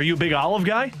no-no. Are you a big olive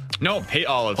guy? No, hate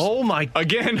olives. Oh, my...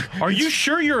 Again. Are you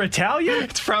sure you're Italian?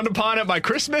 It's frowned upon at my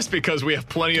Christmas because we have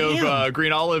plenty of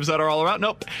green olives that are all around.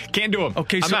 Nope, can't do them.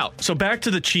 Okay, I'm out. So back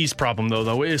to the cheese problem,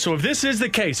 though. So if this is the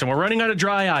case and we're running out of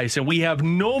dry ice and we have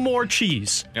no more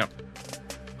cheese,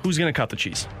 who's going to cut the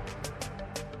cheese?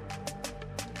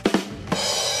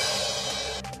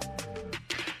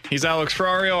 He's Alex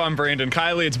Ferrario. I'm Brandon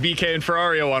Kiley. It's BK and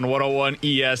Ferrario on 101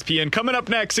 ESPN. Coming up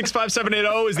next,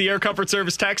 65780 is the Air Comfort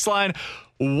Service text line.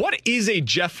 What is a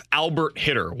Jeff Albert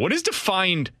hitter? What is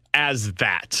defined as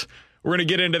that? We're going to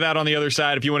get into that on the other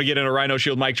side. If you want to get in a Rhino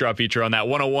Shield mic drop feature on that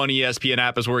 101 ESPN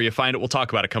app is where you find it. We'll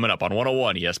talk about it coming up on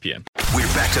 101 ESPN. We're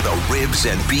back to the Ribs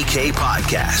and BK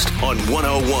podcast on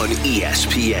 101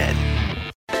 ESPN.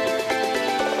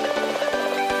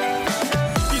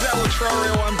 He's Alex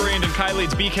Ferrario. I'm Brandon Kiley.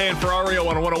 It's BK and Ferrario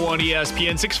on 101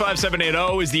 ESPN.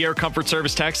 65780 is the Air Comfort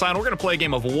Service text line. We're going to play a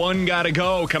game of One Gotta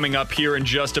Go coming up here in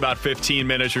just about 15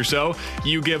 minutes or so.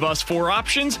 You give us 4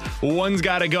 options. One's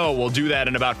gotta go. We'll do that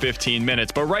in about 15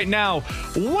 minutes. But right now,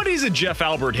 what is a Jeff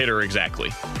Albert hitter exactly?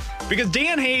 Because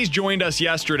Dan Hayes joined us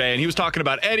yesterday, and he was talking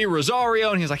about Eddie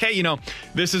Rosario, and he's like, hey, you know,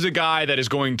 this is a guy that is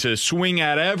going to swing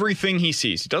at everything he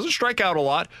sees. He doesn't strike out a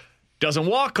lot, doesn't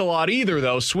walk a lot either,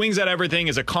 though, swings at everything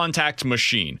as a contact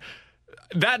machine.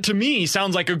 That, to me,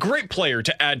 sounds like a great player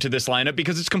to add to this lineup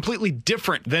because it's completely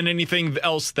different than anything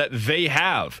else that they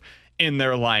have in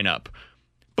their lineup.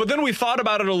 But then we thought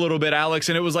about it a little bit, Alex,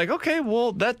 and it was like, okay,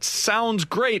 well, that sounds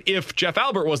great if Jeff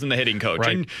Albert wasn't the hitting coach.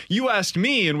 Right. And you asked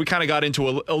me, and we kind of got into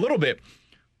a little bit,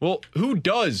 well, who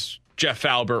does Jeff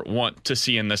Albert want to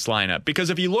see in this lineup? Because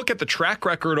if you look at the track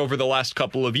record over the last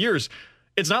couple of years,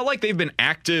 it's not like they've been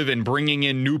active in bringing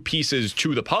in new pieces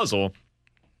to the puzzle.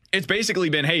 It's basically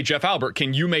been, hey, Jeff Albert,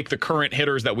 can you make the current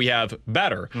hitters that we have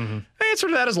better? The answer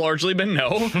to that has largely been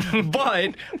no.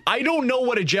 But I don't know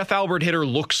what a Jeff Albert hitter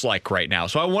looks like right now.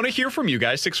 So I want to hear from you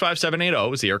guys.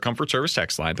 65780 is the Air Comfort Service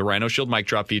text line. The Rhino Shield mic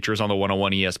drop features on the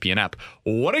 101 ESPN app.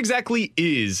 What exactly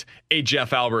is a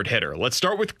Jeff Albert hitter? Let's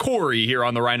start with Corey here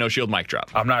on the Rhino Shield mic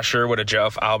drop. I'm not sure what a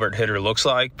Jeff Albert hitter looks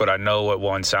like, but I know what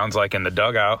one sounds like in the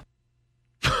dugout.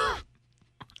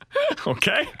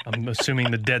 Okay. I'm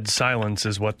assuming the dead silence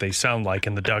is what they sound like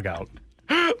in the dugout.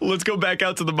 Let's go back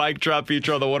out to the mic drop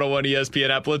feature on the 101 ESPN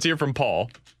app. Let's hear from Paul.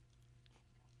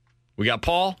 We got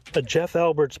Paul. A Jeff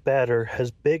Albert's batter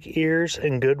has big ears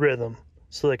and good rhythm,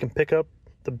 so they can pick up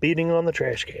the beating on the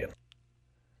trash can.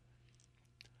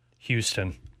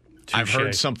 Houston. Touché. I've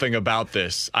heard something about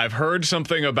this. I've heard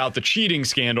something about the cheating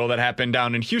scandal that happened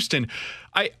down in Houston.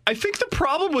 I think the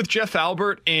problem with Jeff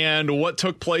Albert and what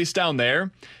took place down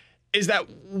there is that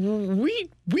we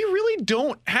really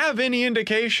don't have any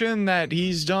indication that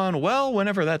he's done well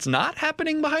whenever that's not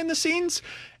happening behind the scenes.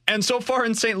 And so far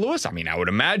in St. Louis, I mean, I would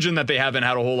imagine that they haven't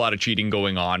had a whole lot of cheating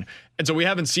going on. And so we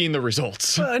haven't seen the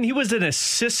results. And he was an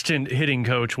assistant hitting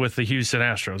coach with the Houston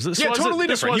Astros. This totally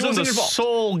different. He wasn't the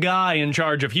sole guy in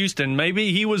charge of Houston.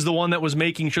 Maybe he was the one that was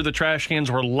making sure the trash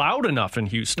cans were loud enough in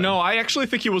Houston. No, I actually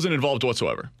think he wasn't involved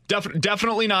whatsoever.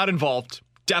 Definitely not involved.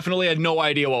 Definitely had no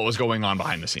idea what was going on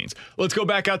behind the scenes. Let's go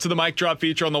back out to the mic drop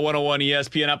feature on the 101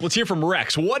 ESPN app. Let's hear from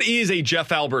Rex. What is a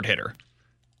Jeff Albert hitter?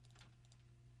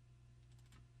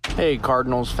 Hey,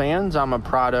 Cardinals fans. I'm a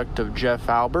product of Jeff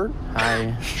Albert.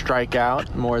 I strike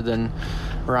out more than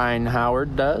Ryan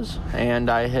Howard does, and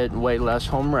I hit way less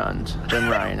home runs than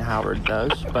Ryan Howard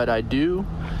does. But I do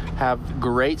have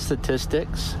great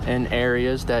statistics in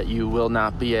areas that you will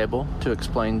not be able to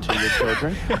explain to your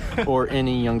children or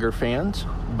any younger fans.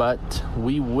 But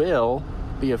we will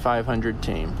be a 500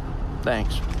 team.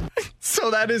 Thanks. So So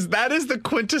that is the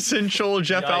quintessential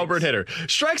Jeff Albert hitter.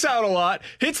 Strikes out a lot,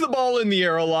 hits the ball in the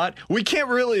air a lot. We can't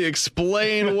really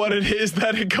explain what it is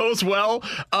that it goes well,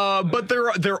 but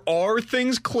there are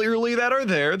things clearly that are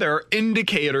there. There are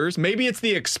indicators. Maybe it's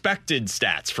the expected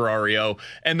stats for Ferrario,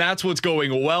 and that's what's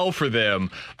going well for them.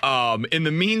 In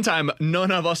the meantime,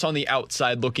 none of us on the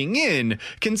outside looking in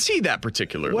can see that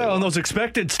particularly. Well, and those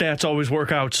expected stats always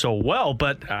work out so well,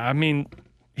 but I mean,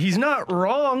 he's not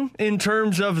wrong in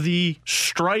terms of the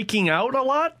striking out a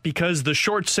lot, because the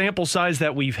short sample size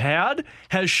that we've had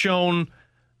has shown,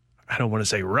 I don't want to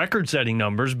say record-setting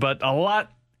numbers, but a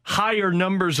lot higher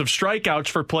numbers of strikeouts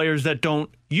for players that don't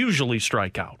usually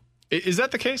strike out. Is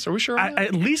that the case? Are we sure?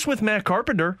 At least with Matt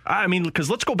Carpenter. I mean, because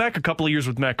let's go back a couple of years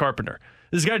with Matt Carpenter.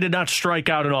 This guy did not strike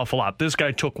out an awful lot. This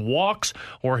guy took walks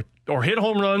or hit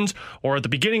home runs, or at the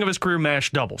beginning of his career,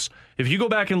 mashed doubles. If you go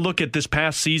back and look at this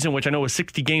past season, which I know was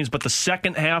 60 games, but the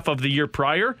second half of the year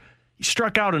prior, he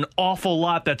struck out an awful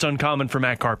lot. That's uncommon for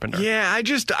Matt Carpenter. Yeah,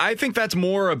 I think that's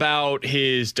more about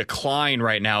his decline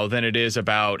right now than it is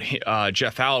about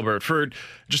Jeff Albert. For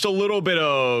just a little bit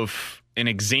of an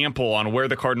example on where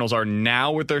the Cardinals are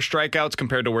now with their strikeouts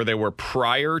compared to where they were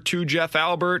prior to Jeff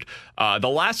Albert. The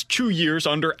last 2 years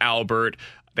under Albert,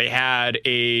 they had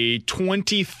a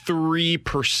 23%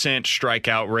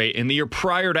 strikeout rate. In the year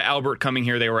prior to Albert coming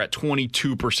here, they were at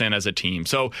 22% as a team.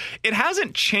 So it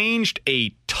hasn't changed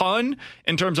a ton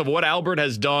in terms of what Albert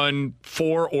has done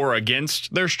for or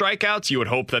against their strikeouts. You would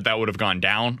hope that would have gone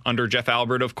down under Jeff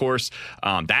Albert, of course.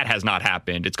 That has not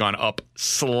happened. It's gone up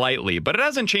slightly, but it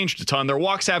hasn't changed a ton. Their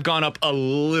walks have gone up a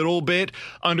little bit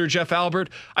under Jeff Albert.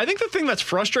 I think the thing that's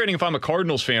frustrating if I'm a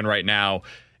Cardinals fan right now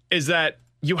is that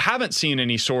you haven't seen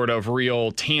any sort of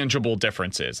real tangible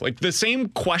differences. Like the same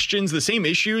questions, the same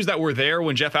issues that were there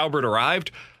when Jeff Albert arrived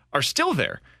are still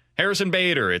there. Harrison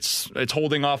Bader, it's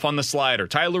holding off on the slider.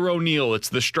 Tyler O'Neill, it's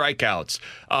the strikeouts.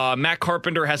 Matt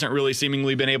Carpenter hasn't really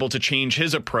seemingly been able to change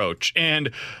his approach. And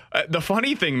the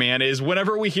funny thing, man, is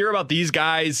whenever we hear about these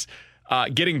guys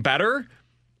getting better,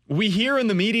 we hear in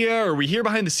the media or we hear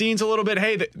behind the scenes a little bit,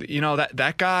 hey,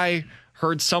 that guy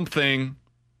heard something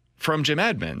from Jim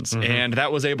Edmonds, and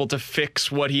that was able to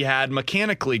fix what he had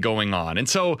mechanically going on. And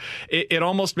so it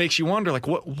almost makes you wonder, like,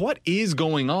 what is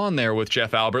going on there with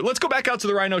Jeff Albert? Let's go back out to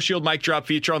the Rhino Shield mic drop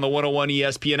feature on the 101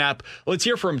 ESPN app. Let's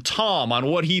hear from Tom on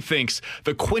what he thinks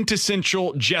the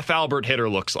quintessential Jeff Albert hitter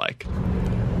looks like.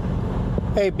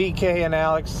 Hey, BK and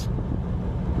Alex.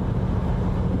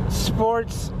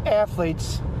 Sports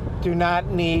athletes do not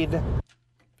need...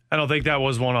 I don't think that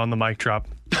was one on the mic drop.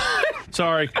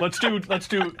 Sorry. Let's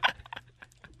do.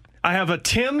 I have a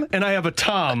Tim and I have a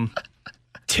Tom.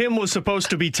 Tim was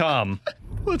supposed to be Tom.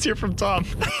 Let's hear from Tom.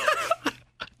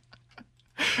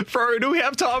 Ferrari, do we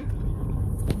have Tom?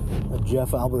 A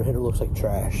Jeff Albert hitter looks like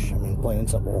trash. I mean, plain and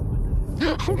simple.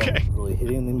 Okay. They don't really hit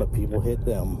anything, but people hit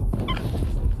them.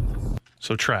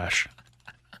 So trash.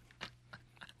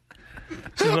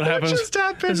 This is what happens. Just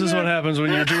happened, this is what happens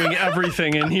when you're doing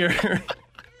everything in here.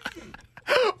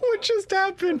 What just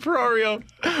happened, Ferrario?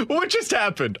 What just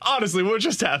happened? Honestly, what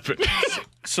just happened?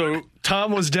 So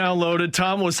Tom was downloaded,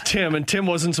 Tom was Tim, and Tim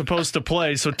wasn't supposed to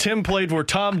play. So Tim played where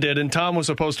Tom did, and Tom was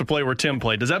supposed to play where Tim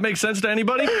played. Does that make sense to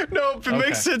anybody? Nope, it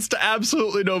makes sense to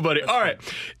absolutely nobody. All right,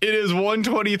 it is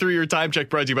 1:23. Your time check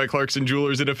brought to you by Clarkson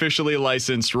Jewelers, an officially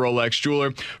licensed Rolex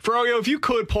jeweler. Ferrario, if you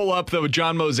could pull up the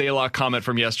John Mozeliak comment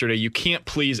from yesterday, you can't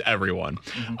please everyone.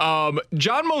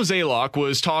 John Mozeliak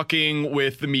was talking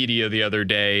with the media the other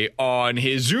day on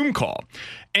his Zoom call,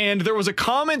 and there was a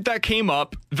comment that came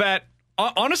up that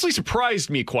honestly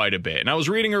surprised me quite a bit. And I was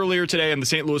reading earlier today in the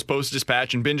St. Louis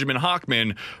Post-Dispatch, and Benjamin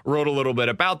Hockman wrote a little bit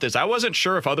about this. I wasn't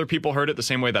sure if other people heard it the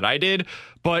same way that I did,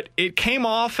 but it came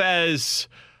off as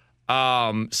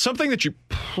something that you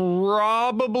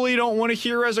probably don't want to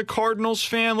hear as a Cardinals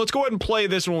fan. Let's go ahead and play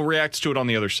this, and we'll react to it on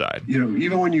the other side. You know,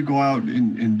 even when you go out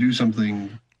and do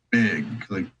something big,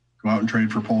 like go out and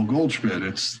trade for Paul Goldschmidt,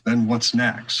 it's then what's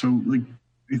next? So, like,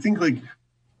 I think, like,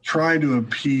 trying to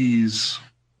appease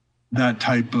that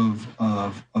type of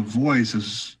voice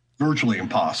is virtually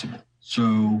impossible.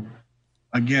 So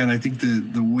again, I think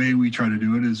the way we try to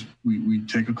do it is we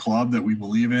take a club that we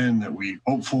believe in, that we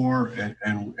hope for,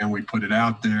 and we put it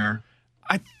out there.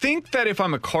 I think that if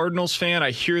I'm a Cardinals fan,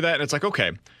 I hear that and it's like,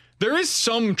 okay, there is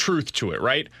some truth to it,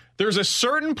 right? There's a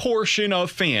certain portion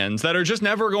of fans that are just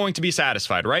never going to be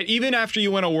satisfied, right? Even after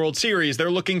you win a World Series,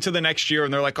 they're looking to the next year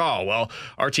and they're like, oh, well,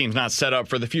 our team's not set up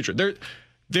for the future.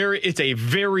 It's a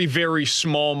very, very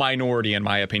small minority, in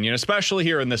my opinion, especially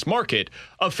here in this market,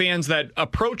 of fans that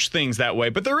approach things that way.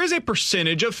 But there is a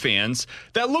percentage of fans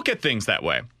that look at things that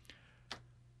way.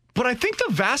 But I think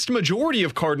the vast majority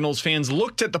of Cardinals fans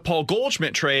looked at the Paul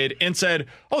Goldschmidt trade and said,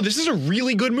 oh, this is a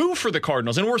really good move for the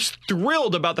Cardinals. And we're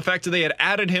thrilled about the fact that they had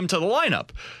added him to the lineup.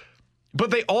 But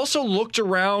they also looked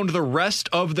around the rest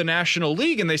of the National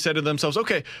League and they said to themselves,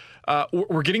 okay,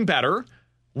 we're getting better.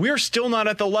 We're still not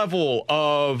at the level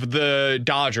of the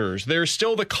Dodgers. There's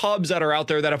still the Cubs that are out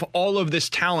there that have all of this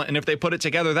talent. And if they put it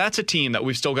together, that's a team that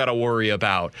we've still got to worry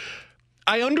about.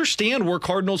 I understand where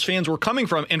Cardinals fans were coming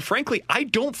from. And frankly, I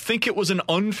don't think it was an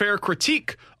unfair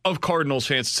critique of Cardinals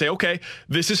fans to say, okay,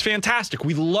 this is fantastic.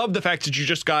 We love the fact that you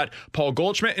just got Paul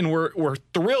Goldschmidt and we're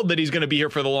thrilled that he's going to be here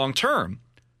for the long term.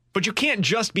 But you can't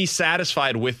just be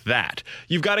satisfied with that.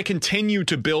 You've got to continue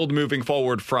to build moving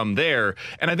forward from there.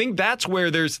 And I think that's where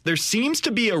there seems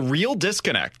to be a real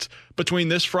disconnect between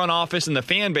this front office and the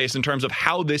fan base in terms of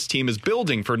how this team is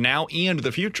building for now and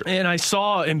the future. And I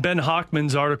saw in Ben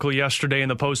Hochman's article yesterday in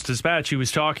the Post-Dispatch, he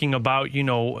was talking about,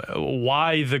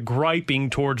 why the griping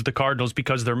towards the Cardinals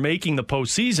because they're making the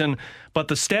postseason. But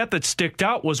the stat that sticked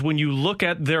out was when you look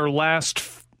at their last,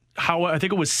 I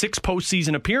think it was 6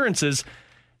 postseason appearances,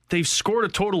 they've scored a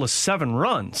total of 7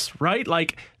 runs, right?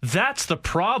 Like, that's the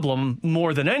problem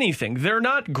more than anything. They're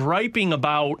not griping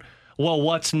about, well,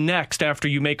 what's next after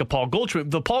you make a Paul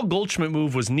Goldschmidt? The Paul Goldschmidt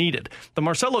move was needed. The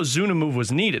Marcell Ozuna move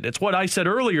was needed. It's what I said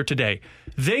earlier today.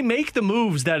 They make the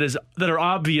moves that are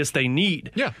obvious they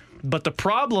need. Yeah. But the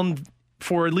problem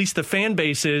for at least the fan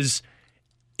base is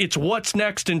it's what's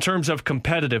next in terms of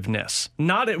competitiveness,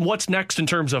 not what's next in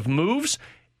terms of moves.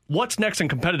 What's next in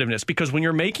competitiveness? Because when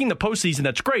you're making the postseason,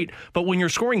 that's great. But when you're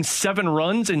scoring 7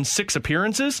 runs in 6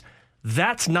 appearances,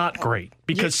 that's not great.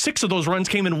 Because 6 of those runs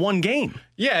came in 1 game.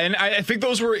 Yeah, and I think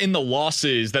those were in the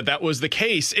losses that was the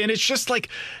case. And it's just like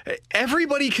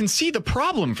everybody can see the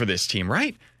problem for this team,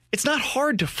 right? It's not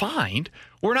hard to find.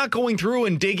 We're not going through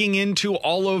and digging into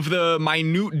all of the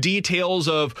minute details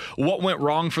of what went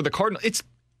wrong for the Cardinals.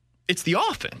 It's the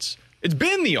offense. It's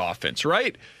been the offense,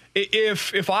 right?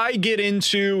 If I get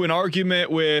into an argument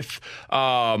with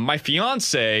my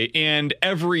fiance and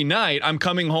every night I'm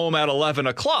coming home at 11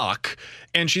 o'clock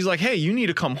and she's like, hey, you need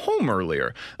to come home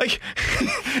earlier. Like,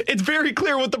 it's very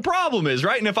clear what the problem is,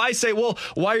 right? And if I say, well,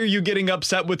 why are you getting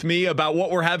upset with me about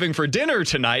what we're having for dinner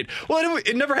tonight? Well,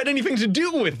 it never had anything to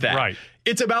do with that. Right.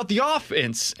 It's about the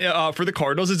offense for the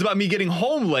Cardinals. It's about me getting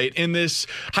home late in this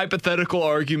hypothetical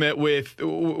argument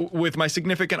with my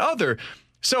significant other.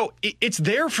 So it's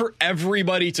there for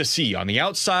everybody to see on the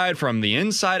outside, from the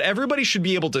inside. Everybody should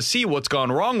be able to see what's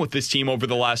gone wrong with this team over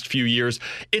the last few years.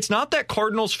 It's not that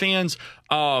Cardinals fans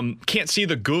can't see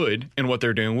the good in what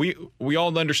they're doing. We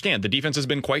all understand the defense has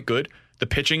been quite good. The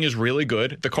pitching is really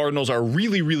good. The Cardinals are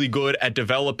really, really good at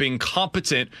developing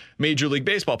competent Major League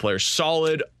Baseball players,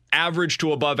 solid, average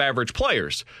to above average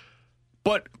players.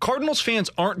 But Cardinals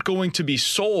fans aren't going to be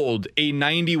sold a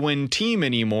 90-win team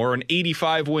anymore, an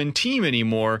 85-win team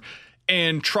anymore,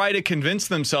 and try to convince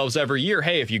themselves every year,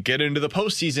 hey, if you get into the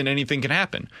postseason, anything can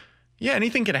happen. Yeah,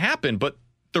 anything can happen, but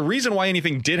the reason why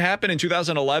anything did happen in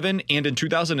 2011 and in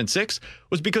 2006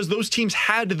 was because those teams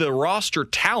had the roster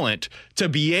talent to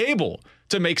be able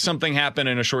to make something happen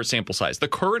in a short sample size. The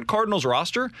current Cardinals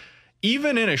roster,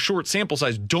 even in a short sample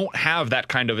size, don't have that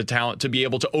kind of a talent to be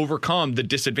able to overcome the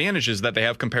disadvantages that they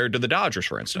have compared to the Dodgers,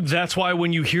 for instance. That's why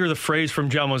when you hear the phrase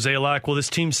from John Mozeliak, well, this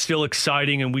team's still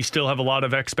exciting and we still have a lot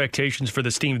of expectations for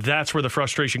this team, that's where the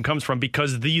frustration comes from,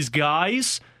 because these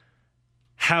guys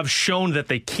have shown that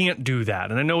they can't do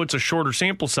that. And I know it's a shorter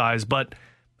sample size, but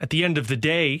at the end of the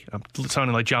day, I'm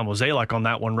sounding like John Mozeliak on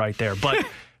that one right there, but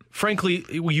frankly,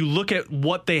 you look at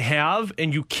what they have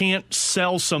and you can't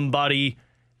sell somebody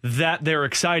that they're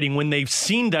exciting when they've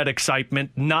seen that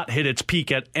excitement not hit its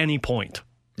peak at any point.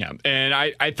 Yeah, and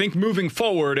I think moving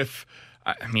forward,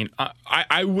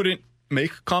 I wouldn't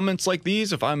make comments like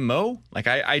these if I'm Mo. Like,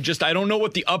 I don't know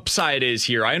what the upside is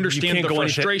here. I understand the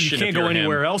frustration. You can't go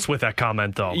anywhere else with that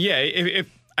comment, though. Yeah,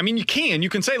 you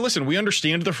can say, listen, we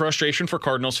understand the frustration for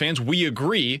Cardinals fans. We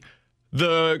agree.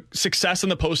 The success in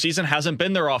the postseason hasn't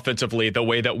been there offensively the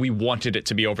way that we wanted it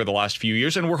to be over the last few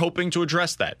years, and we're hoping to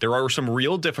address that. There are some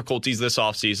real difficulties this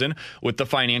offseason with the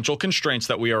financial constraints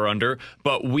that we are under,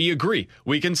 but we agree.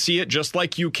 We can see it just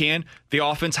like you can. The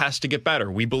offense has to get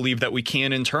better. We believe that we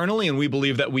can internally, and we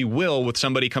believe that we will with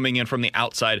somebody coming in from the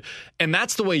outside, and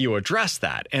that's the way you address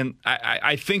that. And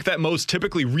I think that Mo's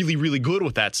typically really, really good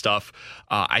with that stuff.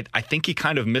 I think he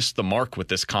kind of missed the mark with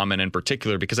this comment in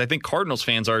particular, because I think Cardinals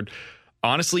fans are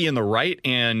honestly in the right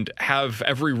and have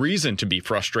every reason to be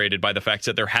frustrated by the fact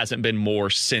that there hasn't been more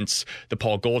since the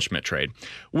Paul Goldschmidt trade.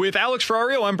 With Alex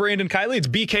Ferrario, I'm Brandon Kiley. It's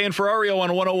BK and Ferrario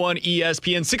on 101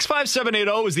 ESPN.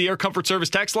 65780 is the Air Comfort Service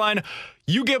text line.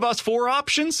 You give us 4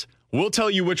 options, we'll tell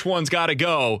you which one's got to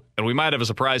go, and we might have a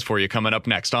surprise for you coming up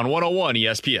next on 101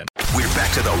 ESPN. We're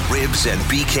back to the Ribs and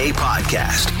BK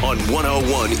podcast on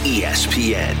 101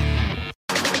 ESPN.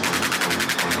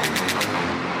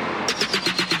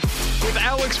 With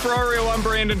Alex Ferrario, I'm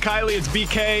Brandon Kiley. It's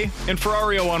BK and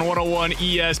Ferrario on 101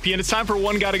 ESPN. It's time for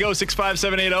One Gotta Go.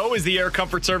 65780 is the Air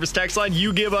Comfort Service text line.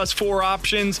 You give us 4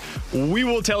 options. We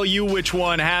will tell you which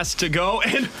one has to go.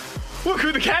 And look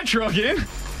who the cat drug in.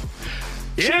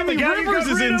 Yeah, Jamie Rivers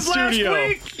is in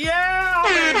studio. Yeah.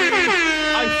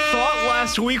 I thought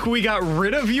last week we got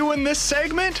rid of you in this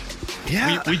segment.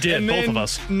 Yeah, we did, both of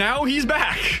us. Now he's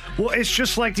back. Well, it's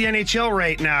just like the NHL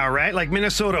right now, right? Like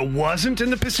Minnesota wasn't in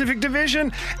the Pacific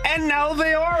Division, and now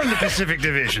they are in the Pacific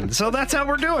Division. So that's how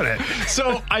we're doing it.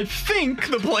 So I think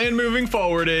the plan moving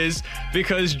forward is,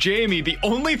 because Jamie, the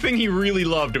only thing he really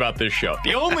loved about this show,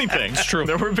 the only thing, it's true.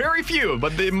 There were very few,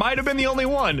 but it might have been the only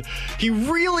one. He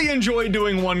really enjoyed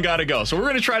doing One Gotta Go. So we're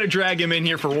going to try to drag him in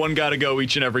here for One Gotta Go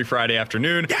each and every Friday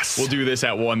afternoon. Yes. We'll do this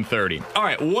at 1:30. All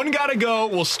right, One Gotta Go.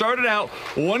 We'll start it out.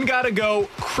 One Gotta Go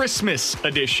Christmas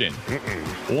edition.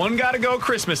 One Gotta Go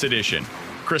Christmas edition.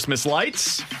 Christmas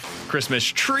lights, Christmas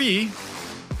tree,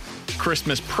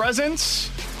 Christmas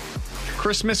presents,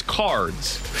 Christmas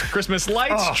cards. Christmas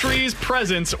lights, trees,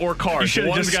 presents, or cards. You should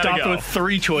have just stopped with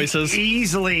 3 choices.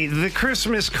 Easily, the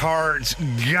Christmas cards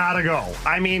gotta go.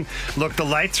 I mean, look, the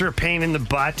lights are a pain in the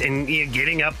butt, and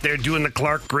getting up there doing the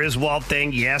Clark Griswold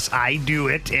thing, yes, I do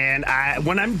it. And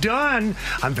when I'm done,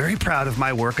 I'm very proud of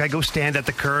my work. I go stand at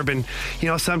the curb, and,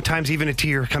 sometimes even a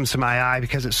tear comes to my eye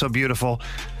because it's so beautiful.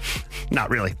 Not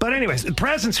really. But anyways,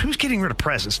 presents, who's getting rid of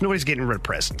presents? Nobody's getting rid of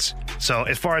presents. So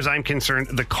as far as I'm concerned,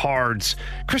 the cards,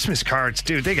 Christmas cards,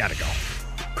 dude, they gotta go.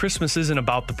 Christmas isn't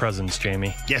about the presents,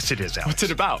 Jamie. Yes, it is, Alex. What's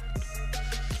it about?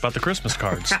 It's about the Christmas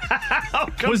cards. Oh,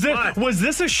 was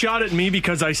this a shot at me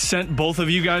because I sent both of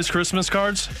you guys Christmas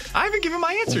cards? I haven't given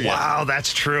my answer yet. Wow,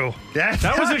 that's true. That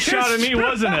was a shot at me,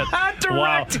 wasn't it? Wow,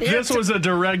 Direct this was a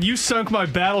direct. You sunk my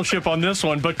battleship on this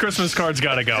one, but Christmas cards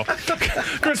gotta go.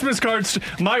 Christmas cards.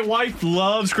 My wife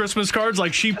loves Christmas cards.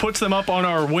 Like, she puts them up on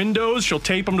our windows. She'll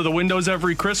tape them to the windows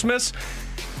every Christmas.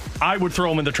 I would throw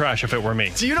them in the trash if it were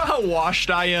me. Do you know how washed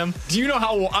I am? Do you know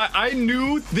how I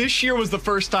knew this year was the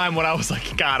first time when I was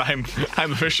like, God,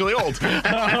 I'm officially old.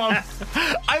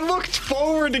 I looked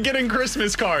forward to getting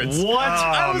Christmas cards. What?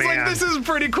 I was like, this is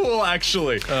pretty cool,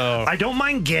 actually. I don't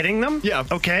mind getting them. Yeah.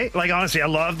 Okay. Like, honestly, I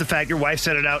love the fact your wife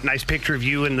set it out. Nice picture of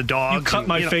you and the dogs. You cut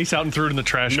my face out and threw it in the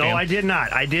trash can. No, I did not.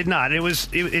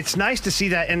 It's nice to see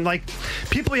that. And, like,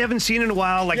 people you haven't seen in a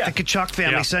while, like the Kachuk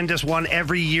family send us one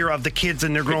every year of the kids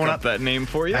and they're growing up. That name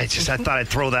for you. I thought I'd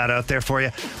throw that out there for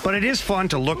you. But it is fun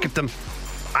to look at them.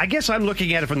 I guess I'm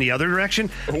looking at it from the other direction.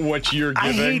 What you're giving?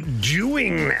 I hate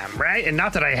doing them, right? And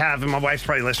not that I have, and my wife's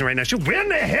probably listening right now. When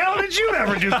the hell did you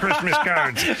ever do Christmas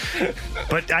cards?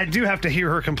 But I do have to hear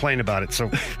her complain about it, so...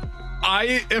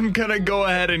 I am going to go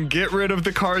ahead and get rid of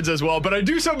the cards as well, but I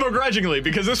do so begrudgingly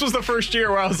because this was the first year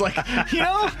where I was like,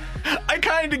 I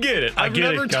kind of get it. I've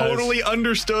never totally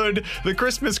understood the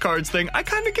Christmas cards thing. I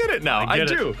kind of get it now. I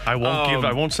do. I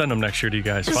won't send them next year to you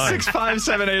guys. Fine.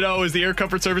 65780 is the Air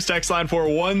Comfort Service text line for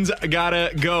One's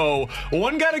Gotta Go.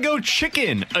 One Gotta Go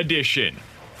Chicken Edition.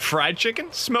 Fried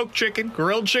chicken, smoked chicken,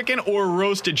 grilled chicken, or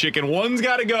roasted chicken. One's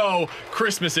Gotta Go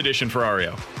Christmas Edition for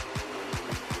Ario.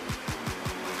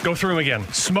 Go through them again.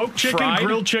 Smoked chicken, fried,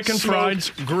 grilled chicken,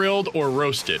 smoked, fried, grilled, or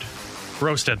roasted.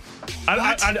 Roasted.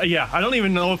 I don't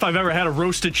even know if I've ever had a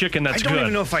roasted chicken that's good. I don't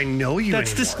even know if I know you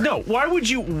anymore. No, why would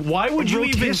you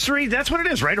rotisserie, that's what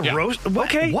it is, right? Roast?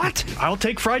 Okay. What? I'll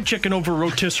take fried chicken over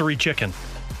rotisserie chicken.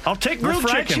 I'll take grilled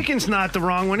fried chicken. Chicken's not the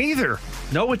wrong one either.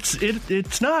 No,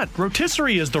 it's not.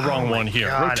 Rotisserie is the wrong one here.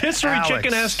 God, rotisserie Alex.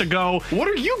 chicken has to go. What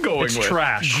are you going with? It's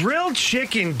trash. Grilled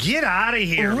chicken, get out of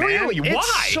here, really? man.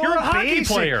 Why? So You're a hockey basic.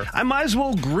 player. I might as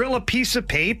well grill a piece of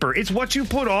paper. It's what you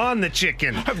put on the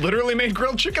chicken. I literally made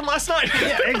grilled chicken last night.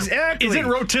 Yeah, exactly. Isn't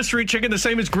rotisserie chicken the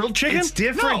same as grilled chicken? It's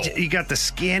different. No. You got the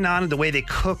skin on it, the way they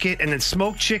cook it, and then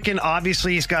smoked chicken,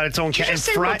 obviously, it's got its own... Did you just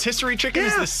say rotisserie chicken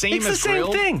is the same as grilled? It's the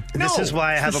same thing. This is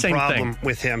why I have a problem thing.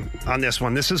 with him on this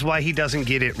one. This is why he doesn't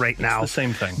get it right now. It's the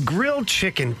same thing. Grilled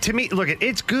chicken, to me, look,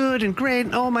 it's good and great.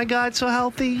 Oh my God, so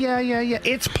healthy. Yeah.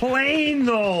 It's plain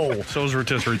though. So is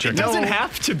rotisserie chicken. It doesn't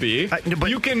have to be. But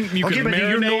you can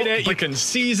marinate it. You can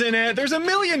season it. There's a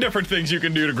million different things you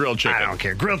can do to grilled chicken. I don't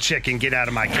care. Grilled chicken, get out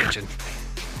of my kitchen.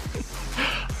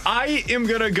 I am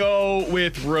going to go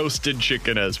with roasted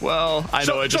chicken as well. I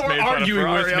know I just made fun of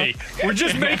Ferrario. With me. We're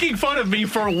just making fun of me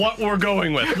for what we're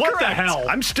going with. What the hell?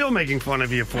 I'm still making fun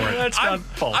of you for it. That's not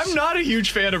false. I'm not a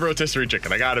huge fan of rotisserie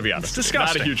chicken. I got to be honest. It's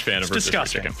disgusting. Not a huge fan of rotisserie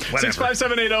chicken. Whatever.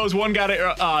 65780 is one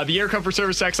gotta, the Air Comfort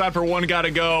Service text line for one gotta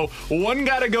go. One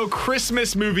gotta go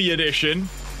Christmas movie edition.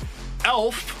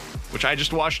 Elf, which I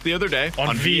just watched the other day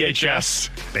on VHS.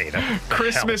 Beta.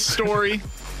 Christmas Story,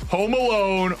 Home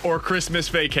Alone, or Christmas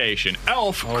Vacation.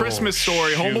 Elf, Christmas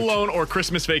Story, Home Alone, or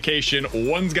Christmas Vacation.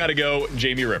 One's got to go,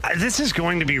 Jamie Ripper. This is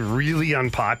going to be really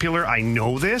unpopular. I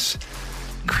know this.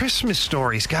 Christmas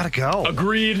Story's got to go.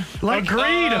 Agreed.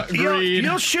 Agreed.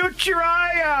 You'll shoot your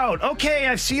eye out. Okay,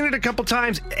 I've seen it a couple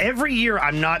times. Every year,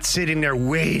 I'm not sitting there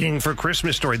waiting for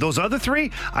Christmas Story. Those other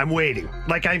three, I'm waiting.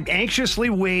 Like, I'm anxiously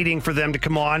waiting for them to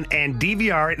come on and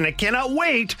DVR it, and I cannot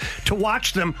wait to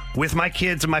watch them with my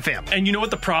kids and my family. And you know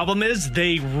what the problem is?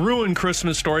 They ruin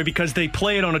Christmas Story because they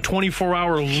play it on a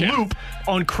 24-hour loop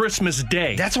on Christmas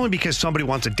Day. That's only because somebody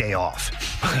wants a day off.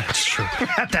 That's true.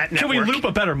 At that network. Can we loop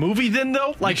a better movie then, though?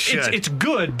 Like, it's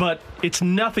good, but it's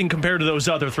nothing compared to those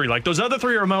other three. Like, those other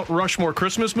three are Mount Rushmore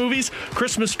Christmas movies.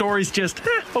 Christmas Story's just,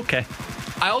 okay.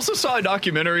 I also saw a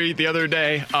documentary the other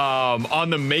day on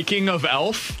the making of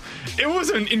Elf. It was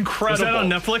an incredible. Was that on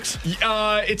Netflix?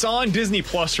 It's on Disney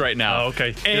Plus right now. Oh,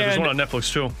 okay. Yeah, there's one on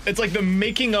Netflix, too. It's like the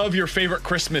making of your favorite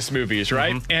Christmas movies,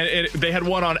 right? Mm-hmm. And they had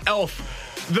one on Elf.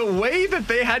 The way that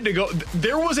they had to go,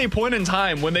 there was a point in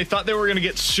time when they thought they were going to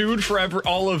get sued for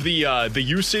all of the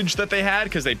usage that they had,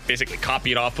 because they basically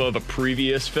copied off of a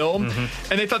previous film,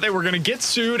 and they thought they were going to get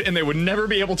sued and they would never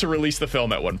be able to release the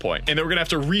film at one point, and they were going to have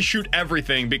to reshoot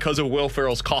everything because of Will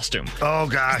Ferrell's costume. Oh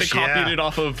gosh, they copied it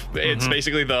off of. It's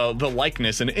basically the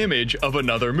likeness and image of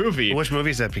another movie. Which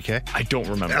movie is that, PK? I don't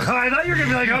remember. I thought you were going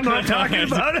to be like, I'm not talking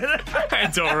about it. I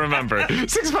don't remember.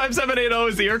 65780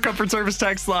 is the Air Comfort Service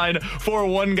text line.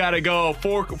 401 gotta go.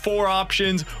 Four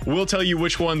options. We'll tell you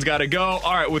which one's gotta go.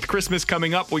 All right, with Christmas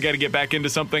coming up, we gotta get back into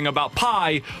something about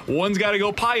pie. One's gotta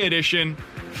go pie edition.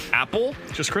 Apple,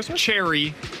 just Christmas,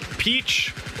 cherry,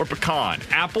 peach, or pecan.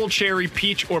 Apple, cherry,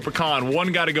 peach, or pecan.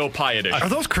 One gotta go pie edition. Are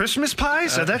those Christmas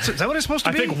pies? Is that what it's supposed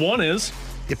to be? I think one is.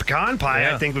 The pecan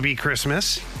pie, I think, would be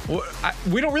Christmas. Well,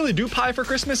 we don't really do pie for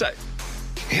Christmas.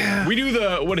 Yeah. We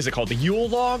do what is it called? The Yule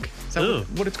log? Is that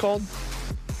what it's called?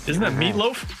 Isn't that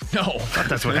meatloaf? No. I thought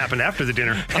that's what happened after the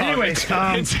dinner. Anyways,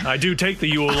 I do take the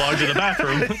Yule log to the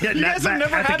bathroom. You guys have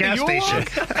never had the Yule log?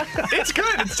 It's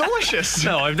good. It's delicious.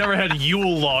 No, I've never had a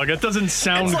Yule log. It doesn't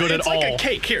sound good at all. It's like a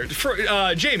cake. Here,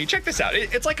 Jamie, check this out.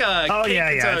 It's like a cake.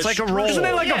 Yeah. It's like a roll. Isn't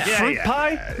it like a fruit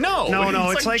pie? No.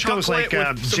 It's like those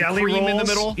jelly rolls, in the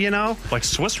middle. You know? Like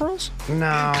Swiss rolls?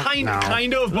 No.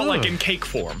 Kind of, but like in cake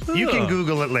form. You can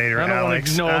Google it later,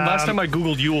 Alex. Last time I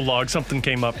Googled Yule log, something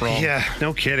came up wrong. Yeah,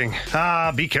 no kidding.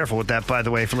 Be careful with that, by the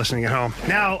way, for listening at home.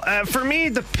 Now, for me,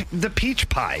 the peach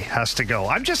pie has to go.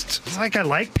 I'm just, I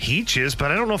like peaches,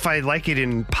 but I don't know if I like it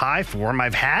in pie form.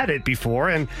 I've had it before,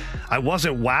 and I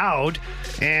wasn't wowed.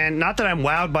 And not that I'm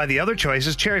wowed by the other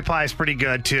choices. Cherry pie is pretty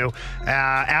good, too.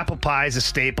 Apple pie is a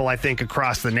staple, I think,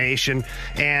 across the nation.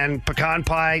 And pecan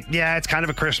pie, yeah, it's kind of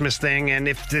a Christmas thing, and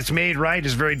if it's made right,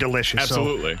 it's very delicious.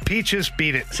 Absolutely. So, peaches,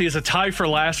 beat it. See, it's a tie for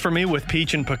last for me with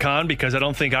peach and pecan because I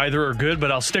don't think either are good,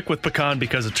 but I'll stick with pecan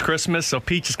because it's Christmas, so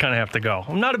peaches kind of have to go.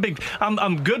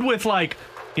 I'm good with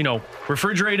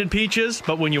refrigerated peaches,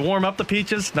 but when you warm up the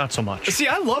peaches, not so much. See,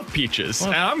 I love peaches,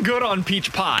 and I'm good on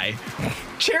peach pie.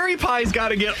 Cherry pie's got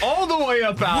to get all the way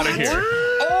up out of here.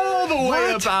 All the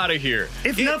way up out of here.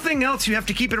 If nothing else, you have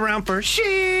to keep it around for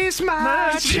She's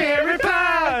My Cherry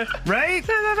Pie. Right?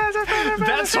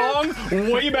 That song,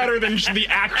 way better than the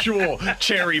actual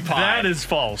cherry pie. That is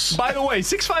false. By the way,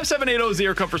 65780 is the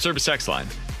Air Comfort Service text line.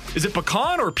 Is it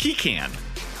pecan or pecan?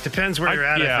 Depends where you're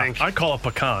at, I think. I call it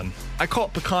pecan. I call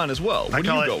it pecan as well. What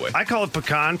do you go with? I call it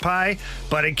pecan pie,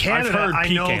 but in Canada, I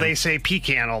know they say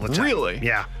pecan all the time. Really?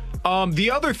 Yeah. The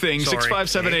other thing,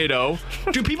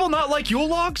 65780, do people not like Yule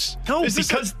logs? No,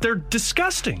 because they're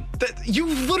disgusting. You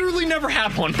literally never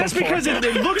had one before. That's because it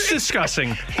looks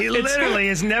disgusting. He literally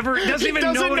doesn't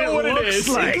even know what it looks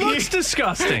like. It looks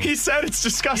disgusting. He said it's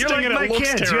disgusting. You're like and my it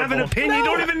looks kids. terrible. You have an opinion. You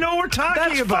don't even know what we're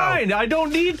talking about. That's fine. I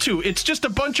don't need to. It's just a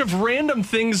bunch of random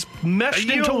things meshed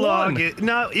into one.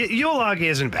 Yule log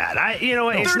isn't bad.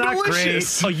 It's not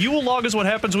delicious. great. A Yule log is what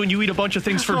happens when you eat a bunch of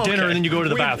things for dinner and then you go to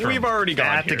the bathroom. We've already gone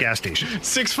at the gas station.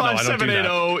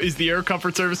 65780 is the Air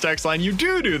Comfort Service text line. You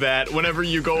do that whenever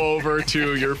you go over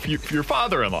to your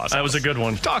father-in-law's house. That was a good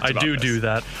one. I do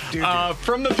that.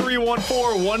 From the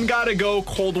 314, one gotta go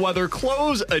cold weather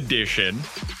clothes edition.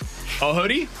 A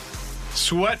hoodie,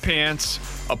 sweatpants,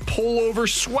 a pullover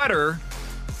sweater,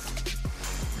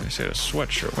 said a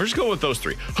sweatshirt. We're just going with those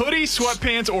three. Hoodie,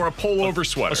 sweatpants, or a pullover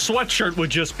sweater. A sweatshirt would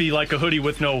just be like a hoodie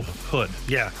with no hood.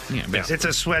 Yeah. It's a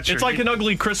sweatshirt. It's like an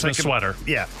ugly Christmas sweater.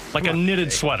 Yeah. Like a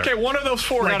knitted sweater. Okay, one of those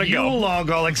four like gotta go. Yule log,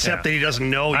 all except that he doesn't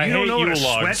know. I You don't hate know what a Yule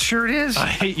logs. sweatshirt is? I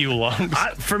hate Yule logs.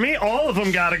 For me, all of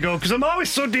them gotta go because I'm always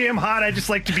so damn hot. I just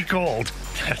like to be cold.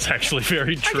 That's actually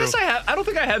very true. I guess I don't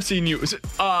think I have seen you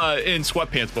in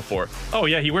sweatpants before. Oh,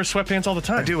 yeah, he wears sweatpants all the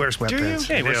time. I do wear sweatpants. Do you?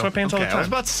 Yeah, he wears sweatpants all the time. I was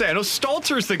about to say, I know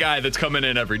Stalter's the guy that's coming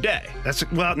in every day.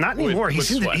 Not anymore. With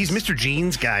He's Mr.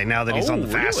 Jeans guy now that he's on the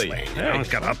fast really? lane. Hey. He's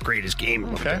got to upgrade his game a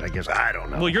little bit, I guess. I don't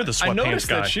know. Well, you're the sweatpants I noticed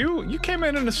guy. that you came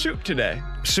in a suit today.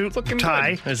 Suit, looking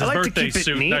tie. good. It's his I like to birthday keep it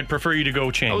suit. neat. I'd prefer you to go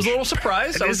change. I was a little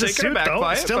surprised. I was taken aback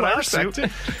by it, Still but I a respect suit.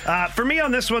 it. For me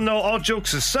on this one, though, all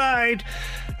jokes aside,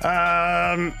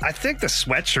 I think the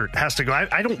sweatshirt has to go.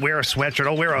 I don't wear a sweatshirt.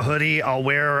 I'll wear a hoodie. I'll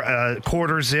wear a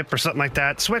quarter zip or something like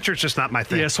that. Sweatshirt's just not my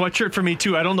thing. Yeah, sweatshirt for me,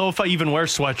 too. I don't know if I even wear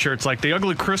sweatshirts. Like, the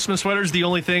ugly Christmas sweater's the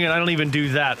only thing, and I don't even do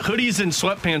that. Hoodies and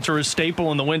sweatpants are a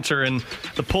staple in the winter, and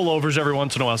the pullovers every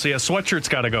once in a while. So, yeah, sweatshirt's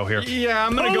got to go here. Yeah,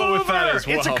 I'm going to go with that as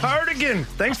well. It's a cardigan.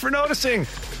 Thanks for noticing.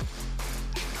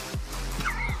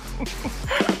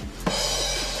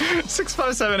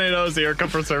 65780 is the Air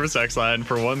Comfort Service X line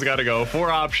for One's Gotta Go. 4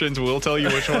 options. We'll tell you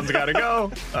which one's gotta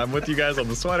go. I'm with you guys on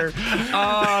the sweater.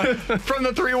 From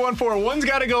the 314, One's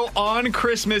Gotta Go on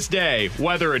Christmas Day,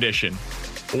 weather edition.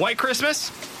 White Christmas,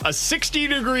 a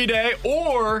 60-degree day,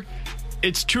 or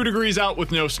it's 2 degrees out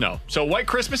with no snow. So White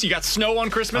Christmas, you got snow on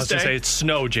Christmas Day. I was going to say, it's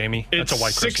snow, Jamie. That's a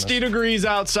white Christmas. 60 degrees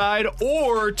outside,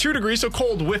 or 2 degrees, so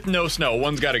cold with no snow.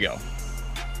 One's gotta go.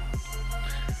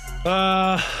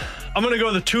 I'm going to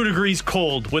go the 2 degrees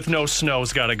cold with no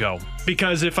snow's got to go.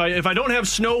 Because if I don't have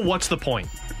snow, what's the point?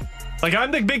 Like,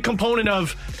 I'm the big component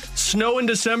of snow in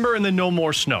December and then no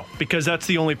more snow. Because that's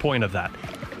the only point of that.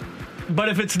 But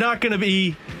if it's not going to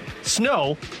be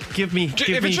snow, give me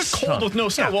If it's just cold with no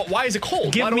snow, well, why is it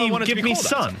cold? Why do I want it to be cold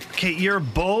sun. Okay, you're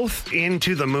both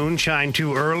into the moonshine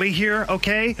too early here,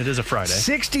 okay? It is a Friday.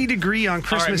 60 degree on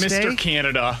Christmas Day. Mr.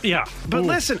 Canada. Yeah. But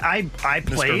listen, I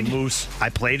played Mr. Moose. I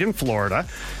played in Florida,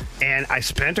 and I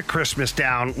spent a Christmas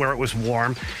down where it was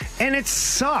warm, and it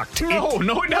sucked. No,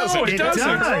 it doesn't. It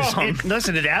does.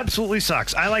 Listen, it absolutely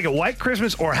sucks. I like a white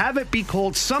Christmas or have it be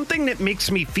cold, something that makes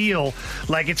me feel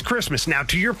like it's Christmas. Now,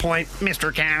 to your point,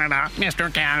 Mr. Canada,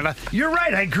 you're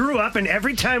right. I grew up, and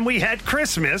every time we had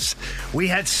Christmas, we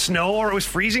had snow or it was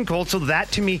freezing cold. So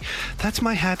that, to me, that's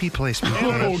my happy place.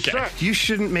 Okay. You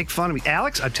shouldn't make fun of me.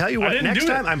 Alex, I'll tell you what, next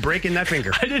time I'm breaking that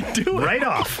finger. I didn't do it. Right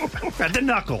off. At the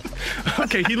knuckle.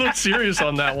 Okay, he looked serious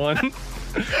on that one.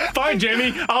 Fine,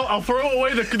 Jamie. I'll throw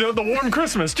away the warm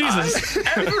Christmas. Jesus.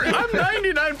 I'm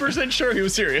 99% sure he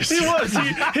was serious. He was.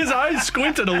 His eyes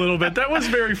squinted a little bit. That was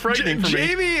very frightening for me.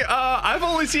 Jamie, I've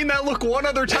only seen that look one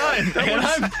other time.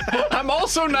 And I'm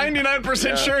also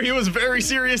 99% sure he was very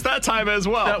serious that time as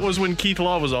well. That was when Keith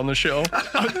Law was on the show.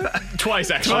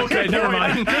 Twice, actually. Okay, never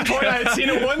mind. Good point. I had seen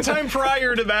it one time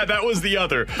prior to that. That was the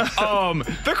other.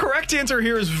 The correct answer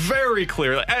here is very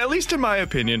clear, at least in my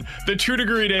opinion, the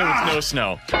 2-degree day with no snow.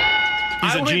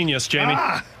 He's a genius, Jamie.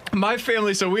 My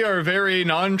family, so we are very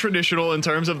non-traditional in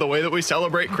terms of the way that we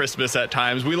celebrate Christmas at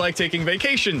times. We like taking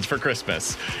vacations for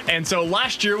Christmas. And so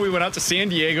last year we went out to San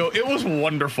Diego. It was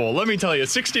wonderful. Let me tell you,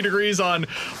 60 degrees on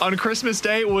Christmas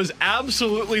Day was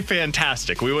absolutely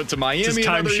fantastic. We went to Miami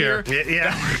another year.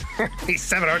 Yeah.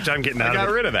 He's having a hard time getting out of it. I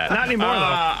got rid of that. Not anymore, though.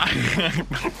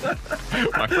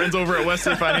 My friends over at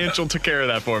Wesley Financial took care of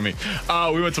that for me.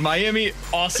 We went to Miami.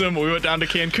 Awesome. We went down to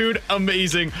Cancun.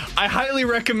 Amazing. I highly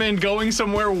recommend going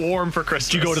somewhere warm for Christmas.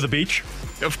 Did you go to the beach?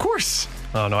 Of course.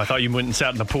 Oh, no, I thought you went and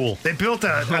sat in the pool. They built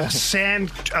a sand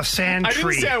tree. I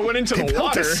didn't say I went into the built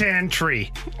water. A sand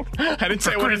tree. I didn't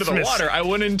say I went into the water. I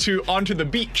went onto the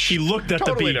beach. He looked at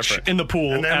Totally the beach different. in the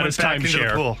pool And then at went his back into the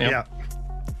timeshare. pool. Yep. Yeah.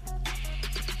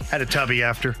 Had a tubby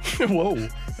after. Whoa.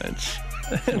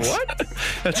 What?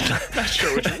 That's not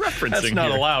sure what you're referencing. That's not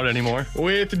here. allowed anymore.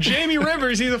 With Jamie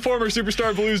Rivers, he's a former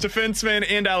Superstar Blues defenseman,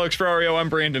 and Alex Ferrario. I'm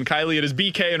Brandon Kiley. It is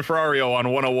BK and Ferrario on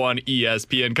 101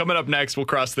 ESPN. Coming up next, we'll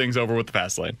cross things over with the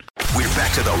Fast Lane. We're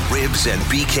back to the Ribs and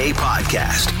BK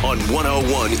podcast on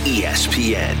 101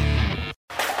 ESPN.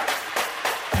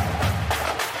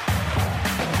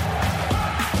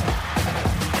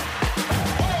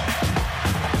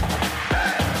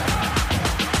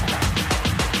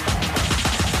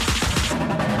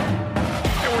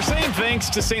 Thanks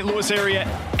to St. Louis area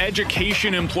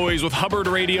education employees with Hubbard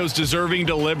Radio's Deserving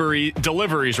Deliveries.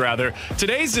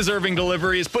 Today's Deserving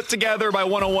Delivery is put together by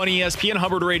 101 ESPN,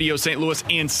 Hubbard Radio St. Louis,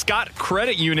 and Scott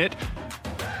Credit Union.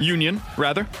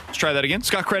 Let's try that again.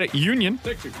 Scott Credit Union.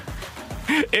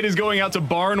 It is going out to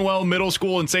Barnwell Middle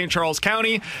School in St. Charles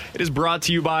County. It is brought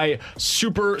to you by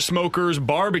Super Smokers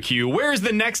Barbecue. Where is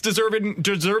the next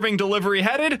deserving delivery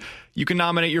headed? You can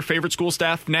nominate your favorite school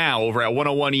staff now over at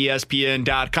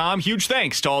 101ESPN.com. Huge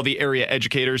thanks to all the area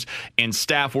educators and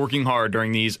staff working hard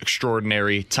during these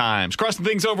extraordinary times. Crossing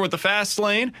things over with the Fast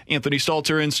Lane, Anthony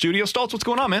Stalter in studio. Stalter, what's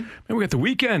going on, man? And we got the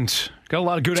weekend. Got a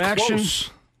lot of good action.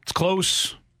 It's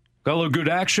close. Got a little good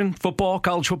action. Football,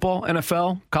 college football,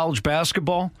 NFL, college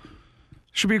basketball.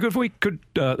 Should be a good week.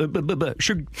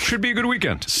 Should be a good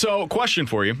weekend. So, question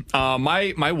for you.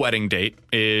 My wedding date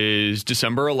is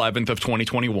December 11th of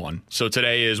 2021. So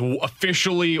today is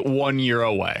officially 1 year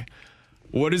away.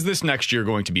 What is this next year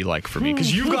going to be like for me?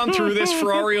 Because you've gone through this,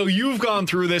 Ferrario. You've gone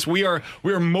through this. We are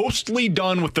mostly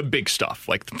done with the big stuff,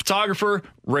 like the photographer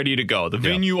ready to go, the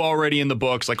venue already in the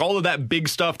books, like all of that big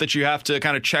stuff that you have to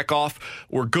kind of check off.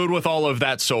 We're good with all of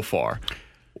that so far.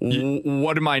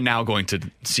 What am I now going to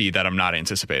see that I'm not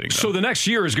anticipating, though? So the next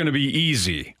year is going to be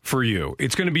easy for you.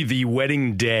 It's going to be the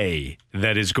wedding day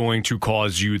that is going to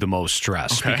cause you the most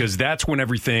stress, because that's when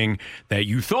everything that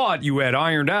you thought you had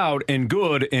ironed out and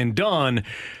good and done,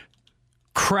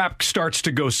 crap starts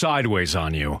to go sideways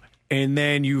on you. And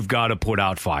then you've got to put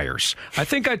out fires. I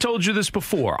think I told you this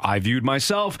before. I viewed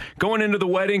myself going into the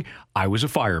wedding, I was a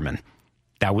fireman.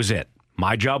 That was it.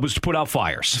 My job was to put out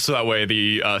fires. So that way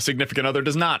the significant other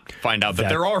does not find out that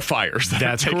there are fires that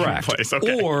that's are taking correct. place.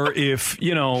 Okay. Or if,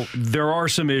 there are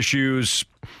some issues,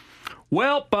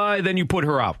 then you put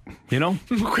her out,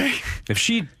 Okay. If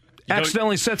she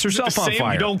accidentally sets herself on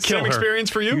fire. You don't kill her. Same experience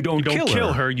for you? You don't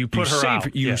kill her. You put her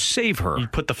out. You save her. You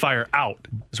put the fire out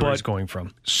is where it's going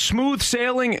from. Smooth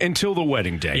sailing until the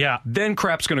wedding day. Yeah. Then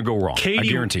crap's going to go wrong. I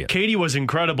guarantee it. Katie was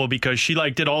incredible because she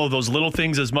did all of those little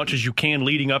things as much as you can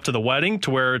leading up to the wedding,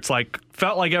 to where it's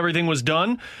felt like everything was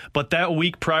done. But that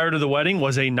week prior to the wedding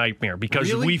was a nightmare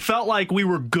because we felt like we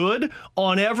were good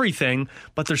on everything,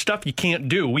 but there's stuff you can't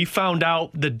do. We found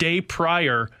out the day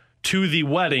prior to the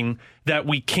wedding that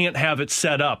we can't have it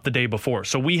set up the day before.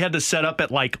 So we had to set up at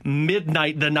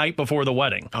midnight the night before the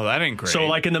wedding. Oh, that ain't great.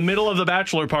 So in the middle of the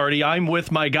bachelor party, I'm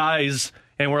with my guys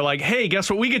and we're like, hey,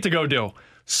 guess what we get to go do?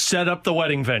 Set up the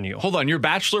wedding venue. Hold on, your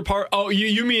bachelor party? Oh,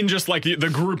 you mean just the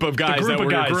group of guys that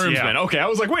were your groomsmen? Yeah. Okay, I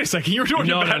was like, wait a second, you were doing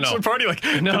your bachelor party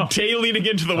the day leading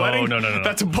into the wedding? No.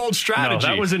 That's a bold strategy.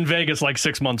 No, that was in Vegas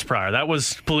 6 months prior. That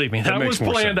was, believe me, that was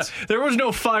planned. There was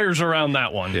no fires around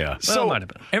that one. Yeah. So, might have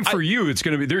been. And for you, it's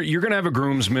going to be you're going to have a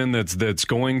groomsman that's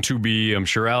going to be. I'm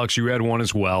sure, Alex, you had one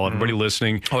as well. Everybody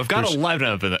listening. Oh, I've got 11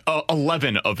 of them.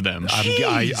 11 of them.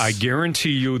 I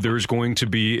guarantee you, there's going to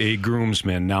be a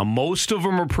groomsman. Now, most of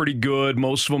them are pretty good.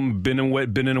 Most of them have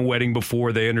been in a wedding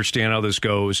before. They understand how this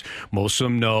goes. Most of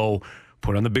them know.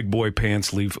 Put on the big boy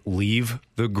pants. Leave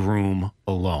the groom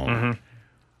alone. Mm-hmm.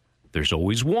 There's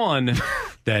always one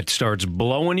that starts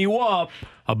blowing you up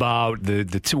about the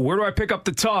where do I pick up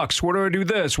the tux? Where do I do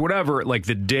this? Whatever,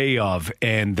 the day of.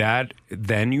 And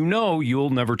then you'll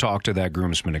never talk to that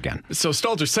groomsman again. So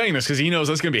Stalter's saying this because he knows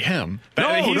that's going to be him. No.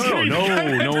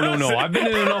 I've been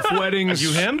in enough weddings.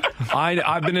 You him?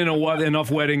 I've been in enough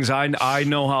weddings. I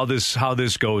know how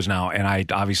this goes now. And I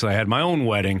had my own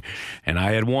wedding, and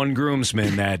I had one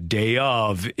groomsman that day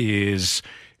of is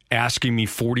asking me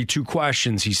 42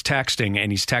 questions. He's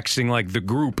texting the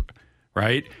group,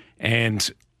 right? And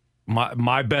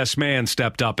my best man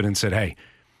stepped up and said, "Hey,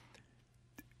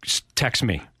 text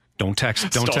me. Don't text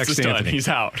Anthony. Done. He's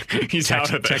out. He's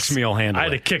out of this. Text me, I'll handle it." I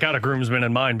had to kick out a groomsman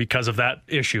in mine because of that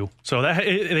issue. So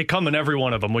they come in every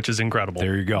one of them, which is incredible.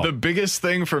 There you go. The biggest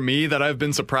thing for me that I've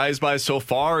been surprised by so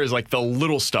far is the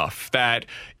little stuff that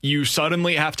you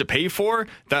suddenly have to pay for.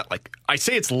 That I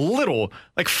say it's little,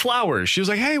 flowers. She was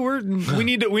like, "Hey, we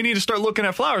need to start looking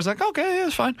at flowers." Okay, yeah,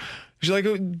 it's fine. She's like,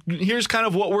 here's kind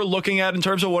of what we're looking at in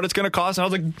terms of what it's going to cost. And I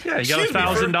was like, yeah, you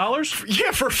got $1,000? Yeah,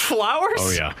 for flowers?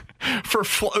 Oh, yeah.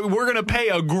 We're going to pay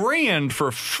 $1,000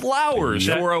 for flowers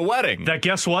for a wedding. That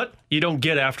guess what? You don't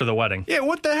get after the wedding. Yeah,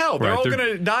 what the hell? They're all going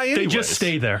to die anyways. They just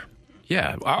stay there.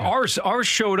 Yeah, ours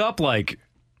showed up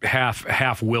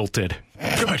half wilted.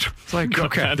 Good. It's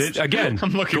okay. Again,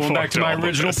 I'm going back to my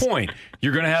original point.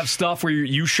 You're going to have stuff where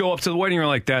you show up to the wedding, you're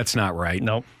like, that's not right.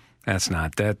 Nope. That's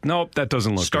not that. Nope, that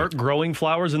doesn't look Start good. growing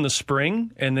flowers in the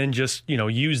spring and then just,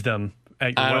 use them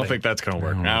at your I don't wedding. think that's going to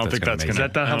work. I don't think that's going to.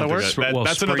 Is that not how that works?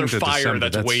 That's another fire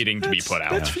that's waiting to be put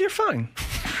out. You're fine.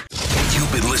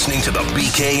 You've been listening to the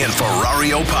BK and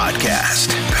Ferrario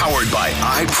podcast, powered by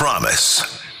I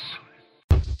Promise.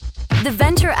 The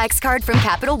Venture X card from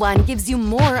Capital One gives you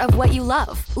more of what you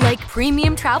love, like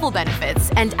premium travel benefits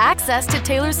and access to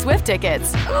Taylor Swift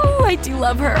tickets. Oh, I do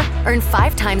love her. Earn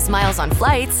 5 times miles on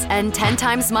flights and 10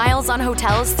 times miles on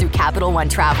hotels through Capital One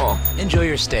Travel. Enjoy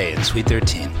your stay in Suite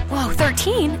 13. Whoa,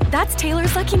 13? That's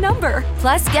Taylor's lucky number.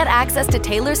 Plus, get access to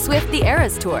Taylor Swift The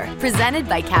Eras Tour, presented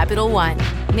by Capital One.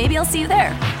 Maybe I'll see you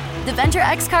there. The Venture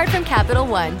X card from Capital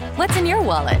One. What's in your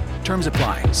wallet? Terms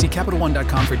apply. See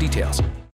CapitalOne.com for details.